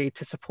that's ready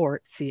to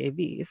support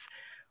CAVs.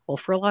 Well,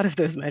 for a lot of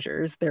those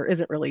measures, there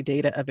isn't really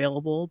data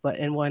available, but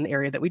in one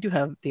area that we do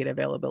have data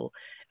available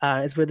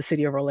is with the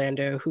city of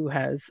Orlando, who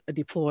has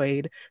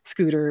deployed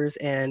scooters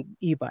and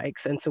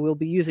e-bikes. And so we'll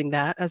be using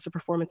that as a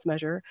performance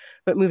measure,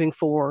 but moving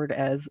forward,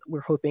 as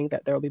we're hoping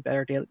that there will be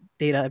better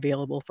data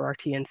available for our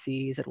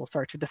TNCs, and we'll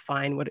start to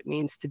define what it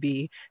means to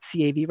be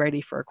CAV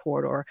ready for a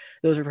corridor.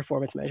 Those are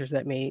performance measures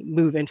that may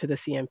move into the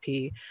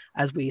CMP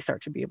as we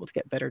start to be able to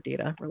get better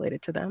data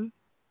related to them.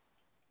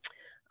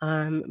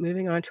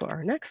 Moving on to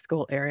our next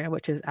goal area,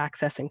 which is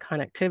access and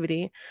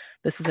connectivity.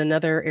 This is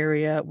another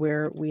area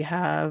where we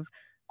have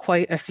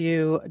quite a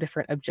few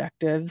different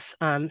objectives.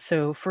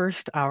 So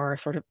first, our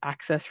sort of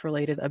access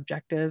related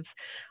objectives,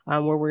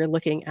 where we're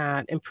looking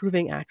at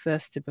improving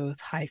access to both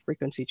high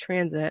frequency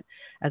transit,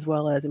 as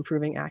well as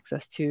improving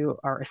access to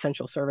our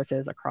essential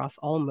services across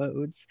all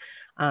modes.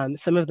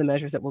 Some of the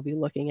measures that we'll be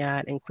looking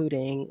at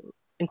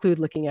include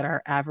looking at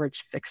our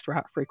average fixed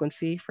route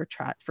frequency for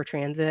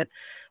transit,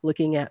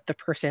 looking at the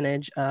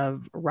percentage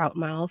of route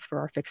miles for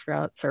our fixed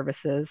route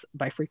services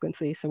by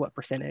frequency. So what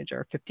percentage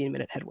are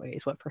 15-minute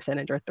headways, what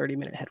percentage are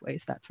 30-minute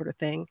headways, that sort of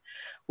thing.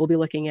 We'll be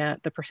looking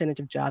at the percentage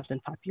of jobs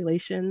and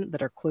population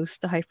that are close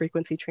to high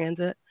frequency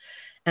transit.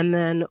 And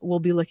then we'll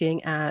be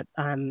looking at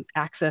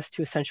access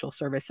to essential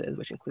services,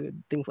 which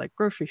include things like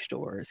grocery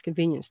stores,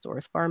 convenience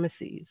stores,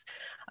 pharmacies,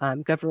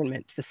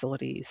 government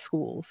facilities,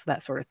 schools,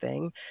 that sort of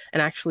thing.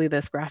 And actually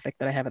this graphic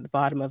that I have at the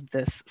bottom of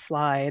this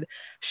slide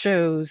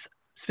shows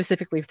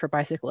specifically for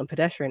bicycle and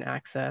pedestrian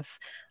access,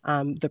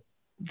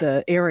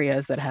 the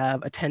areas that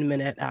have a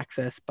 10-minute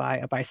access by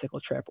a bicycle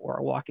trip or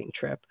a walking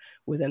trip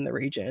within the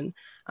region.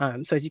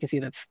 So as you can see,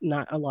 that's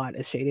not a lot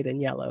is shaded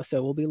in yellow.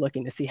 So we'll be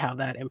looking to see how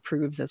that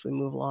improves as we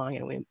move along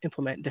and we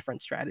implement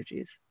different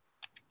strategies.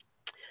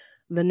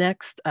 The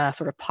next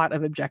sort of pot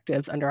of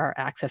objectives under our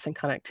access and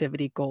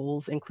connectivity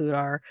goals include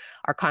our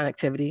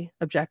connectivity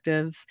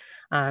objectives.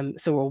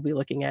 So we'll be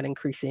looking at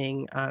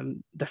increasing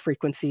the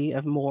frequency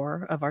of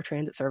more of our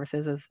transit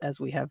services as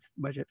we have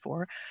budget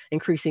for,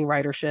 increasing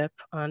ridership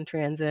on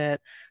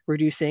transit,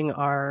 reducing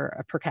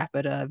our per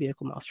capita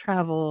vehicle miles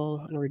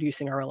travel, and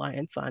reducing our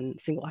reliance on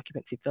single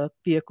occupancy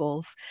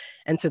vehicles.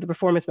 And so the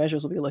performance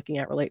measures we'll be looking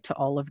at relate to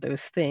all of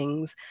those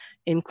things,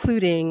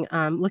 including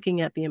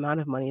looking at the amount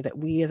of money that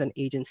we as an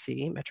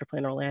agency,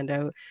 MetroPlan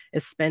Orlando,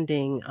 is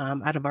spending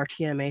out of our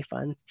TMA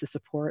funds to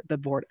support the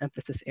board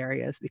emphasis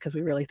areas, because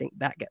we really think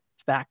that gets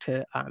back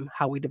to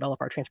how we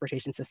develop our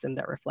transportation system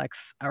that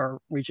reflects our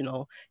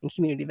regional and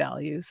community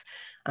values.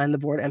 And the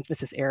board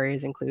emphasis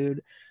areas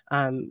include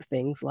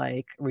things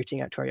like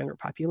reaching out to our younger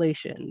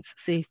populations,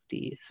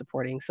 safety,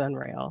 supporting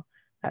Sunrail,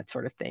 that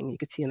sort of thing. You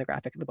could see in the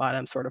graphic at the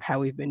bottom sort of how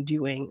we've been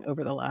doing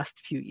over the last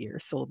few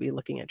years. So we'll be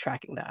looking at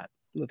tracking that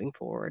moving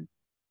forward.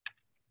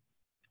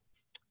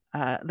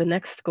 The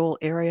next goal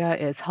area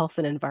is health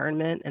and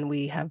environment, and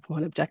we have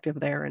one objective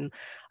there, and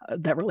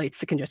that relates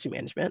to congestion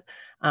management,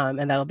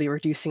 and that'll be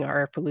reducing our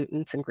air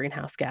pollutants and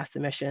greenhouse gas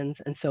emissions.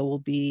 And so we'll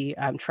be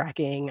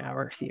tracking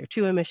our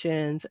CO2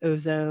 emissions,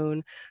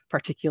 ozone,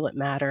 particulate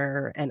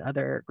matter, and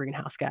other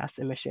greenhouse gas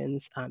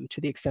emissions to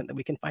the extent that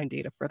we can find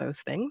data for those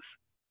things.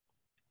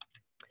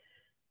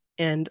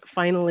 And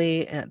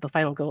finally, the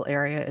final goal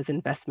area is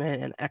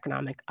investment and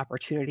economic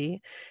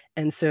opportunity.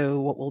 And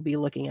so what we'll be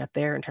looking at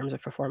there in terms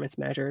of performance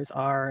measures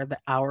are the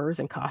hours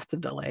and cost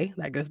of delay.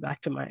 That goes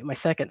back to my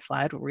second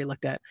slide where we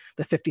looked at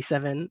the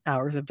 57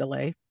 hours of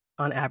delay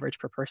on average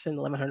per person,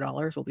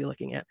 $1,100. We'll be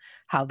looking at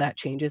how that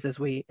changes as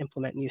we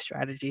implement new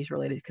strategies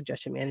related to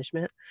congestion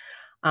management.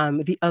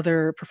 The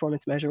other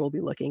performance measure we'll be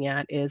looking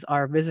at is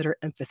our visitor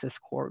emphasis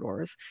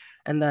corridors.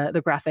 And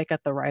the graphic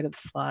at the right of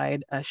the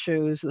slide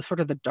shows the sort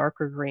of the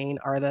darker green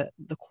are the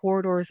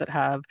corridors that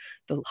have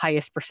the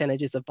highest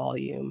percentages of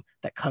volume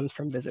that comes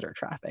from visitor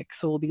traffic.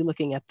 So we'll be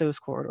looking at those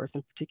corridors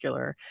in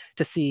particular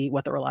to see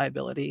what the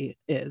reliability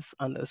is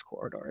on those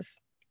corridors.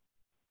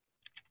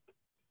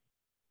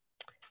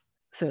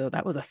 So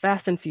that was a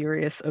fast and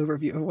furious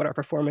overview of what our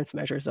performance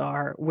measures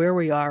are. Where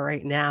we are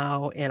right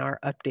now in our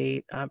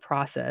update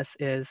process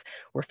is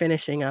we're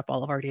finishing up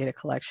all of our data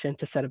collection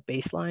to set a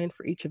baseline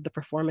for each of the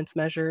performance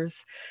measures.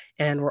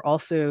 And we're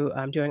also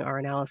doing our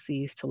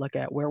analyses to look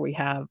at where we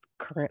have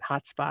current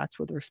hotspots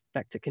with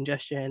respect to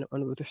congestion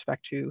and with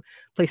respect to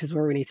places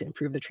where we need to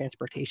improve the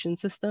transportation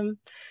system.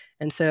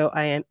 And so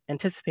I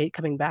anticipate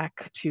coming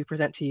back to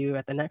present to you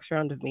at the next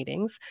round of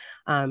meetings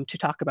to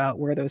talk about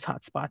where those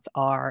hotspots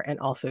are, and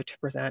also to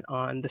present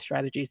on the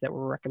strategies that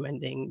we're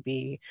recommending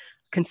be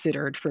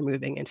considered for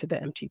moving into the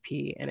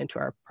MTP and into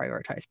our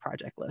prioritized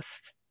project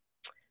list.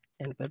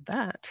 And with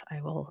that,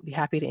 I will be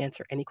happy to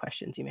answer any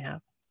questions you may have.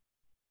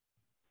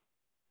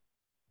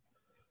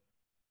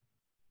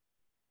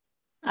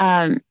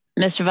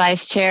 Mr.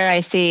 Vice Chair,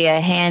 I see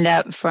a hand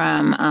up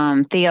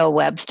from Theo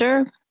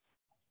Webster.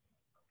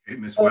 Okay,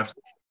 Ms.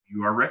 Webster,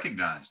 you are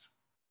recognized.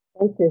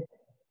 Okay.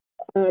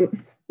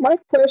 My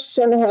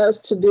question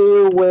has to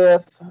do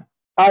with,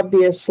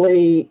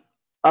 obviously,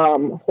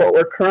 what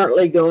we're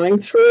currently going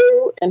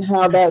through and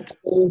how that's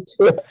going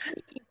to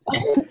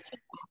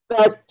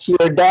affect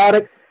your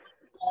data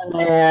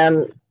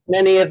and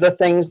many of the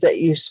things that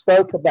you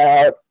spoke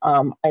about.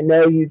 I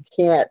know you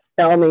can't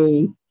tell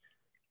me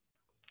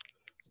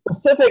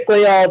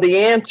specifically all the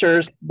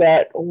answers,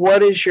 but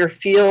what is your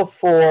feel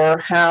for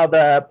how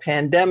the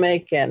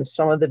pandemic and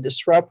some of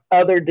the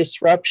other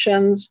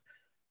disruptions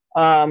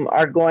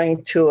are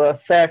going to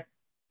affect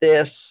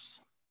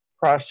this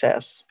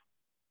process?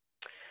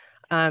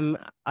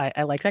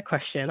 I like that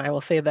question. I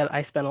will say that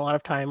I spent a lot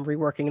of time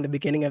reworking the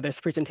beginning of this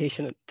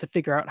presentation to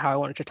figure out how I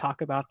wanted to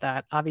talk about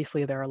that.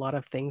 Obviously, there are a lot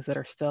of things that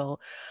are still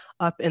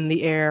up in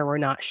the air. We're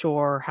not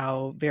sure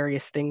how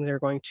various things are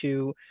going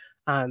to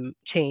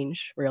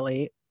change,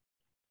 really,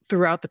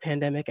 throughout the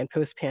pandemic and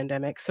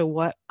post-pandemic. So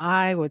what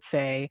I would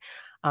say,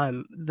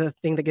 the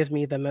thing that gives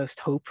me the most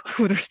hope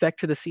with respect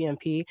to the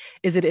CMP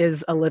is it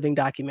is a living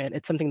document.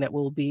 It's something that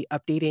we'll be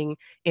updating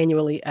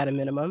annually at a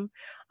minimum.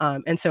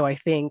 And so I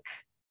think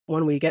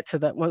when we get to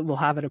that, we'll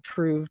have an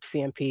approved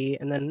CMP,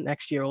 and then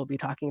next year we'll be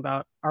talking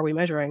about, are we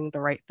measuring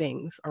the right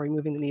things? Are we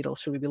moving the needle?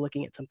 Should we be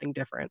looking at something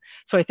different?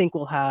 So I think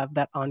we'll have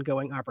that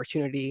ongoing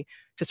opportunity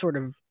to sort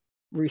of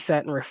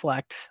reset and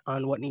reflect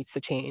on what needs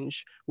to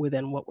change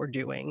within what we're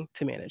doing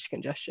to manage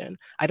congestion.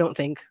 I don't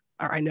think,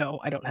 or I know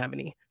I don't have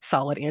any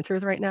solid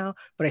answers right now,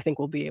 but I think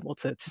we'll be able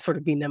to sort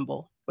of be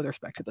nimble with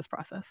respect to this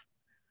process.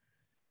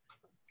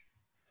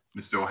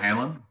 Mr.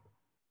 O'Hanlon.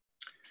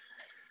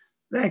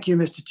 Thank you,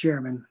 Mr.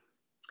 Chairman.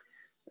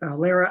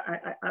 Lara,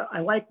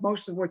 I like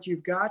most of what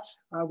you've got.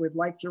 I would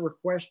like to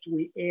request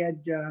we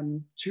add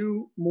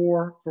 2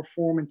 more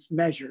performance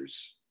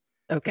measures.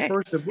 Okay.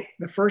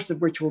 The first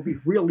of which will be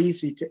real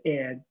easy to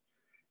add,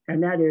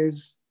 and that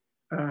is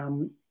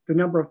the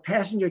number of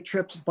passenger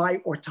trips by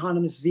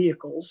autonomous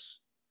vehicles.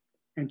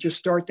 And just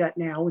start that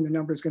now, and the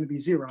number is going to be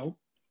 0.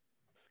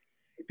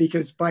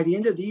 Because by the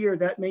end of the year,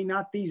 that may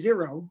not be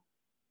 0.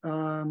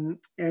 And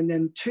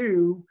then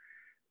 2,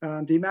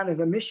 the amount of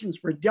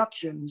emissions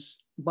reductions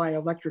by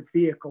electric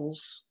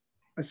vehicles,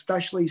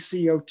 especially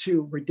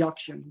CO2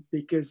 reduction,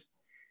 because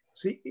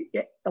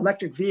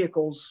electric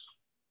vehicles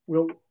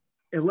will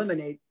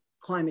eliminate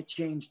climate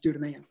change due to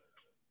man.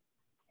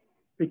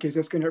 because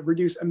it's going to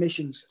reduce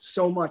emissions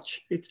so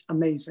much. It's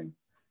amazing.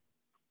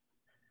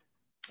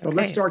 But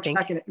let's start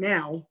tracking it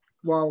now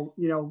while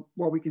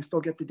we can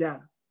still get the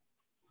data.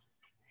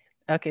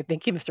 Okay,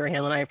 thank you, Mr.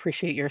 Hanlon. I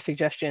appreciate your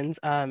suggestions.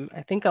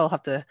 I think I'll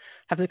have to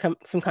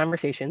some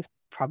conversations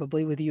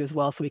probably with you as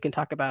well, so we can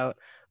talk about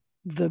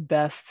the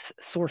best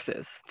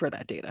sources for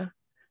that data.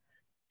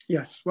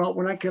 Yes. Well,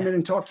 when I come in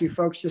and talk to you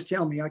folks, just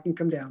tell me. I can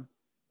come down.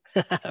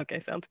 Okay,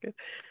 sounds good.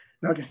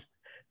 Okay.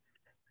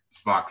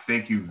 Spock,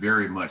 thank you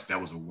very much.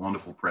 That was a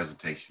wonderful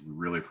presentation. We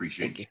really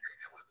appreciate you sharing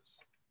that with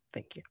us.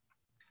 Thank you.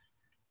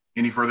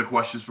 Any further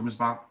questions for Ms.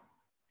 Bach?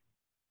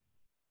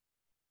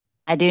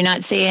 I do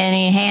not see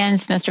any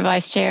hands, Mr.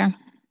 Vice Chair.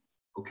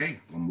 Okay,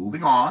 well,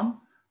 moving on.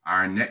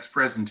 Our next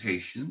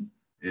presentation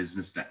is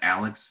Mr.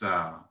 Alex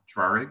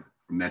Trarig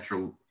from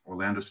Metro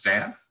Orlando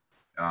staff.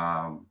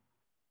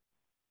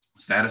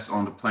 Status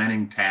on the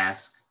planning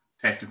task,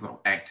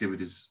 technical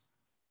activities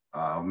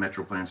of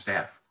MetroPlan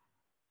staff.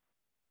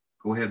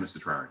 Go ahead,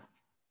 Mr. Trarig.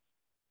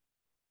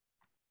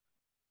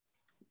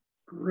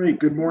 Great,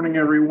 good morning,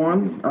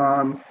 everyone.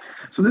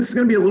 So this is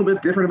going to be a little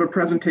bit different of a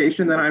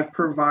presentation than I've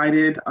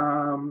provided,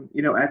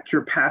 at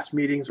your past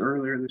meetings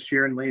earlier this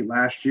year and late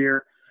last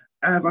year,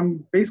 as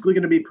I'm basically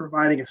going to be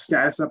providing a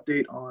status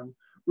update on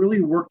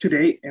really work to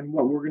date and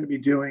what we're going to be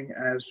doing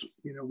as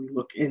we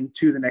look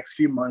into the next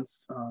few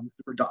months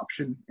for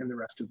adoption in the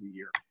rest of the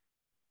year.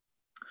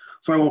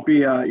 So I won't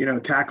be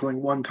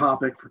tackling one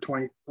topic for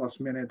 20 plus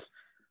minutes.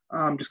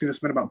 I'm just going to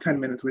spend about 10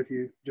 minutes with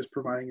you, just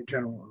providing a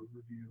general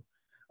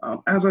overview.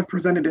 As I've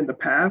presented in the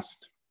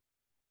past,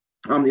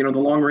 the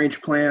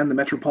long-range plan, the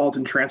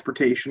Metropolitan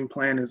Transportation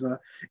Plan is a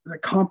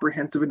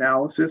comprehensive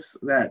analysis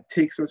that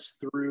takes us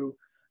through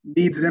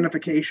needs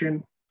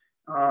identification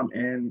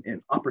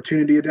and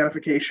opportunity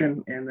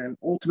identification, and then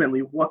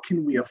ultimately what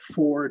can we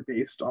afford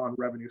based on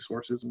revenue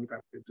sources, and we've had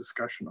a good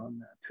discussion on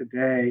that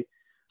today.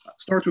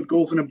 Starts with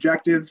goals and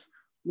objectives,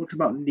 looks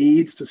about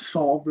needs to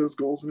solve those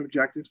goals and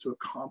objectives, to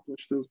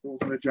accomplish those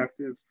goals and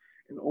objectives,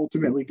 and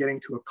ultimately getting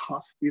to a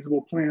cost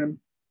feasible plan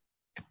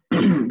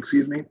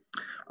excuse me,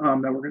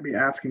 that we're going to be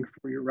asking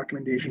for your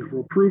recommendation for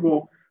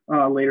approval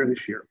later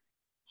this year.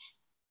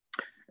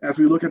 As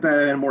we look at that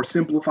in a more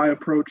simplified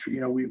approach,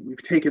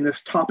 we've taken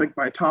this topic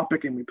by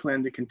topic, and we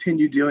plan to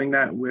continue doing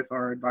that with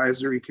our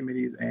advisory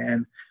committees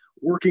and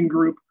working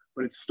group.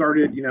 But it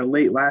started,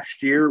 late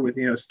last year with,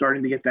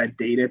 starting to get that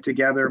data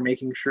together,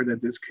 making sure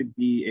that this could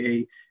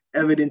be a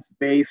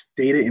evidence-based,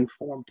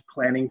 data-informed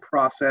planning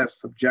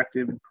process,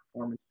 objective and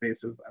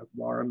performance-based, as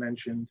Laura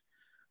mentioned,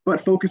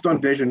 but focused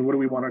on vision. What do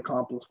we want to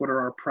accomplish? What are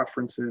our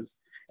preferences?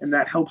 And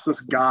that helps us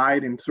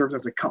guide and serves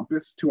as a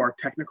compass to our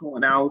technical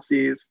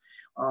analyses.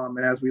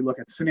 And as we look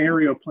at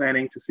scenario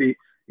planning to see,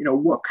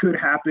 what could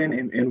happen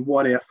and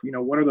what if,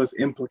 what are those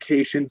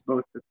implications,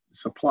 both the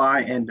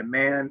supply and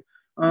demand,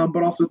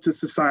 but also to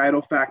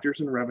societal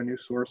factors and revenue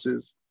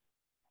sources.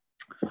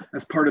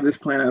 As part of this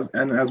plan,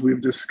 as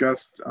we've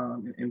discussed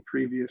in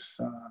previous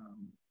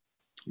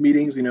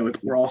meetings,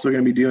 we're also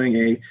going to be doing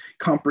a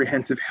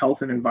comprehensive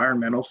health and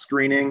environmental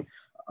screening,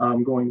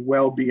 going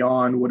well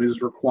beyond what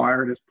is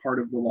required as part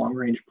of the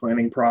long-range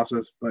planning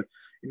process. But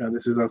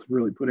this is us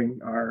really putting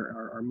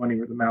our money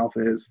where the mouth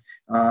is,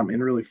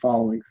 and really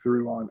following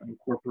through on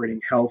incorporating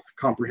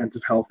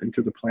comprehensive health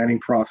into the planning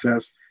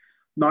process.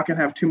 Not going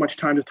to have too much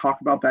time to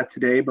talk about that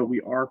today, but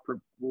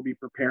we'll be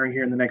preparing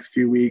here in the next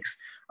few weeks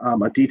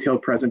a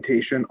detailed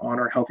presentation on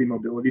our healthy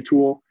mobility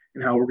tool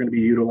and how we're going to be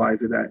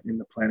utilizing that in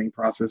the planning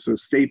process. So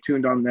stay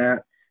tuned on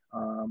that.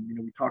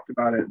 We talked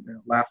about it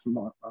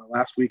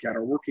last week at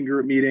our working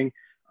group meeting,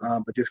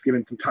 but just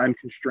given some time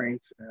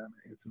constraints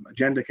and some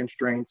agenda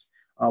constraints,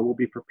 we'll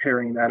be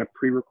preparing that a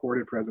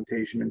pre-recorded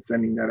presentation and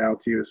sending that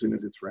out to you as soon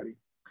as it's ready.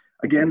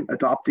 Again,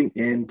 adopting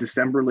in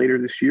December later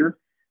this year,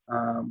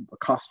 a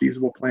cost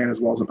feasible plan as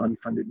well as an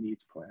unfunded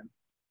needs plan.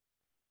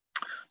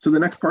 So the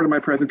next part of my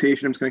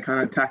presentation, I'm just going to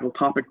kind of tackle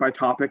topic by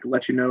topic,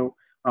 let you know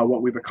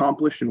what we've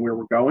accomplished and where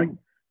we're going.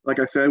 Like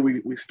I said,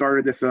 we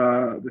started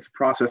this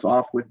process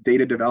off with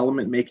data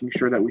development, making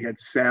sure that we had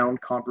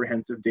sound,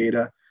 comprehensive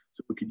data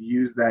so we could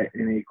use that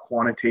in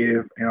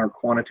our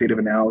quantitative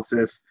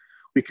analysis.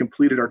 We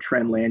completed our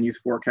trend land use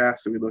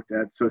forecast, so we looked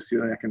at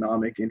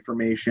socioeconomic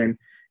information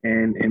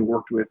and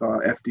worked with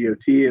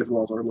FDOT as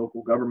well as our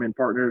local government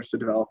partners to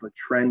develop a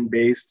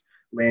trend-based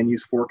land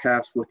use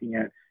forecast, looking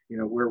at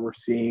where we're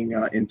seeing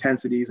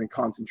intensities and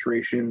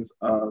concentrations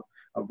of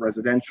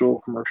residential,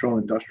 commercial,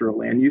 and industrial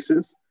land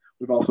uses.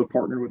 We've also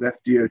partnered with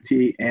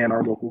FDOT and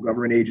our local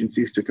government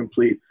agencies to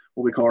complete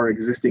what we call our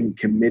existing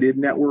committed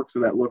network. So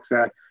that looks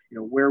at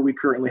where we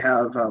currently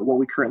have, what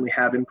we currently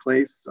have in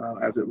place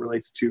as it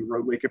relates to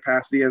roadway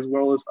capacity, as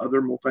well as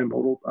other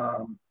multimodal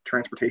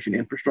transportation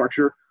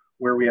infrastructure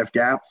where we have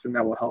gaps, and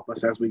that will help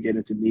us as we get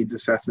into needs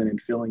assessment and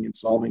filling and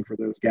solving for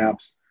those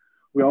gaps.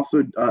 We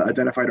also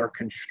identified our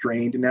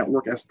constrained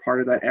network as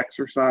part of that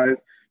exercise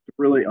to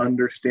really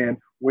understand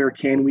where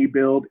can we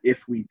build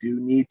if we do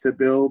need to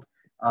build,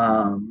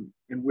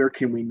 and where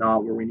can we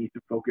not, where we need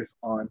to focus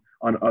on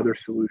other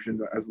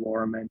solutions, as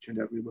Laura mentioned,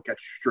 as we look at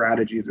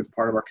strategies as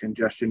part of our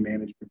congestion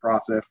management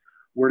process.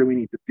 Where do we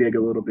need to dig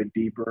a little bit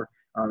deeper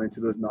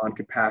into those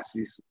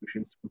non-capacity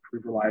solutions to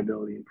improve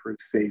reliability, improve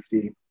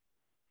safety?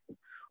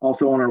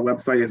 Also on our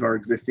website is our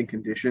existing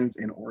conditions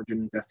and origin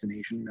and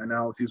destination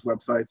analyses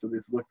website. So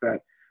this looks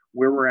at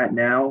where we're at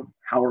now,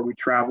 how are we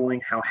traveling,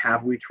 how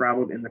have we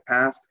traveled in the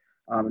past,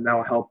 and that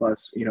will help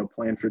us,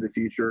 plan for the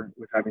future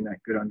with having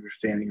that good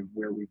understanding of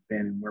where we've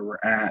been and where we're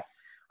at.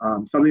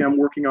 Something I'm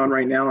working on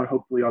right now, and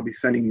hopefully I'll be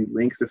sending you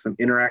links to some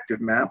interactive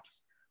maps.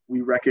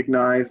 We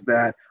recognize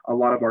that a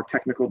lot of our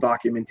technical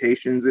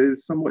documentations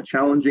is somewhat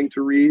challenging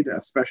to read,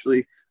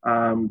 especially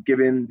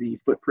given the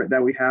footprint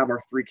that we have,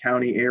 our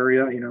 3-county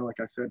area. Like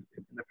I said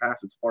in the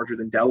past, it's larger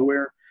than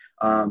Delaware.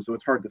 So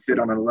it's hard to fit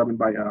on an 11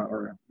 by,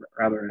 or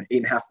rather an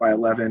 8.5 by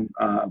 11,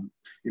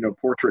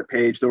 portrait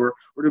page. So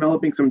we're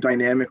developing some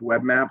dynamic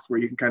web maps where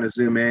you can kind of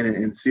zoom in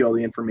and see all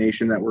the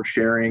information that we're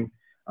sharing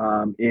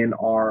in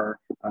our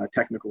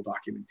technical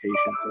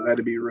documentation. So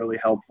that'd be really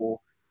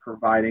helpful,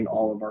 providing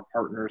all of our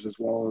partners as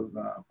well as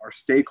our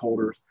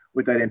stakeholders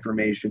with that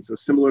information. So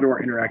similar to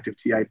our interactive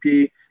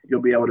TIP,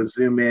 you'll be able to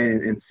zoom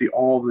in and see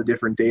all the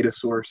different data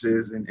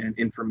sources and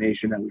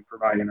information that we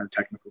provide in our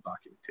technical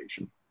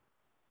documentation.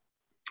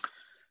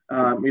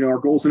 Our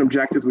goals and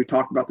objectives, we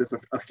talked about this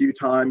a few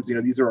times.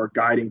 These are our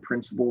guiding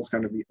principles,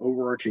 kind of the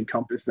overarching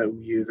compass that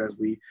we use as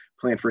we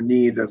plan for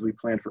needs, as we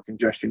plan for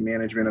congestion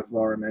management, as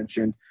Laura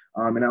mentioned,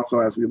 and also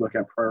as we look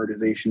at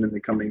prioritization in the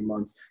coming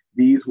months.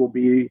 These will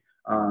be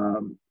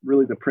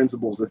really the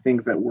principles, the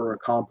things that we'll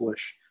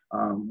accomplish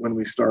when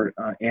we start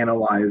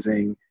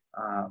analyzing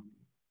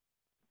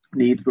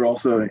needs, but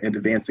also in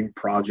advancing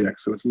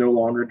projects. So it's no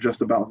longer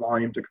just about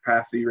volume to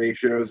capacity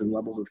ratios and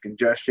levels of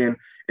congestion.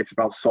 It's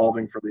about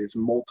solving for these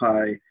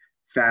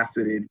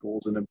multifaceted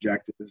goals and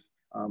objectives,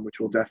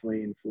 which will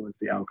definitely influence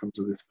the outcomes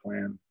of this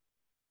plan.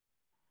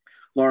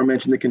 Laura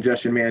mentioned the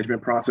congestion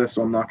management process,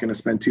 so I'm not going to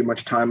spend too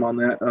much time on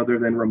that, other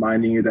than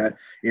reminding you that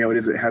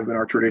it has been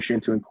our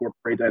tradition to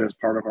incorporate that as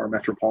part of our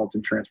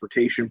metropolitan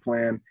transportation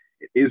plan.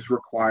 It is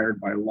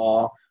required by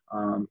law,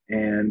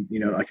 and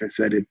like I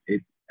said,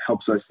 it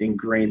helps us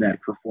ingrain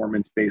that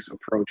performance-based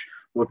approach,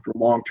 both for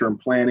long-term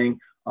planning,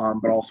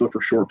 but also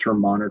for short-term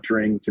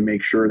monitoring to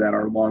make sure that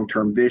our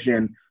long-term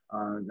vision,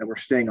 that we're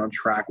staying on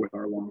track with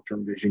our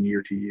long-term vision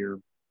year to year.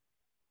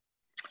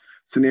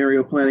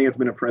 Scenario planning has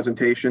been a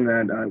presentation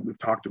that we've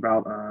talked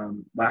about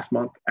last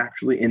month,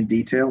 actually, in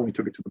detail. We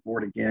took it to the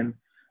board again.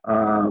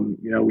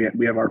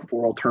 We have our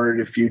 4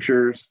 alternative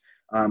futures,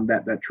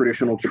 that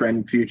traditional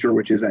trend future,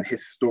 which is that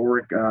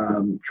historic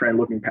trend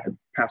looking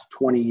past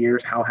 20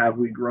 years. How have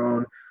we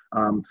grown?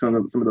 Some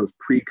of those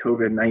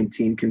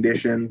pre-COVID-19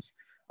 conditions.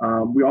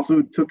 We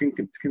also took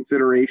into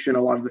consideration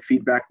a lot of the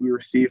feedback we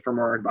received from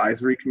our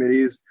advisory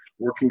committees,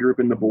 working group,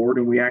 and the board,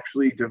 and we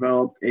actually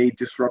developed a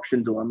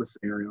disruption dilemma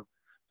scenario.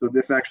 So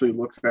this actually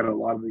looks at a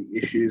lot of the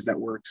issues that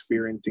we're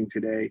experiencing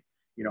today,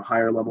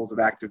 higher levels of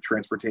active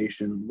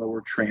transportation,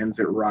 lower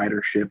transit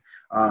ridership,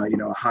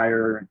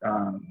 higher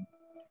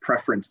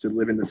preference to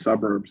live in the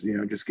suburbs,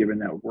 just given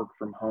that work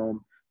from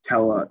home,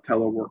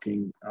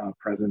 teleworking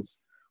presence.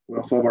 We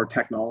also have our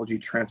technology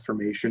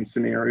transformation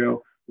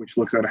scenario, which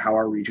looks at how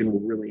our region will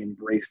really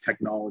embrace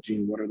technology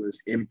and what are those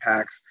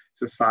impacts,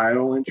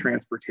 societal and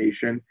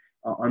transportation,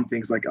 on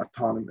things like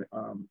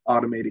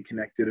automated,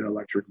 connected, and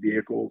electric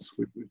vehicles.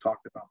 We've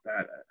talked about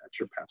that at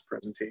your past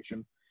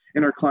presentation.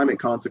 And our climate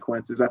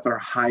consequences, that's our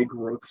high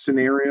growth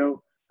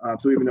scenario.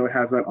 So even though it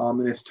has that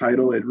ominous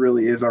title, it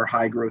really is our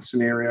high growth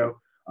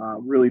scenario,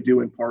 really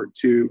due in part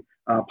to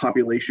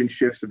population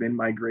shifts of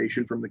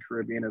in-migration from the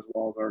Caribbean, as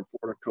well as our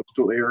Florida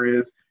coastal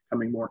areas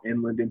coming more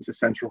inland into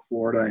Central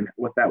Florida, and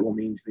what that will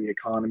mean to the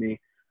economy,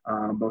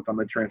 both on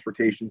the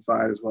transportation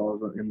side as well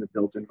as in the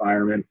built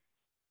environment.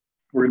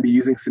 We're going to be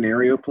using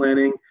scenario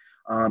planning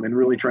and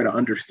really try to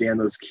understand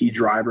those key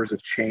drivers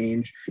of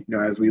change,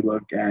 as we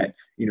look at,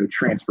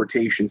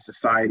 transportation,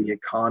 society,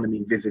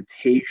 economy,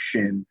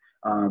 visitation,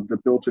 the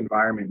built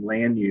environment,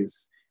 land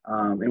use.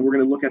 And we're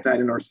going to look at that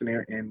in our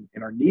scenario in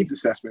our needs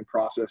assessment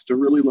process to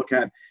really look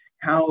at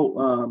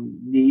how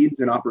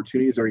needs and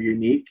opportunities are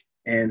unique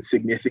and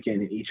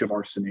significant in each of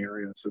our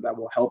scenarios. So that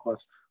will help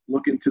us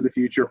look into the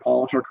future,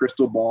 polish our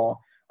crystal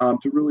ball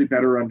to really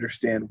better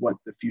understand what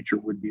the future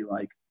would be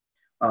like.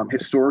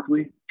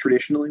 Historically,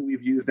 traditionally,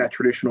 we've used that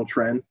traditional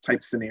trend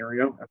type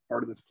scenario as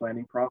part of this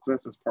planning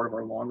process, as part of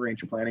our long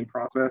range planning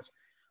process.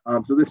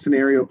 So this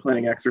scenario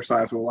planning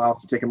exercise will allow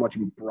us to take a much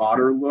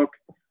broader look,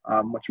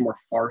 much more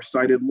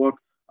far-sighted look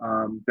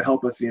to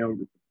help us,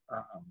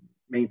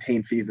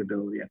 maintain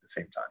feasibility at the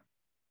same time.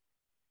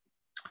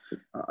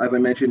 As I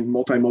mentioned,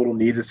 multimodal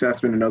needs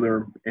assessment,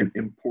 another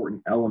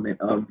important element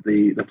of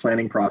the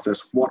planning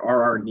process. What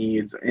are our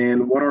needs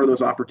and what are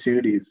those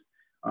opportunities?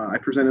 I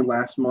presented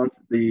last month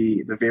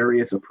the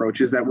various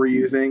approaches that we're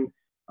using,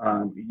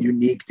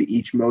 unique to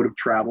each mode of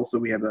travel. So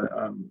we have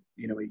a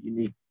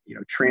unique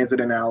transit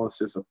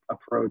analysis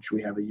approach.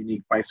 We have a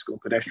unique bicycle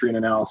pedestrian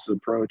analysis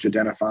approach,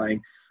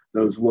 identifying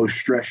those low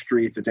stress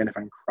streets,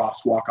 identifying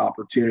crosswalk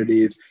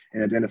opportunities,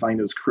 and identifying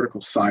those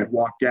critical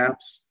sidewalk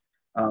gaps.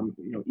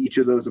 Each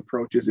of those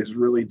approaches is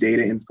really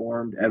data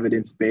informed,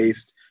 evidence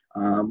based,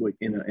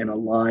 and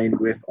aligned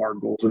with our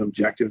goals and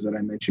objectives that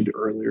I mentioned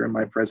earlier in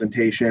my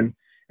presentation.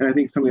 And I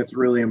think something that's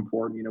really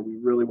important, we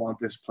really want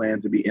this plan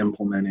to be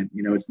implemented.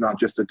 It's not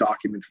just a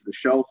document for the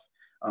shelf.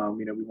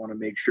 We want to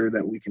make sure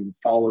that we can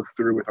follow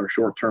through with our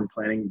short-term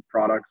planning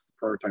products,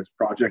 prioritized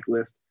project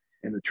list,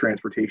 and the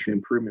transportation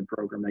improvement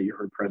program that you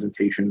heard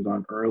presentations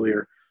on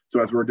earlier. So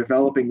as we're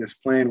developing this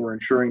plan, we're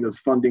ensuring those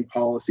funding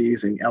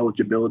policies and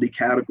eligibility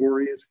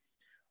categories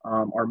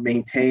are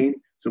maintained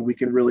so we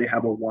can really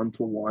have a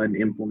one-to-one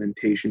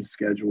implementation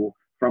schedule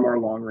from our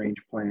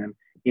long-range plan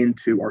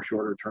into our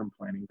shorter-term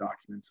planning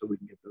documents so we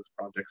can get those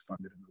projects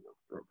funded in the work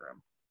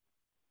program.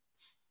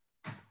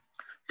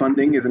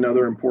 Funding is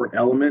another important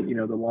element.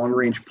 The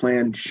long-range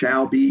plan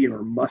shall be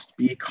or must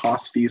be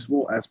cost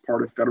feasible as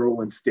part of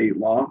federal and state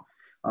law.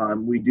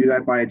 We do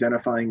that by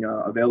identifying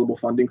available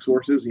funding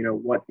sources,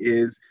 what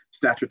is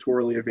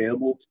statutorily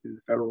available to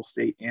the federal,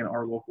 state, and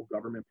our local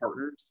government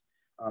partners.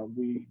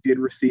 We did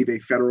receive a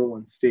federal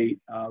and state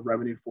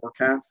revenue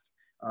forecast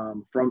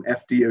from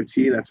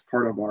FDOT. That's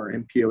part of our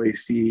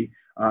MPOAC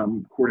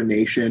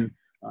coordination.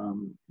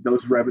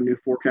 Those revenue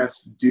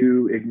forecasts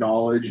do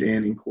acknowledge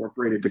and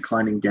incorporate a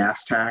declining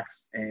gas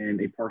tax and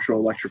a partial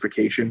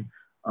electrification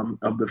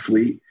of the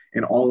fleet.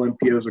 And all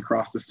MPOs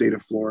across the state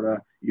of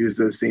Florida use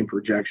those same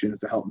projections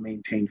to help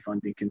maintain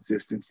funding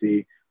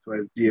consistency. So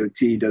as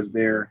DOT does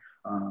their,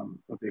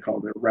 what they call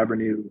their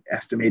revenue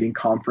estimating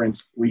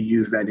conference, we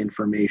use that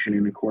information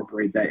and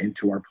incorporate that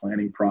into our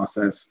planning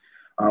process.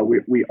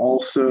 We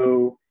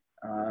also,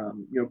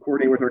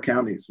 coordinate with our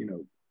counties.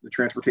 The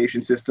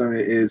transportation system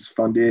is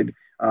funded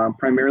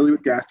primarily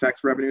with gas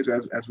tax revenues,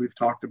 as we've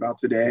talked about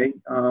today,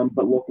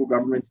 but local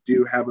governments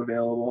do have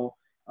available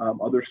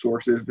other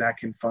sources that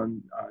can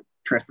fund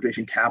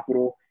transportation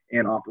capital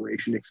and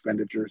operation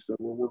expenditures. So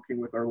we're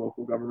working with our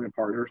local government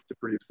partners to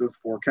produce those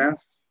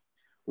forecasts.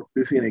 We're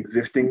producing an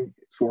existing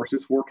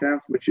sources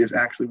forecast, which is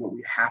actually what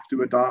we have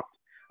to adopt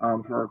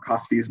for our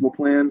cost feasible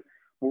plan.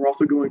 But we're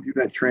also going through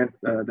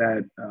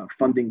that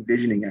funding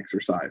visioning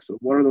exercise. So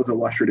what are those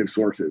illustrative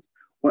sources?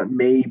 What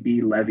may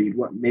be levied?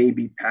 What may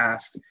be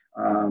passed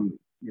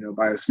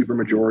by a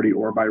supermajority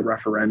or by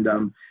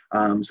referendum,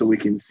 so we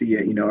can see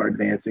it,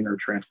 advancing our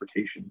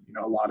transportation.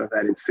 A lot of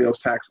that is sales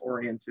tax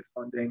oriented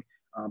funding,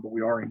 but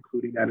we are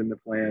including that in the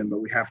plan, but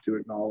we have to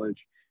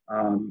acknowledge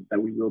that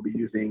we will be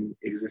using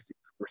existing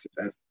sources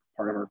as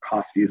part of our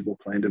cost feasible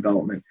plan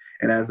development.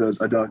 And as those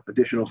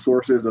additional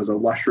sources, those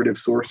illustrative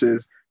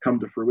sources come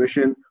to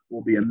fruition,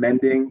 we'll be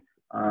amending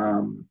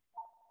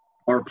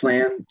our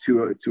plan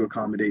to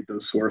accommodate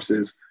those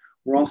sources.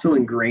 We're also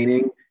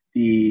ingraining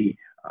the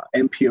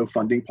MPO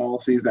funding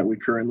policies that we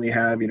currently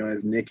have,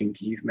 as Nick and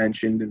Keith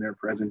mentioned in their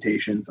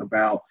presentations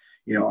about,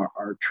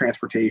 our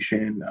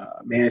transportation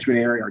management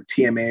area, our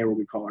TMA, where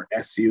we call our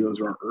SU.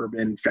 Those are our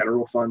urban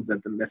federal funds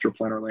that the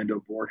MetroPlan Orlando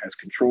board has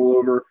control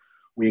over.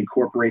 We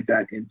incorporate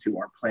that into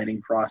our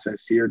planning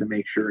process here to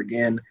make sure,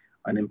 again,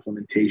 an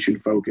implementation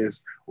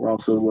focus. We're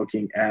also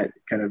looking at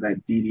kind of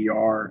that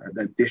DDR,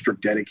 that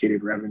district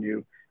dedicated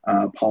revenue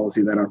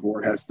policy that our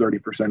board has.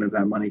 30% of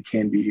that money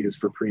can be used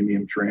for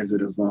premium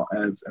transit as well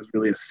as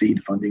really a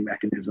seed funding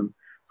mechanism.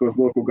 So as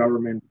local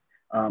governments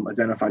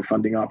identify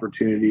funding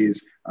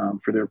opportunities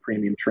for their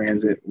premium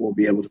transit, we'll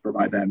be able to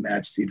provide that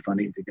match seed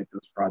funding to get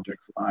those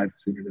projects live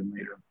sooner than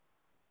later.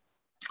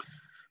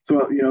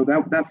 So,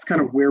 that's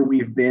kind of where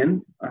we've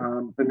been.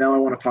 But now I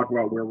want to talk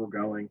about where we're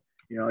going.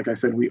 Like I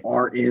said, we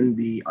are in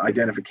the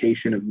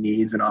identification of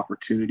needs and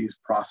opportunities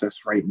process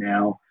right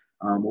now.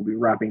 We'll be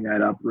wrapping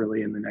that up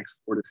really in the next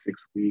 4 to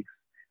 6 weeks.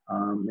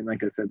 And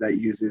like I said, that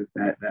uses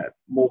that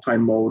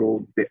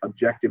multimodal,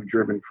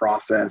 objective-driven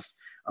process.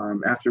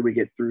 After we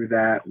get through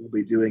that, we'll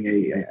be doing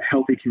a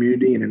healthy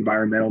community and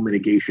environmental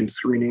mitigation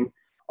screening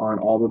on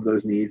all of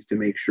those needs to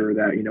make sure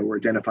that, we're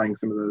identifying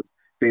some of those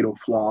fatal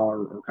flaw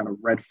or kind of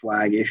red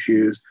flag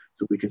issues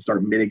so we can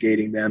start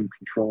mitigating them,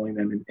 controlling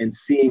them, and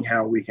seeing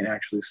how we can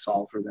actually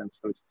solve for them.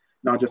 So it's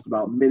not just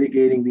about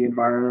mitigating the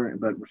environment,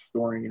 but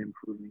restoring and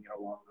improving it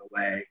along the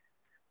way.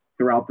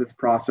 Throughout this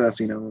process,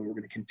 we're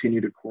going to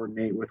continue to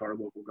coordinate with our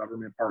local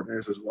government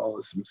partners as well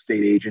as some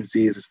state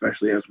agencies,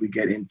 especially as we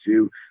get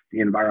into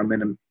the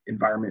environment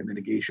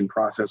mitigation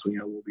process.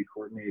 We'll be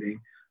coordinating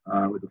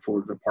with the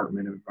Florida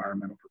Department of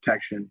Environmental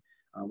Protection,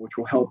 which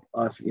will help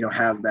us,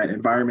 have that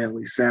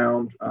environmentally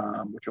sound,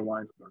 which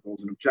aligns with our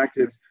goals and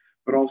objectives.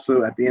 But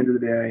also at the end of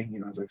the day,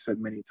 as I've said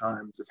many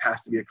times, this has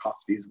to be a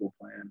cost feasible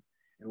plan,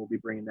 and we'll be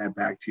bringing that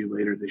back to you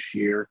later this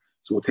year.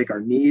 So we'll take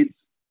our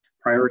needs,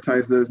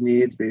 prioritize those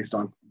needs based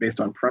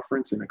on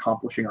preference and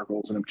accomplishing our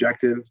goals and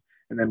objectives,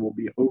 and then we'll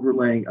be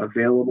overlaying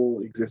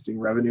available existing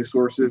revenue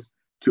sources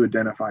to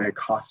identify a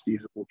cost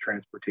feasible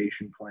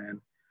transportation plan.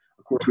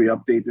 Of course, we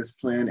update this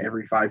plan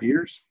every 5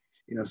 years.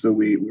 So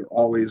we're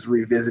always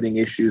revisiting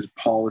issues,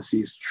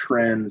 policies,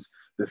 trends,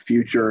 the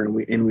future,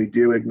 and we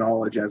do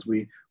acknowledge as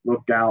we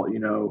look out,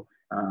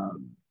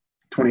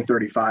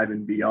 2035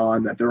 and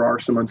beyond, that there are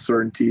some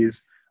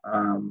uncertainties.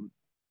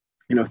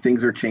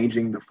 Things are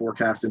changing. The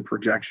forecast and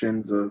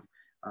projections of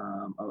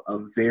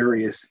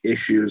various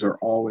issues are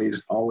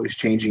always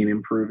changing and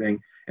improving.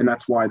 And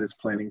that's why this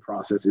planning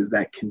process is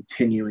that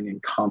continuing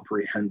and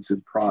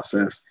comprehensive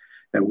process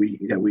that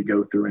we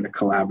go through in a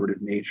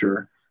collaborative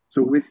nature.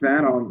 So with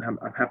that,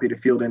 I'm happy to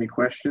field any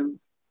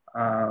questions,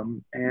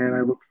 and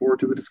I look forward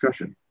to the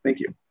discussion. Thank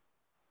you.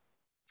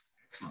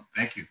 Excellent,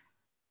 thank you.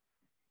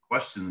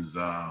 Questions?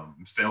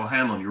 Mr.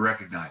 O'Hanlon, you're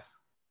recognized.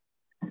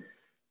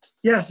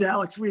 Yes,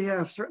 Alex, we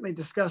have certainly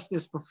discussed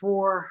this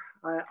before.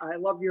 I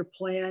love your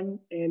plan,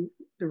 and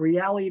the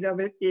reality of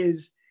it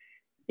is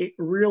it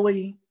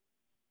really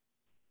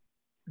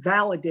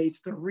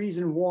validates the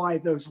reason why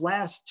those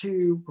last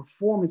two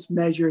performance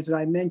measures that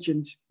I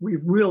mentioned, we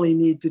really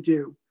need to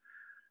do.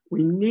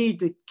 We need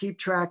to keep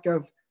track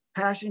of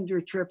passenger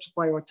trips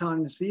by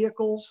autonomous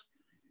vehicles,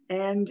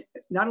 and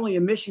not only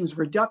emissions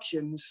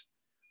reductions,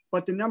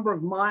 but the number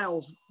of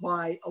miles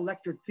by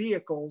electric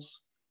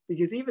vehicles.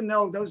 Because even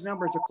though those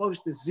numbers are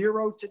close to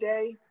zero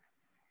today,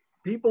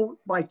 people,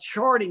 by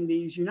charting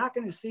these, you're not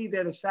going to see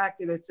that as fact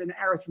that it's an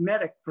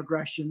arithmetic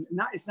progression.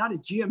 It's not a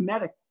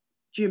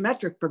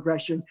geometric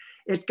progression.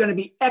 It's going to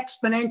be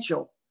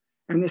exponential.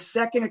 And the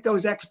second it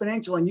goes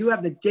exponential and you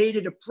have the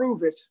data to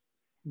prove it,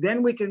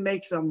 then we can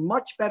make some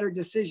much better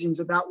decisions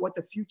about what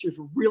the future is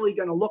really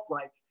going to look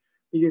like.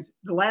 Because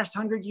the last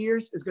 100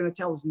 years is going to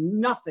tell us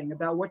nothing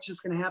about what's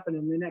just going to happen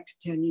in the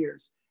next 10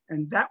 years.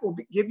 And that will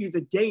give you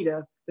the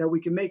data that we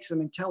can make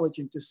some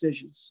intelligent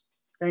decisions.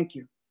 Thank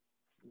you.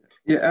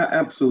 Yeah,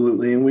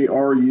 absolutely. And we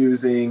are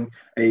using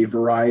a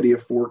variety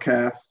of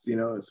forecasts,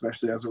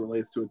 especially as it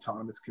relates to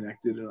autonomous,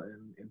 connected,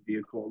 and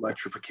vehicle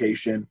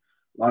electrification.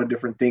 A lot of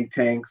different think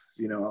tanks,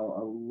 a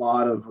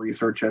lot of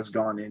research has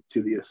gone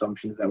into the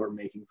assumptions that we're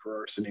making for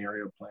our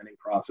scenario planning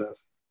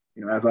process.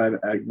 As I've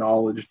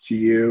acknowledged to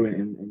you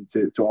and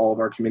to all of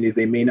our committees,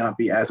 they may not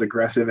be as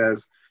aggressive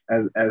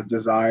as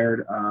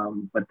desired,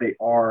 but they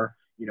are,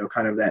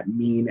 kind of that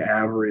mean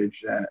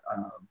average that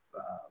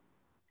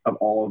of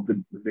all of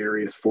the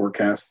various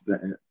forecasts that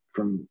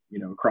from,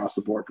 across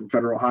the board, from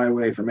Federal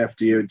Highway, from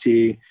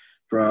FDOT,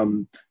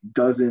 from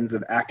dozens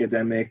of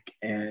academic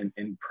and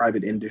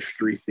private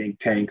industry think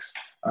tanks,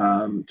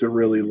 to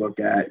really look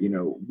at,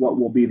 what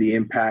will be the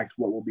impact,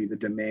 what will be the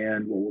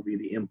demand, what will be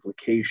the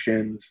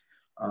implications,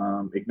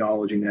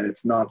 acknowledging that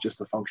it's not just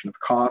a function of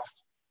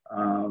cost,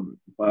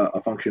 but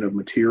a function of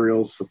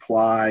materials,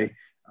 supply,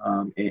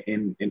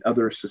 and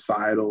other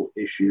societal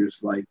issues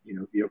like,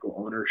 vehicle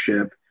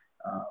ownership,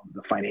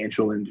 the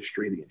financial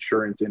industry, the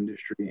insurance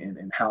industry,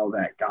 and how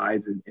that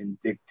guides and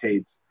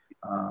dictates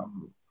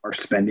our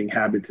spending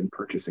habits and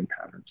purchasing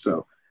patterns.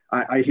 So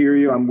I hear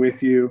you, I'm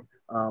with you,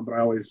 but I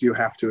always do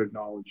have to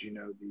acknowledge,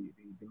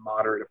 the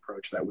moderate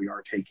approach that we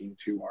are taking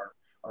to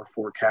our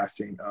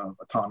forecasting of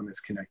autonomous,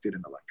 connected,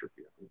 and electric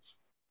vehicles.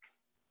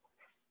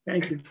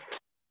 Thank you.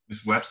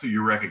 Ms. Webster,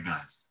 you're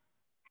recognized.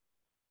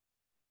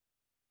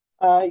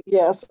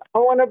 Yes, I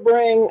want to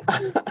bring,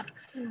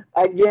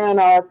 again,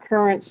 our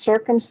current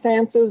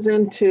circumstances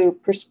into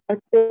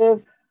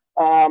perspective.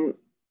 And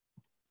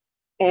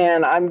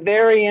I'm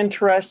very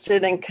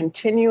interested in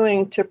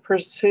continuing to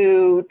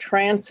pursue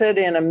transit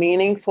in a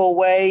meaningful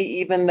way,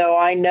 even though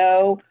I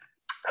know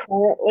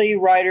currently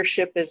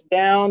ridership is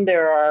down.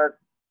 There are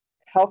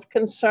health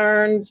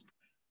concerns,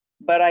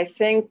 but I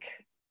think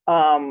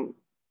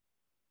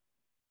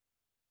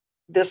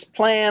this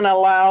plan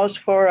allows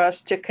for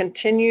us to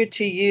continue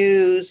to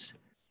use,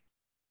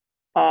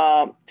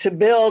 to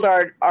build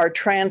our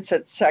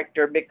transit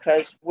sector,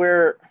 because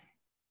we're,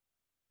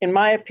 in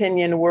my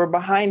opinion, we're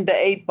behind the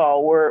 8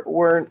 ball.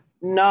 We're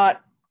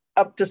not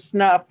up to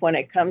snuff when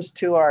it comes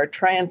to our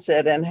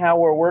transit and how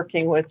we're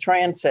working with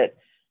transit.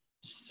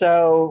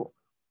 So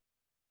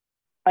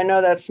I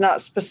know that's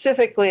not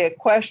specifically a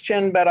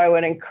question, but I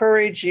would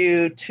encourage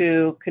you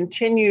to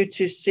continue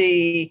to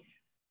see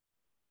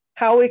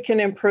how we can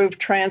improve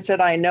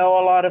transit. I know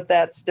a lot of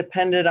that's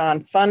dependent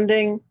on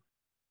funding.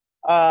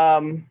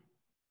 And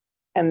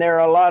there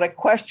are a lot of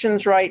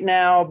questions right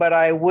now, but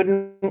I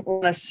wouldn't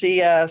want to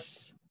see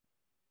us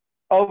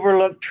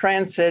overlook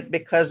transit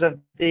because of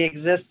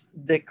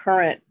the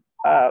current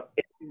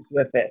issues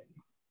with it.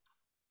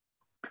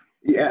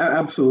 Yeah,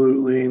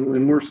 absolutely.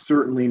 And we're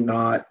certainly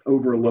not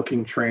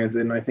overlooking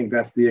transit. And I think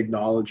that's the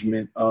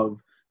acknowledgement of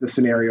the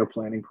scenario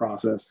planning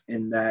process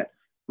in that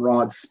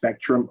broad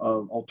spectrum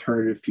of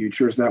alternative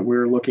futures that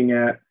we're looking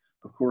at.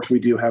 Of course, we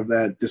do have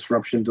that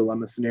disruption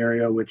dilemma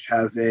scenario, which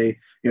has a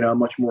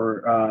much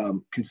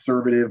more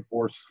conservative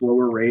or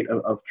slower rate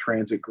of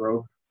transit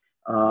growth.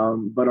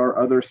 But our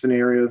other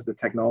scenarios, the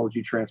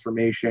technology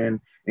transformation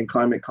and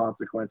climate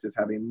consequences,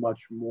 have a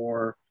much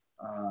more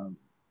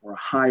or a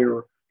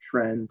higher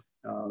trend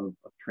of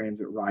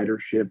transit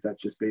ridership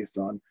that's just based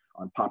on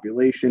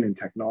population and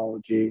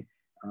technology.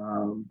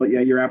 But yeah,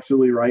 you're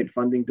absolutely right.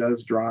 Funding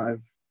does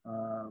drive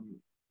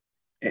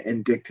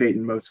and dictate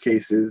in most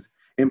cases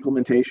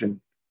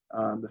implementation.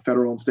 The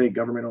federal and state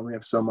government only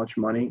have so much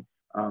money.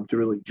 to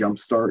really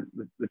jumpstart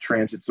the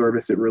transit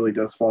service. It really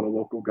does fall to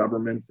local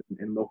governments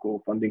and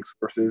local funding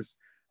sources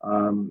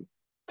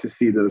to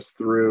see those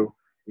through.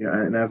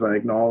 And as I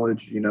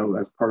acknowledge,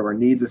 as part of our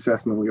needs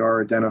assessment, we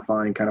are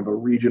identifying kind of a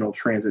regional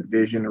transit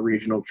vision, a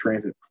regional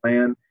transit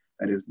plan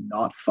that is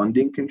not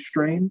funding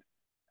constrained.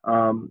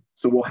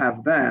 So we'll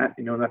have that,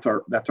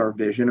 that's our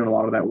vision. And a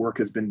lot of that work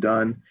has been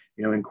done,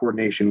 in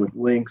coordination with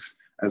links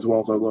as well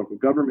as our local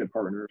government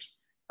partners.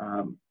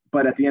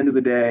 But at the end of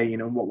the day,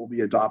 what we'll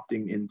be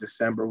adopting in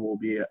December will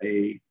be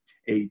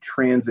a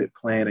transit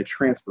plan, a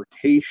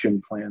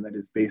transportation plan that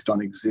is based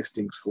on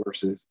existing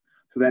sources.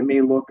 So that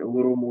may look a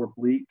little more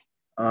bleak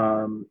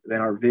than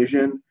our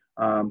vision,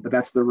 but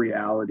that's the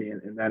reality,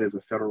 and that is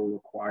a federal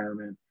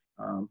requirement.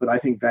 But I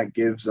think that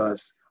gives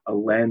us a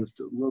lens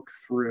to look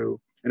through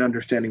and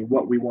understanding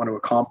what we want to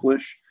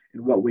accomplish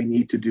and what we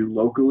need to do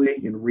locally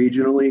and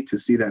regionally to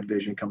see that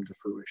vision come to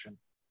fruition.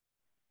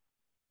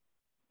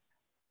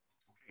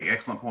 Okay,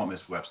 excellent point,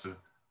 Ms. Webster.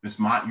 Ms.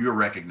 Mott, you're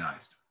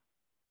recognized.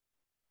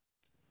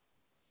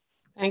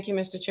 Thank you,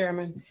 Mr.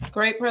 Chairman.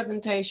 Great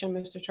presentation,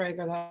 Mr.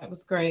 Traeger. That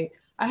was great.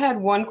 I had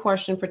one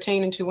question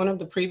pertaining to one of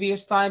the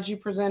previous slides you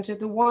presented,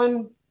 the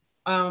one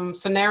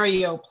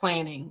scenario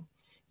planning.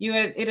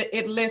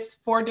 It lists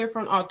 4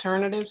 different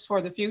alternatives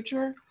for the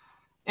future,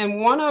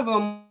 and one of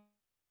them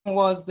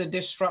was the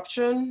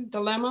disruption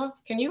dilemma.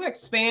 Can you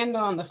expand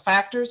on the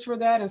factors for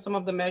that and some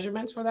of the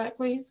measurements for that,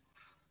 please?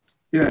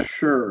 Yeah,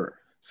 sure.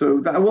 So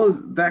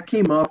that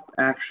came up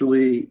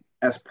actually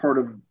as part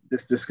of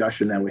this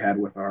discussion that we had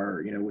with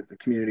our, with the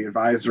Community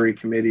Advisory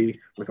Committee,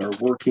 with our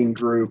working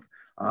group,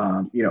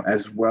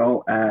 as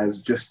well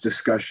as just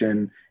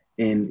discussion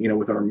in,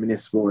 with our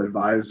Municipal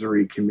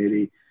Advisory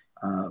Committee.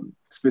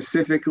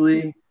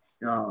 Specifically,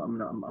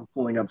 I'm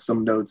pulling up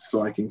some notes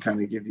so I can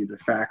kind of give you the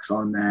facts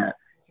on that.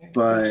 Okay,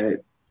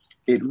 but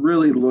it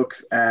really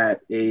looks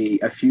at a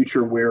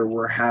future where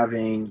we're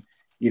having,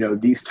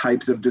 these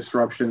types of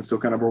disruptions. So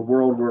kind of a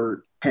world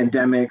where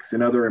pandemics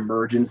and other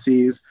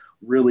emergencies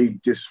really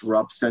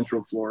disrupt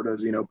Central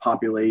Florida's,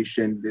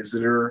 population,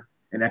 visitor,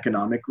 and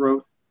economic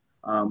growth,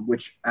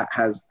 which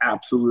has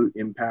absolute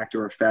impact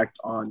or effect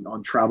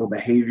on travel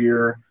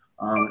behavior,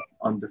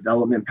 on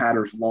development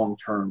patterns long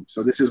term.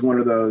 So this is one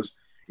of those,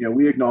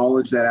 we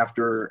acknowledge that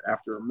after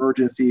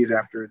emergencies,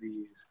 after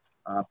these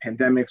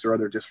pandemics or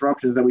other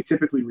disruptions, that we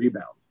typically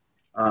rebound.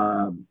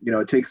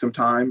 It takes some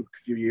time,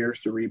 a few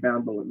years to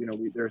rebound, but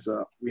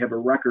we have a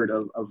record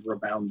of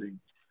rebounding.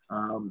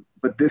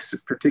 But this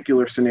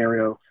particular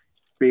scenario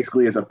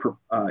basically is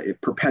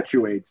it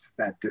perpetuates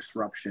that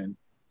disruption.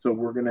 So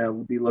we're going to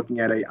be looking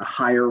at a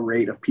higher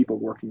rate of people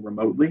working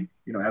remotely,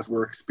 as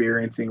we're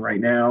experiencing right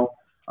now.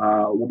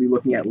 We'll be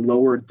looking at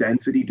lower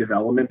density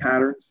development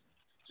patterns.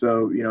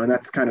 So, and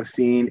that's kind of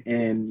seen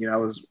in,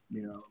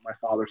 my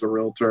father's a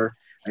realtor,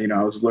 and,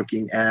 I was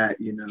looking at,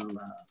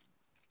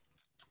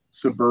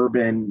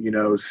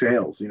 suburban,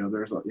 sales.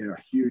 There's a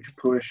huge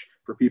push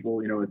for people,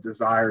 a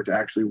desire to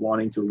actually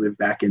wanting to live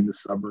back in the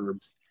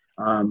suburbs.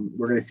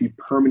 We're going to see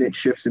permanent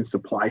shifts in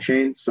supply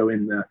chains. So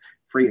in the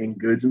freight and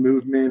goods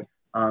movement,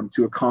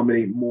 to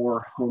accommodate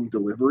more home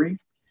delivery,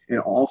 and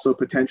also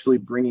potentially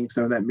bringing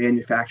some of that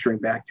manufacturing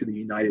back to the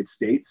United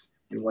States,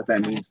 and what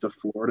that means to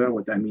Florida,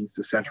 what that means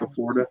to Central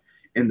Florida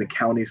and the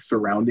counties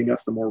surrounding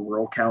us, the more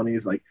rural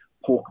counties like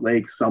Polk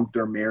Lake,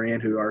 Sumter, Marion,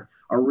 who are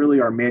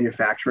really our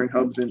manufacturing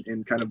hubs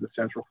in kind of the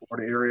Central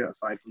Florida area,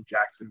 aside from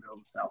Jacksonville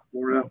and South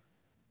Florida.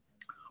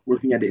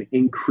 Looking at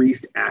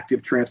increased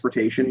active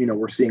transportation,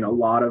 we're seeing a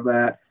lot of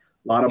that,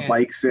 a lot of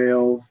bike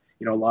sales,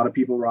 a lot of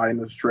people riding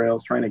those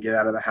trails, trying to get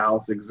out of the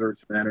house, exert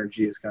some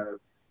energy, is kind of,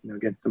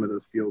 get some of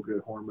those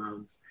feel-good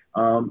hormones.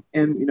 And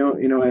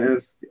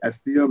as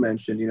Theo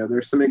mentioned,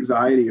 there's some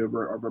anxiety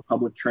over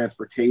public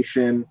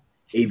transportation,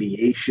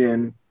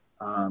 aviation,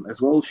 as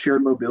well as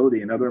shared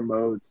mobility and other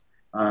modes,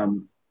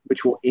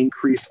 which will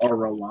increase our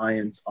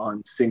reliance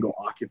on single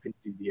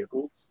occupancy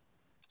vehicles.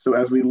 So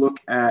as we look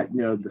at,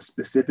 the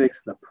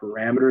specifics, the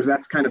parameters,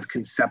 that's kind of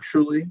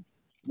conceptually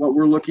what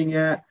we're looking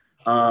at.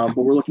 But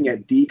we're looking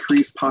at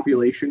decreased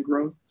population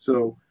growth.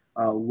 So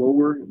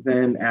lower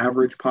than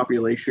average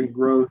population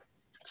growth,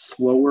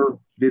 slower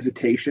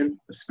visitation,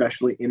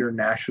 especially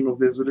international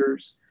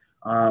visitors.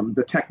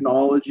 The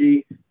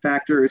technology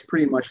factor is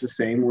pretty much the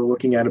same. We're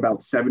looking at about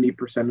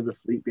 70% of the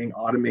fleet being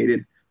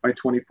automated by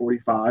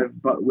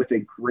 2045, but with a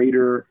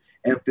greater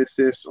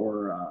emphasis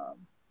or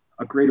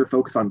a greater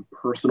focus on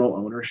personal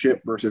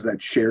ownership versus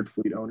that shared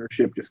fleet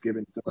ownership, just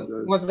given some of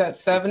the... Was that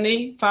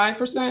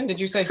 75%? Did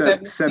you say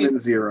 70?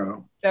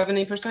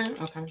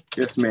 70%? Okay.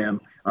 Yes,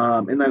 ma'am.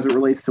 And as it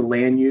relates to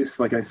land use,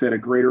 like I said, a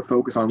greater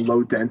focus on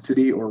low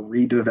density or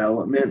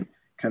redevelopment,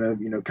 kind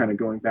of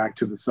going back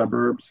to the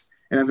suburbs.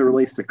 And as it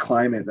relates to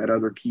climate, that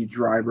other key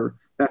driver,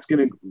 that's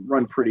going to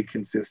run pretty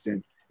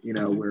consistent,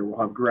 where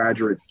we'll have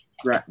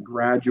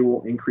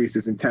gradual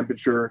increases in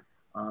temperature,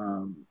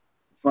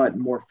 but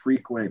more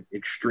frequent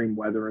extreme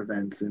weather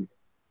events and,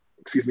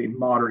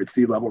 moderate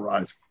sea level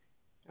rise.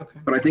 Okay.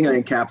 But I think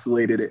I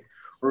encapsulated it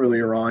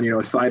earlier on,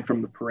 aside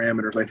from the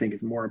parameters, I think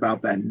it's more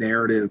about that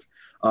narrative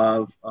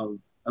of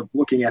of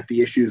looking at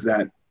the issues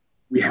that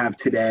we have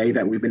today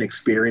that we've been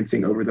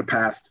experiencing over the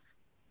past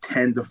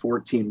 10 to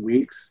 14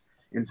 weeks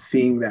and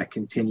seeing that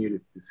continue,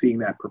 seeing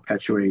that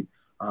perpetuate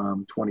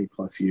 20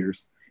 plus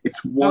years.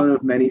 It's one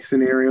of many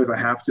scenarios. I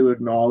have to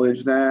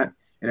acknowledge that.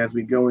 And as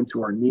we go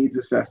into our needs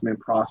assessment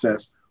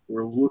process,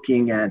 we're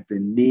looking at the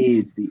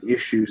needs, the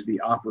issues,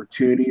 the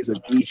opportunities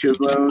of each of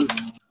those.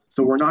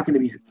 So we're not going to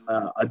be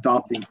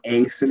adopting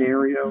a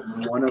scenario,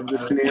 one of the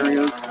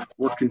scenarios.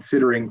 We're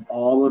considering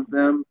all of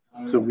them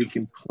so we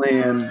can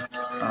plan,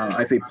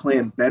 I say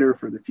plan better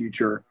for the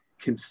future,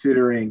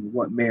 considering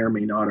what may or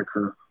may not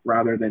occur,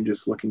 rather than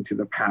just looking to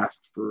the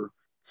past for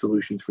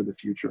solutions for the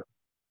future.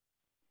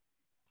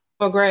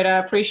 Well, great. I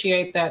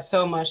appreciate that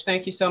so much.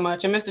 Thank you so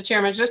much. And Mr.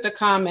 Chairman, just a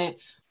comment.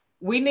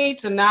 We need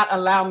to not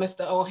allow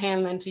Mr.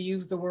 O'Hanlon to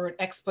use the word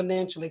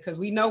exponentially, because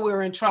we know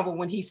we're in trouble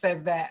when he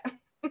says that.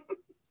 I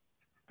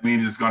mean,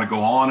 it's going to go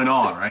on and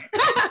on, right?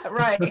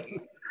 Right.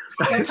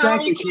 So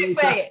Tom, you can't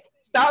say it.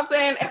 Stop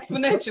saying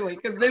exponentially,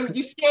 because then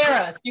you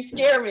scare us. You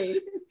scare me.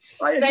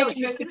 Thank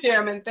you, Mr.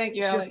 Chairman. Thank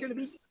you, Alex.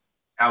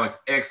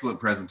 Alex, excellent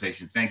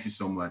presentation. Thank you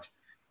so much.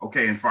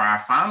 Okay, and for our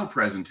final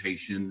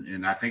presentation,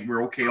 and I think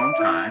we're okay on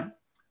time,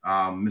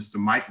 Mr.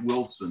 Mike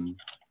Wilson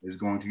is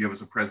going to give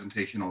us a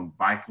presentation on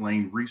bike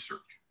lane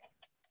research.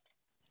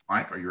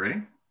 Mike, are you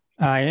ready?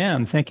 I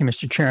am. Thank you,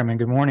 Mr. Chairman.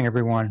 Good morning,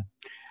 everyone.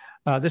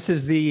 This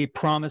is the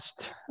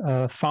promised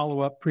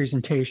follow-up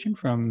presentation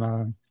from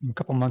a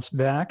couple months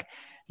back.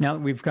 Now that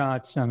we've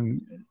got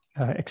some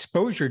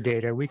exposure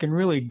data, we can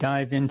really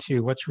dive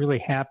into what's really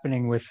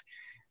happening with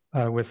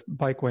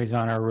bikeways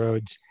on our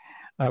roads.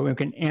 We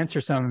can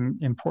answer some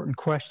important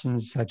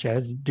questions such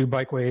as, do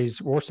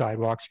bikeways or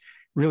sidewalks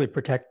really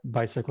protect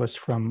bicyclists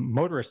from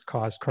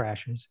motorist-caused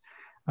crashes?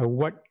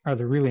 What are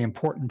the really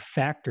important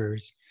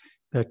factors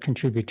that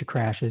contribute to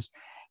crashes?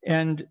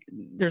 And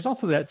there's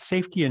also that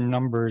safety in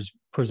numbers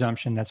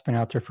presumption that's been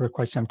out there for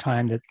quite some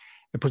time, that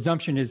the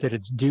presumption is that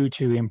it's due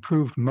to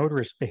improved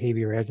motorist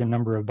behavior as the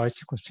number of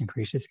bicyclists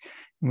increases.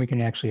 And we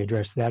can actually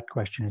address that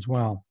question as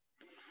well.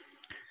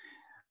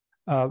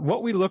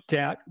 What we looked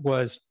at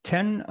was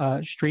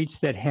 10 streets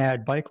that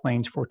had bike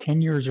lanes for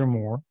 10 years or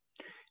more.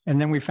 And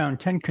then we found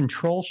 10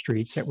 control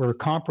streets that were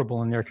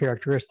comparable in their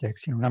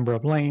characteristics, number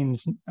of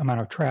lanes,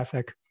 amount of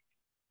traffic,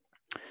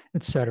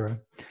 et cetera.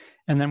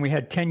 And then we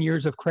had 10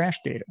 years of crash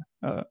data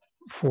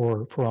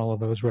for all of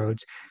those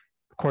roads.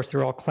 Of course,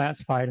 they're all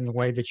classified in the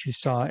way that you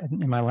saw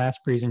in my last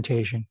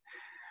presentation.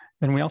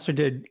 Then we also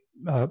did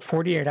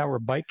 48-hour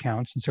bike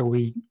counts. And so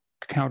we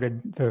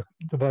counted the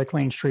bike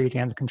lane street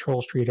and the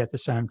control street at the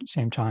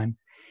same time.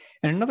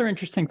 And another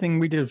interesting thing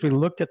we did is we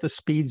looked at the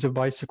speeds of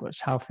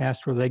bicyclists. How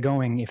fast were they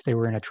going if they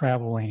were in a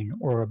travel lane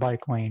or a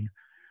bike lane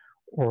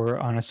or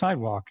on a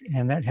sidewalk?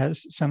 And that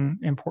has some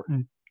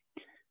important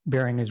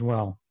bearing as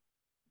well.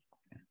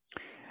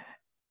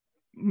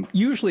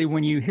 Usually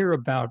when you hear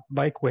about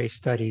bikeway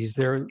studies,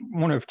 there are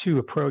one of two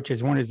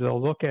approaches. One is they'll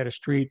look at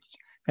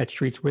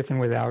streets with and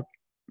without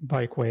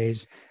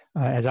bikeways,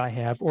 as I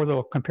have, or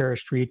they'll compare a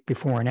street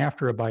before and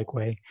after a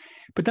bikeway.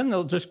 But then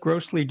they'll just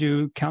grossly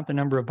count the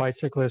number of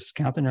bicyclists,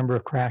 count the number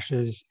of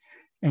crashes,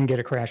 and get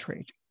a crash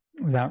rate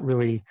without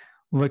really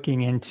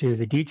looking into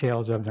the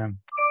details of them.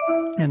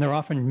 And they're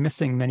often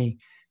missing many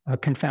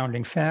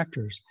confounding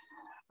factors.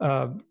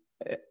 A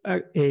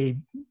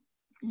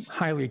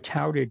highly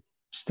touted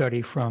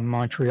study from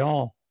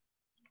Montreal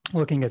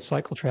looking at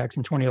cycle tracks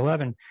in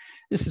 2011.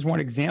 This is one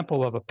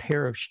example of a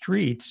pair of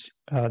streets.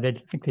 I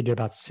think they did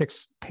about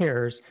 6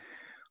 pairs,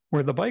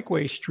 where the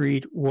bikeway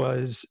street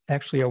was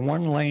actually a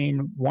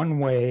one-lane,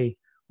 one-way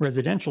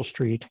residential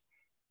street,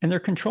 and their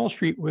control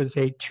street was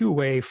a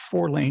 2-way,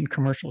 4-lane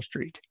commercial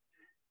street.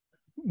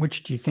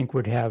 Which do you think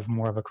would have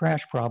more of a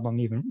crash problem,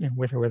 even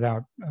with or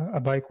without a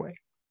bikeway?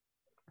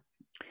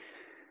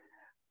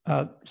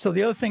 So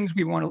the other things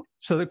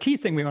so the key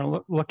thing we want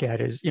to look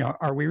at is,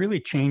 are we really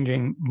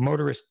changing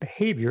motorist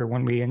behavior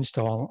when we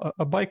install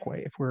a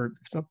bikeway,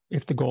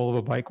 if the goal of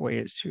a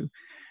bikeway is to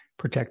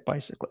protect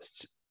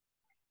bicyclists?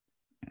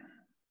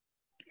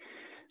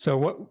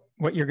 So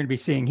what you're going to be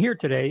seeing here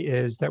today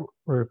is that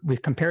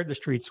we've compared the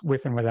streets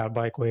with and without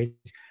bikeways.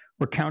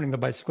 We're counting the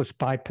bicyclists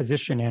by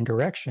position and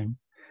direction,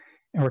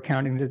 and we're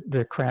counting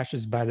the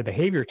crashes by the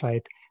behavior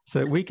type so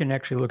that we can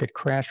actually look at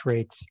crash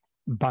rates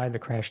by the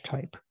crash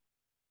type.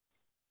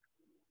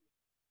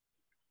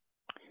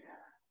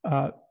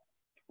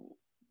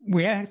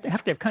 We have to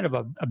have kind of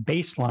a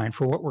baseline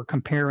for what we're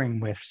comparing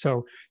with.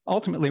 So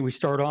ultimately, we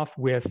start off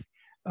with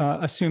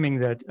assuming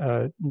that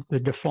the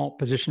default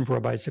position for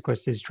a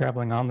bicyclist is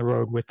traveling on the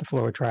road with the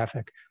flow of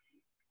traffic.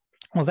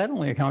 Well, that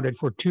only accounted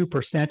for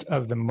 2%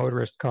 of the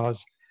motorist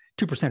cause,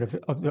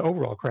 2% of the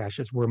overall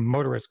crashes were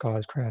motorist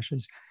caused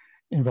crashes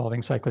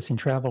involving cyclists in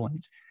travel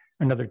lanes.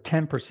 Another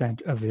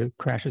 10% of the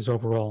crashes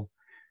overall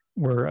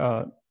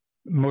were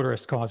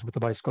motorist caused with the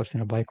bicyclist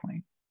in a bike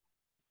lane.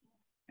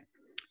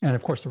 And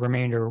of course, the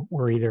remainder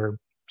were either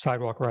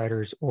sidewalk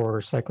riders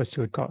or cyclists who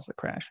had caused the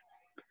crash.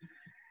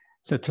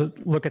 So to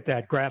look at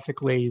that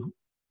graphically,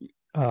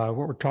 what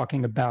we're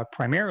talking about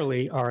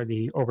primarily are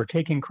the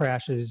overtaking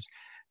crashes,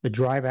 the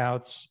drive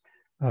outs,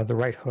 the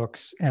right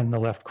hooks, and the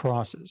left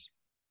crosses.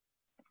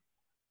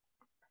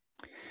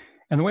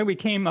 And the way we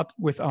came up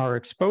with our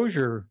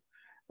exposure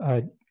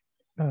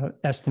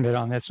estimate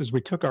on this is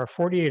we took our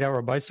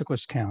 48-hour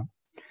bicyclist count,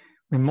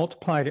 we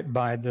multiplied it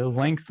by the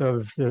length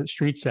of the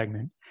street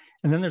segment,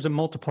 and then there's a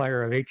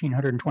multiplier of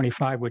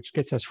 1,825, which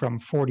gets us from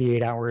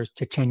 48 hours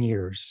to 10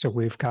 years. So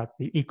we've got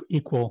the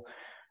equal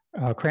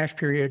crash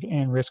period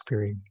and risk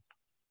period.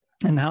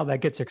 And how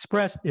that gets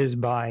expressed is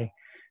by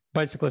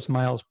bicyclist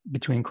miles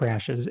between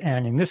crashes.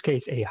 And in this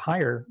case, a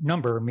higher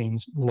number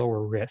means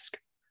lower risk.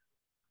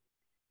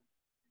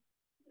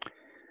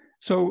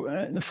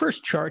 So the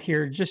first chart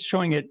here, just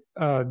showing it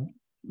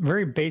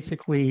very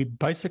basically,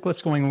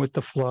 bicyclists going with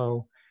the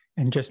flow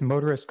and just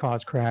motorists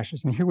cause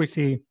crashes. And here we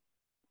see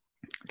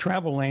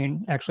travel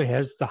lane actually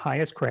has the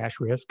highest crash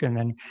risk, and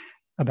then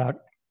about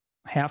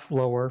half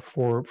lower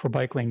for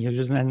bike lane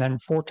users, and then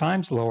 4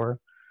 times lower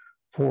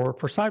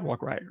for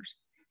sidewalk riders.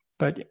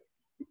 But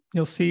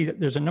you'll see that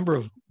there's a number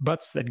of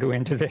buts that go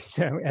into this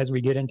as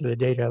we get into the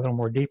data a little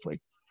more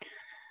deeply.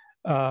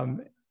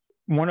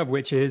 One of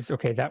which is,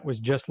 okay, that was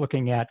just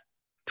looking at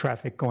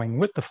traffic going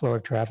with the flow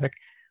of traffic.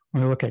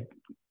 When we look at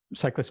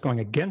cyclists going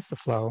against the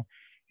flow,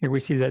 here we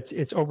see that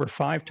it's over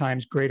 5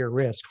 times greater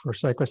risk for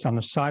cyclists on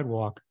the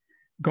sidewalk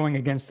going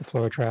against the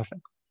flow of traffic.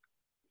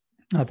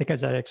 I think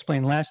as I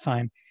explained last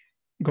time,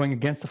 going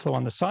against the flow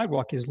on the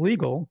sidewalk is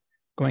legal.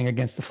 Going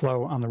against the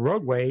flow on the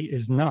roadway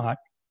is not.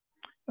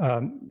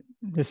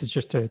 This is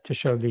just to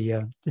show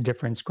the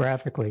difference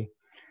graphically.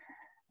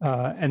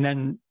 And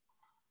then,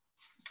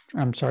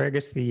 I'm sorry, I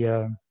guess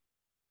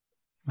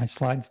my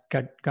slides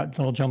got a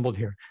little jumbled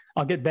here.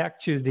 I'll get back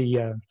to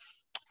the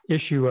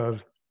issue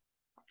of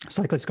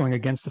cyclists going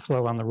against the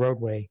flow on the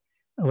roadway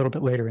a little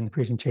bit later in the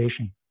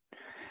presentation.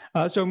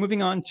 So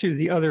moving on to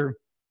the other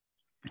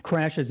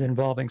crashes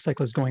involving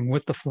cyclists going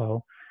with the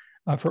flow.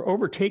 For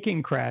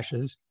overtaking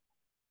crashes,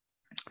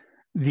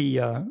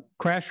 the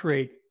crash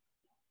rate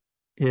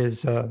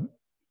is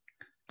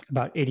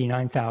about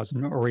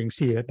 89,000, or you can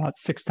see about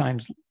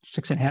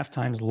 6.5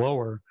 times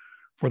lower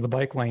for the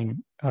bike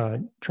lane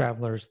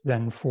travelers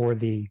than for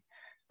the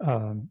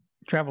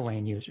travel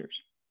lane users,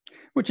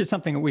 which is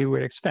something that we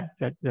would expect,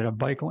 that a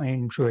bike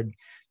lane should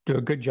do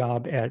a good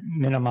job at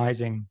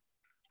minimizing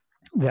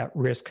that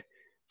risk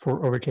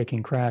for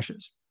overtaking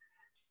crashes.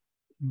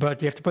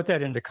 But you have to put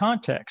that into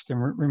context and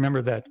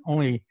remember that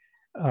only,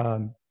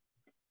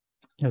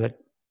 that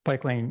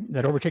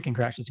overtaking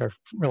crashes are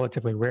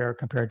relatively rare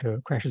compared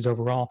to crashes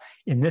overall.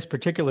 In this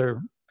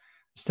particular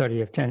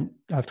study of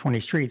 20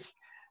 streets,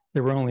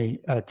 there were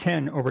only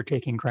 10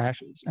 overtaking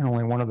crashes, and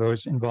only one of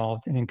those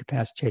involved an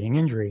incapacitating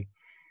injury,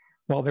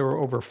 while there were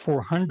over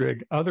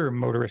 400 other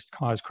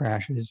motorist-caused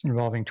crashes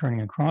involving turning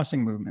and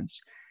crossing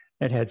movements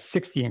that had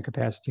 60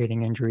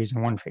 incapacitating injuries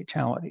and 1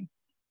 fatality.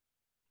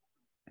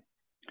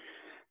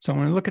 So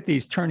when we look at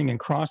these turning and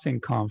crossing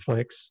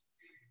conflicts,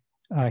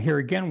 here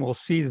again, we'll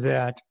see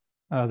that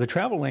the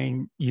travel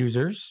lane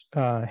users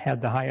had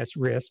the highest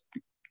risk,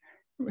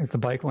 with the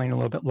bike lane a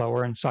little bit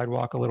lower and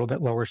sidewalk a little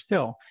bit lower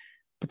still.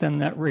 But then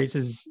that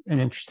raises an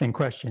interesting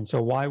question.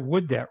 So why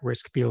would that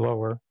risk be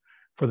lower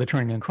for the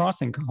turning and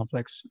crossing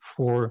conflicts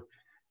for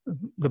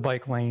the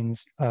bike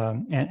lanes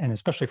and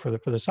especially for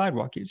the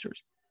sidewalk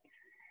users?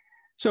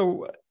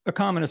 So a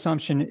common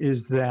assumption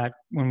is that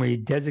when we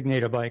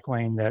designate a bike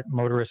lane, that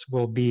motorists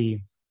will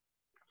be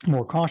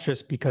more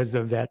cautious because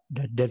of that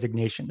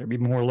designation. They'll be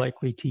more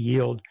likely to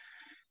yield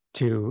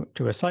to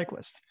a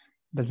cyclist.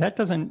 But that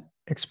doesn't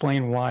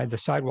explain why the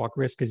sidewalk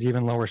risk is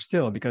even lower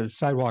still, because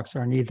sidewalks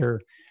are neither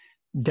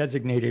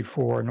designated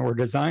for nor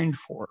designed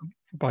for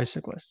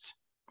bicyclists.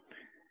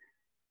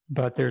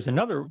 But there's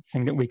another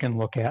thing that we can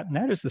look at, and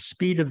that is the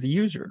speed of the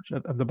users,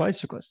 of the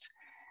bicyclists.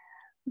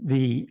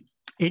 The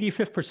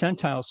 85th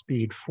percentile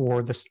speed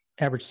for the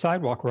average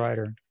sidewalk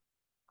rider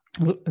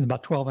is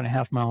about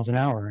 12.5 miles an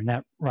hour, and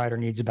that rider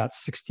needs about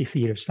 60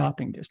 feet of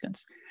stopping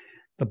distance.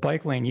 The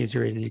bike lane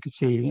user, as you can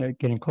see,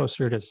 getting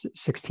closer to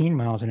 16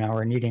 miles an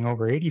hour, needing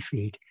over 80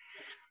 feet.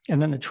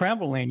 And then the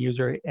travel lane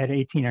user at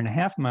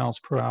 18.5 miles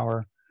per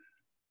hour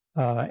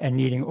and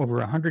needing over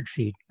 100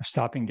 feet of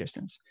stopping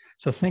distance.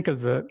 So think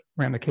of the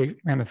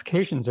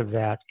ramifications of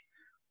that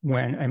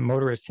when a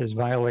motorist has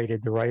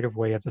violated the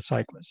right-of-way of the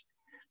cyclist,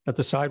 that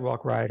the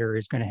sidewalk rider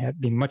is going to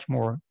be much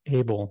more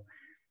able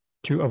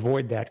to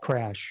avoid that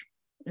crash,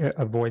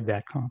 avoid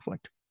that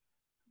conflict.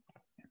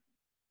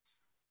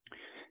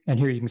 And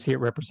here you can see it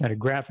represented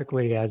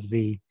graphically. As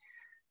the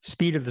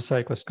speed of the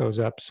cyclist goes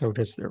up, so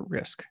does their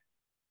risk.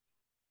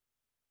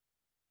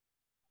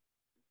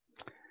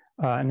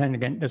 And then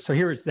again, so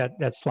here is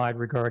that slide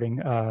regarding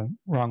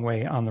wrong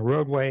way on the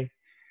roadway.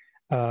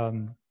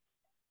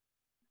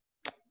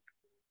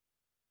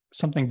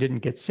 Something didn't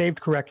get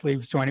saved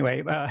correctly. So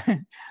anyway, I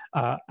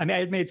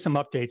had made some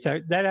updates.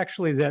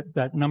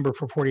 That number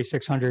for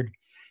 4,600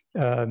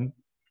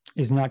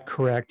 is not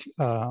correct.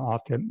 I'll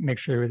have to make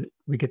sure that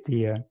we get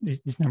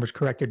these numbers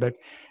corrected. But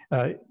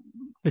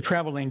the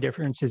travel lane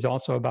difference is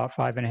also about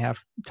 5.5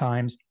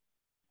 times,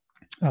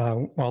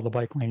 while the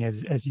bike lane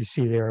is, as you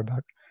see there,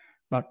 about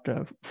about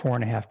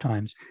 4.5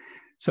 times.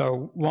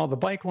 So while the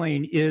bike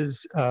lane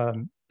is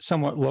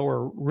somewhat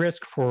lower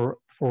risk for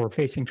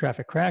facing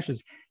traffic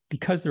crashes,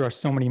 because there are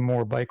so many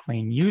more bike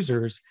lane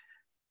users,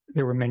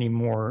 there were many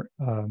more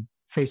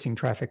facing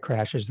traffic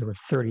crashes. There were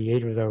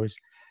 38 of those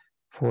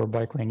for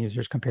bike lane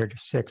users compared to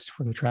 6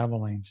 for the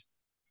travel lanes.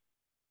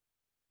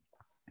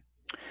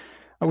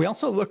 We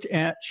also looked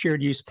at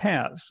shared use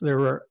paths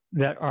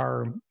that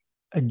are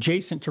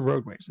adjacent to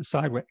roadways, the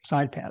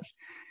side paths.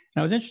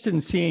 And I was interested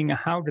in seeing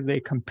how do they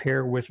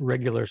compare with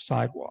regular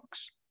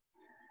sidewalks.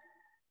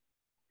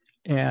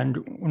 And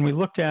when we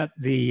looked at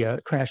the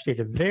crash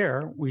data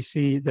there, we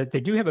see that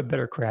they do have a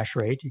better crash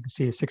rate. You can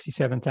see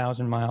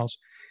 67,000 miles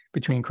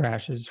between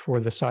crashes for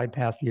the side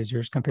path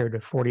users compared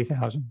to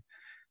 40,000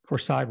 for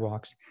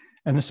sidewalks.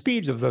 And the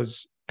speeds of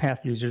those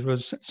path users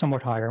was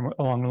somewhat higher,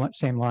 along the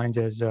same lines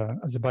as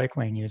a bike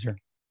lane user.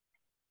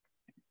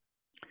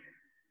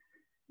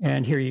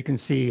 And here you can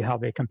see how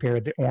they compare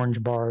the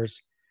orange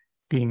bars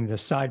being the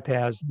side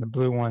paths and the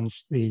blue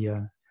ones,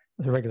 the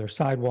regular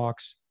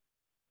sidewalks.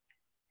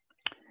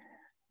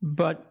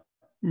 But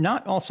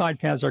not all side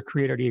paths are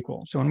created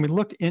equal. So when we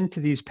looked into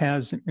these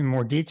paths in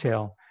more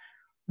detail,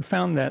 we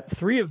found that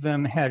 3 of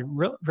them had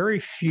very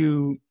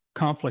few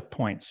conflict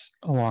points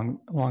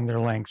along their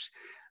lengths.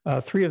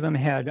 3 of them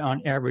had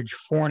on average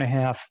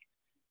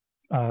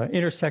 4.5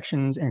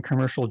 intersections and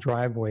commercial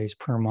driveways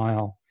per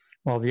mile,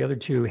 while the other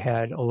 2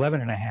 had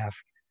 11.5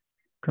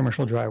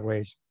 commercial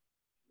driveways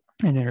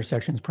and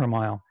intersections per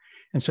mile.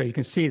 And so you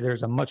can see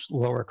there's a much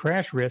lower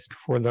crash risk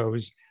for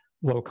those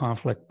low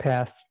conflict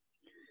paths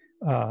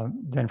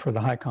than for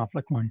the high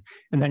conflict one.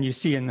 And then you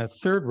see in the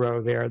 3rd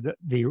row there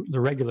the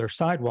regular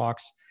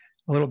sidewalks,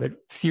 a little bit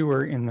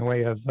fewer in the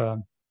way of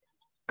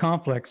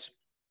conflicts,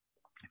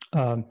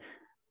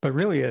 but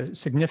really a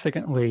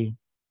significantly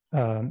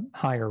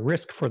higher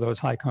risk for those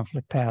high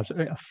conflict paths,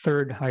 a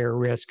 3rd higher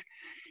risk.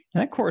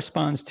 And that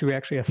corresponds to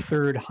actually a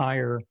 3rd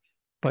higher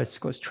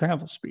bicyclist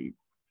travel speed.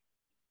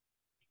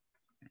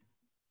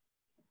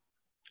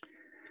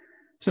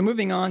 So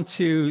moving on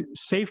to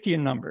safety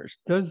in numbers,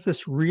 does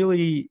this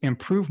really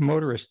improve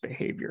motorist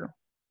behavior?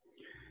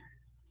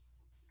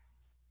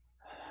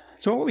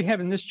 So what we have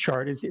in this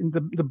chart is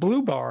the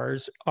blue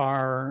bars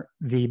are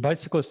the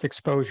bicyclist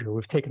exposure.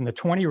 We've taken the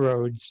 20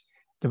 roads,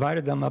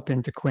 divided them up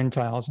into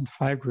quintiles into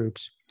 5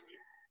 groups,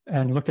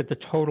 and looked at the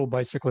total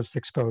bicyclist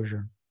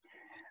exposure.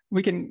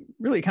 We can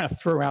really kind of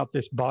throw out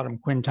this bottom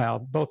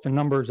quintile. Both the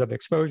numbers of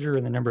exposure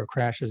and the number of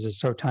crashes is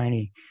so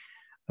tiny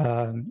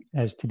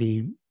as to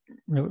be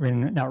really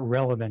not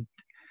relevant.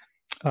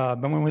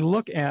 But when we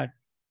look at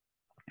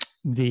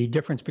the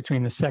difference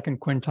between the 2nd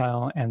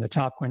quintile and the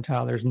top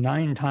quintile, there's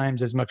 9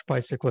 times as much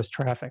bicyclist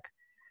traffic.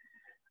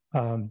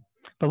 But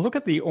look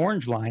at the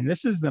orange line.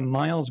 This is the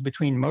miles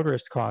between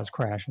motorist-caused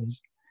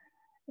crashes,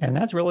 and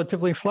that's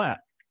relatively flat.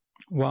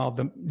 While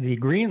the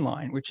green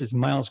line, which is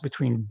miles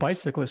between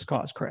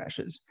bicyclist-caused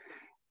crashes,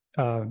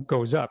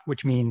 goes up,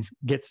 which means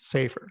gets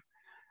safer.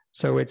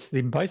 So it's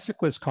the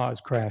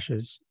bicyclist-caused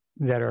crashes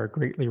that are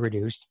greatly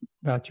reduced,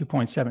 about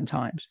 2.7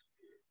 times,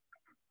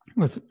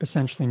 with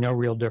essentially no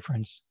real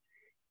difference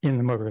in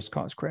the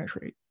motorist-caused crash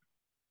rate.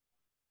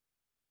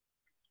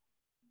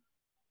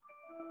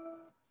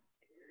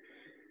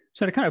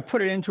 So to kind of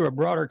put it into a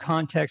broader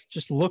context,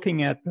 just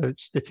looking at the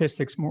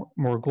statistics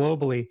more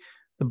globally,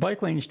 the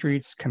bike lane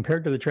streets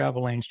compared to the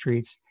travel lane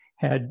streets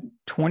had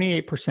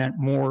 28%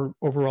 more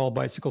overall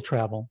bicycle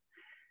travel,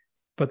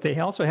 but they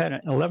also had an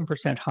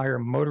 11% higher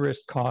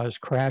motorist-caused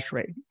crash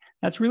rate.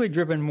 That's really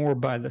driven more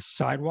by the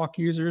sidewalk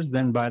users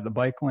than by the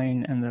bike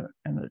lane and the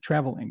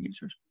travel lane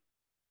users.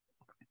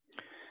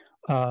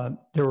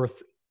 There were,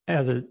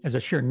 as a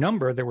sheer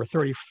number, there were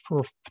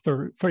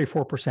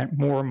 34%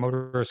 more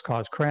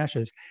motorist-caused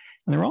crashes,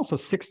 and there were also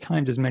 6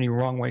 times as many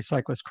wrong-way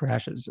cyclist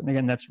crashes. And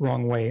again, that's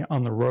wrong way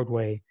on the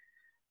roadway,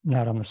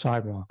 not on the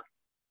sidewalk.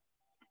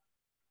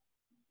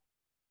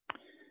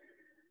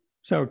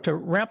 So to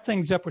wrap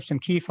things up with some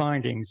key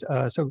findings,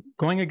 so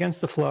going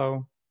against the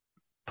flow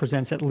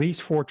presents at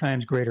least 4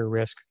 times greater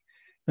risk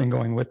than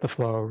going with the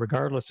flow,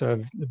 regardless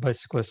of the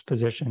bicyclist's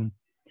position.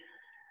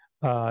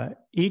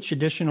 Each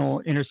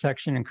additional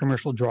intersection and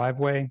commercial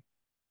driveway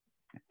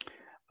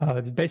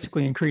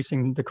basically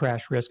increasing the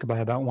crash risk by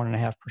about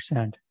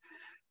 1.5%.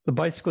 The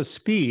bicyclist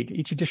speed,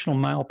 each additional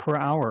mile per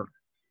hour,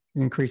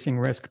 increasing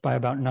risk by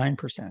about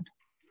 9%.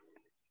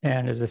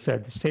 And as I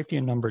said, the safety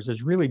in numbers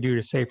is really due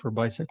to safer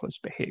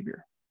bicyclist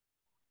behavior.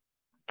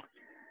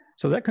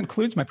 So that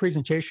concludes my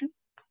presentation,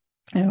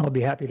 and I'll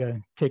be happy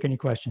to take any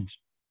questions.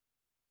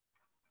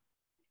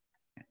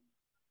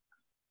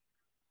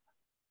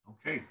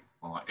 Okay,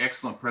 well,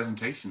 excellent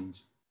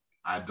presentations.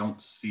 I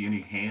don't see any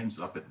hands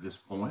up at this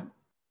point.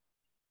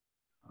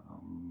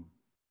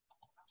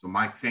 So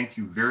Mike, thank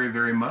you very,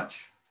 very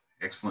much.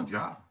 Excellent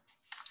job.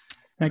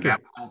 Thank you.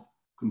 That will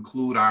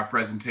conclude our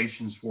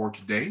presentations for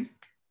today.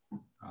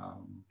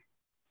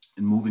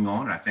 And moving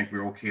on, I think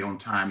we're okay on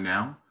time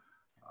now.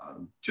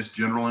 Just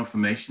general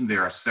information.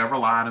 There are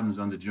several items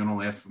on the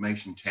general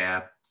information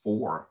tab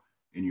 4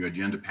 in your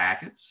agenda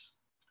packets.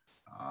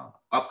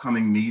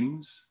 Upcoming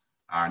meetings.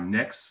 Our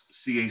next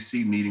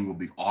CAC meeting will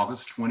be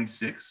August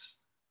 26th.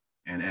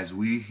 And as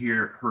we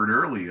heard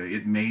earlier,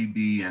 it may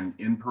be an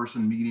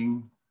in-person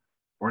meeting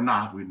or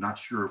not. We're not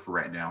sure for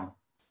right now.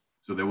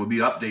 So there will be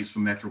updates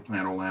from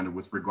MetroPlan Orlando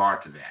with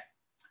regard to that.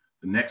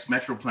 The next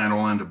MetroPlan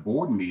Orlando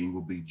board meeting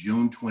will be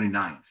June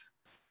 29th.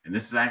 And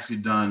this is actually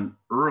done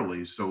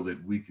early so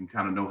that we can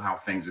kind of know how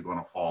things are going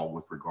to fall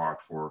with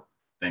regard for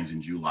things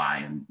in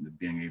July and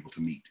being able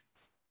to meet.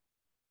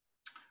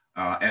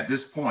 At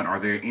this point, are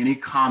there any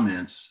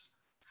comments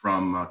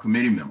from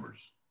committee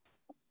members?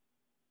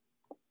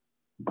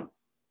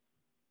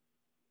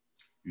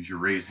 Use your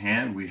raised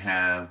hand. We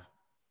have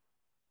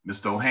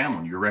Mr.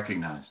 O'Hanlon, you're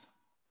recognized.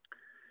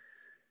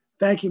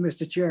 Thank you,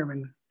 Mr.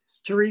 Chairman.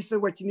 Teresa,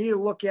 what you need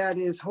to look at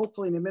is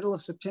hopefully in the middle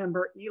of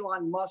September,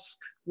 Elon Musk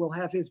will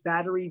have his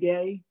battery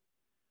day.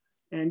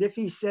 And if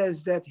he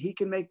says that he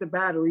can make the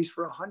batteries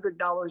for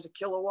 $100 a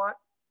kilowatt,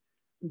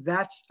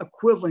 that's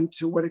equivalent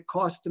to what it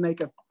costs to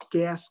make a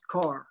gas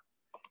car.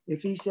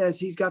 If he says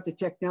he's got the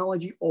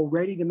technology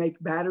already to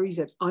make batteries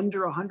at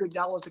under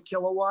 $100 a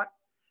kilowatt,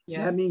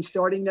 yes, that means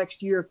starting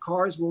next year,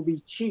 cars will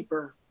be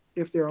cheaper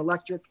if they're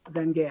electric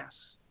than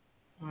gas.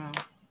 Wow.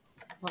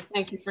 Well,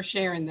 thank you for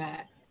sharing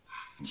that.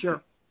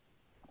 Sure.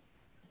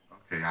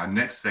 Okay, our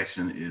next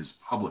section is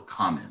public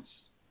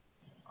comments.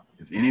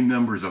 If any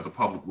members of the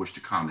public wish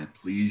to comment,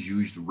 please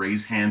use the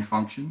raise hand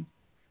function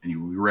and you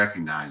will be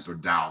recognized, or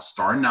dial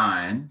 *9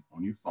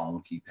 on your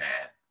phone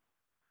keypad.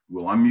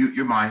 We'll unmute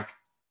your mic,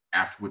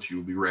 after which you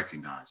will be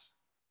recognized.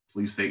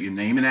 Please state your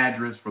name and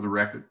address for the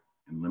record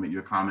and limit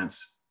your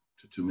comments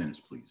to 2 minutes,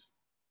 please.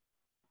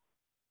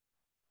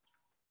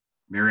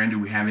 Mary Ann, do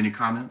we have any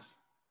comments?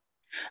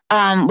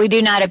 We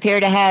do not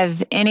appear to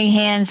have any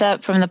hands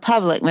up from the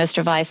public,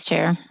 Mr. Vice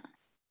Chair.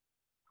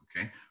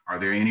 Okay. Are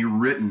there any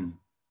written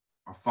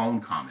or phone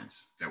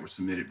comments that were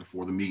submitted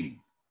before the meeting?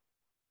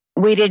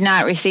 We did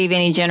not receive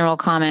any general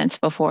comments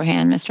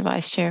beforehand, Mr.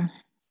 Vice Chair.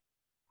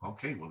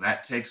 Okay, well,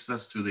 that takes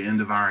us to the end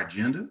of our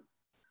agenda.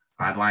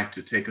 I'd like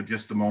to take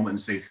just a moment and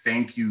say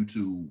thank you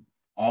to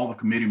all the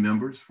committee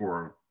members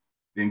for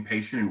being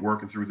patient and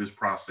working through this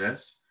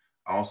process.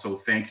 I also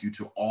thank you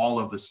to all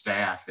of the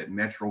staff at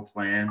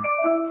MetroPlan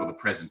for the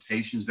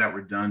presentations that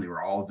were done. They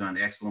were all done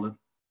excellent.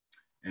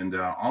 And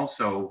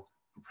also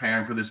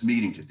preparing for this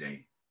meeting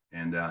today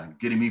and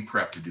getting me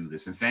prepped to do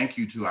this. And thank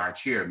you to our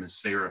chair, Ms.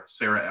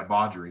 Sarah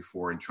Abadri,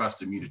 for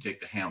entrusting me to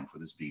take the helm for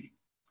this meeting.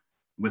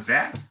 With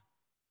that,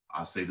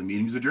 I'll say the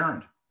meeting's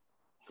adjourned.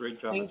 Great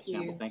job. Thank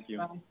you. Thank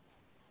you.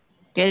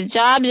 Good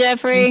job,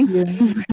 Jeffrey.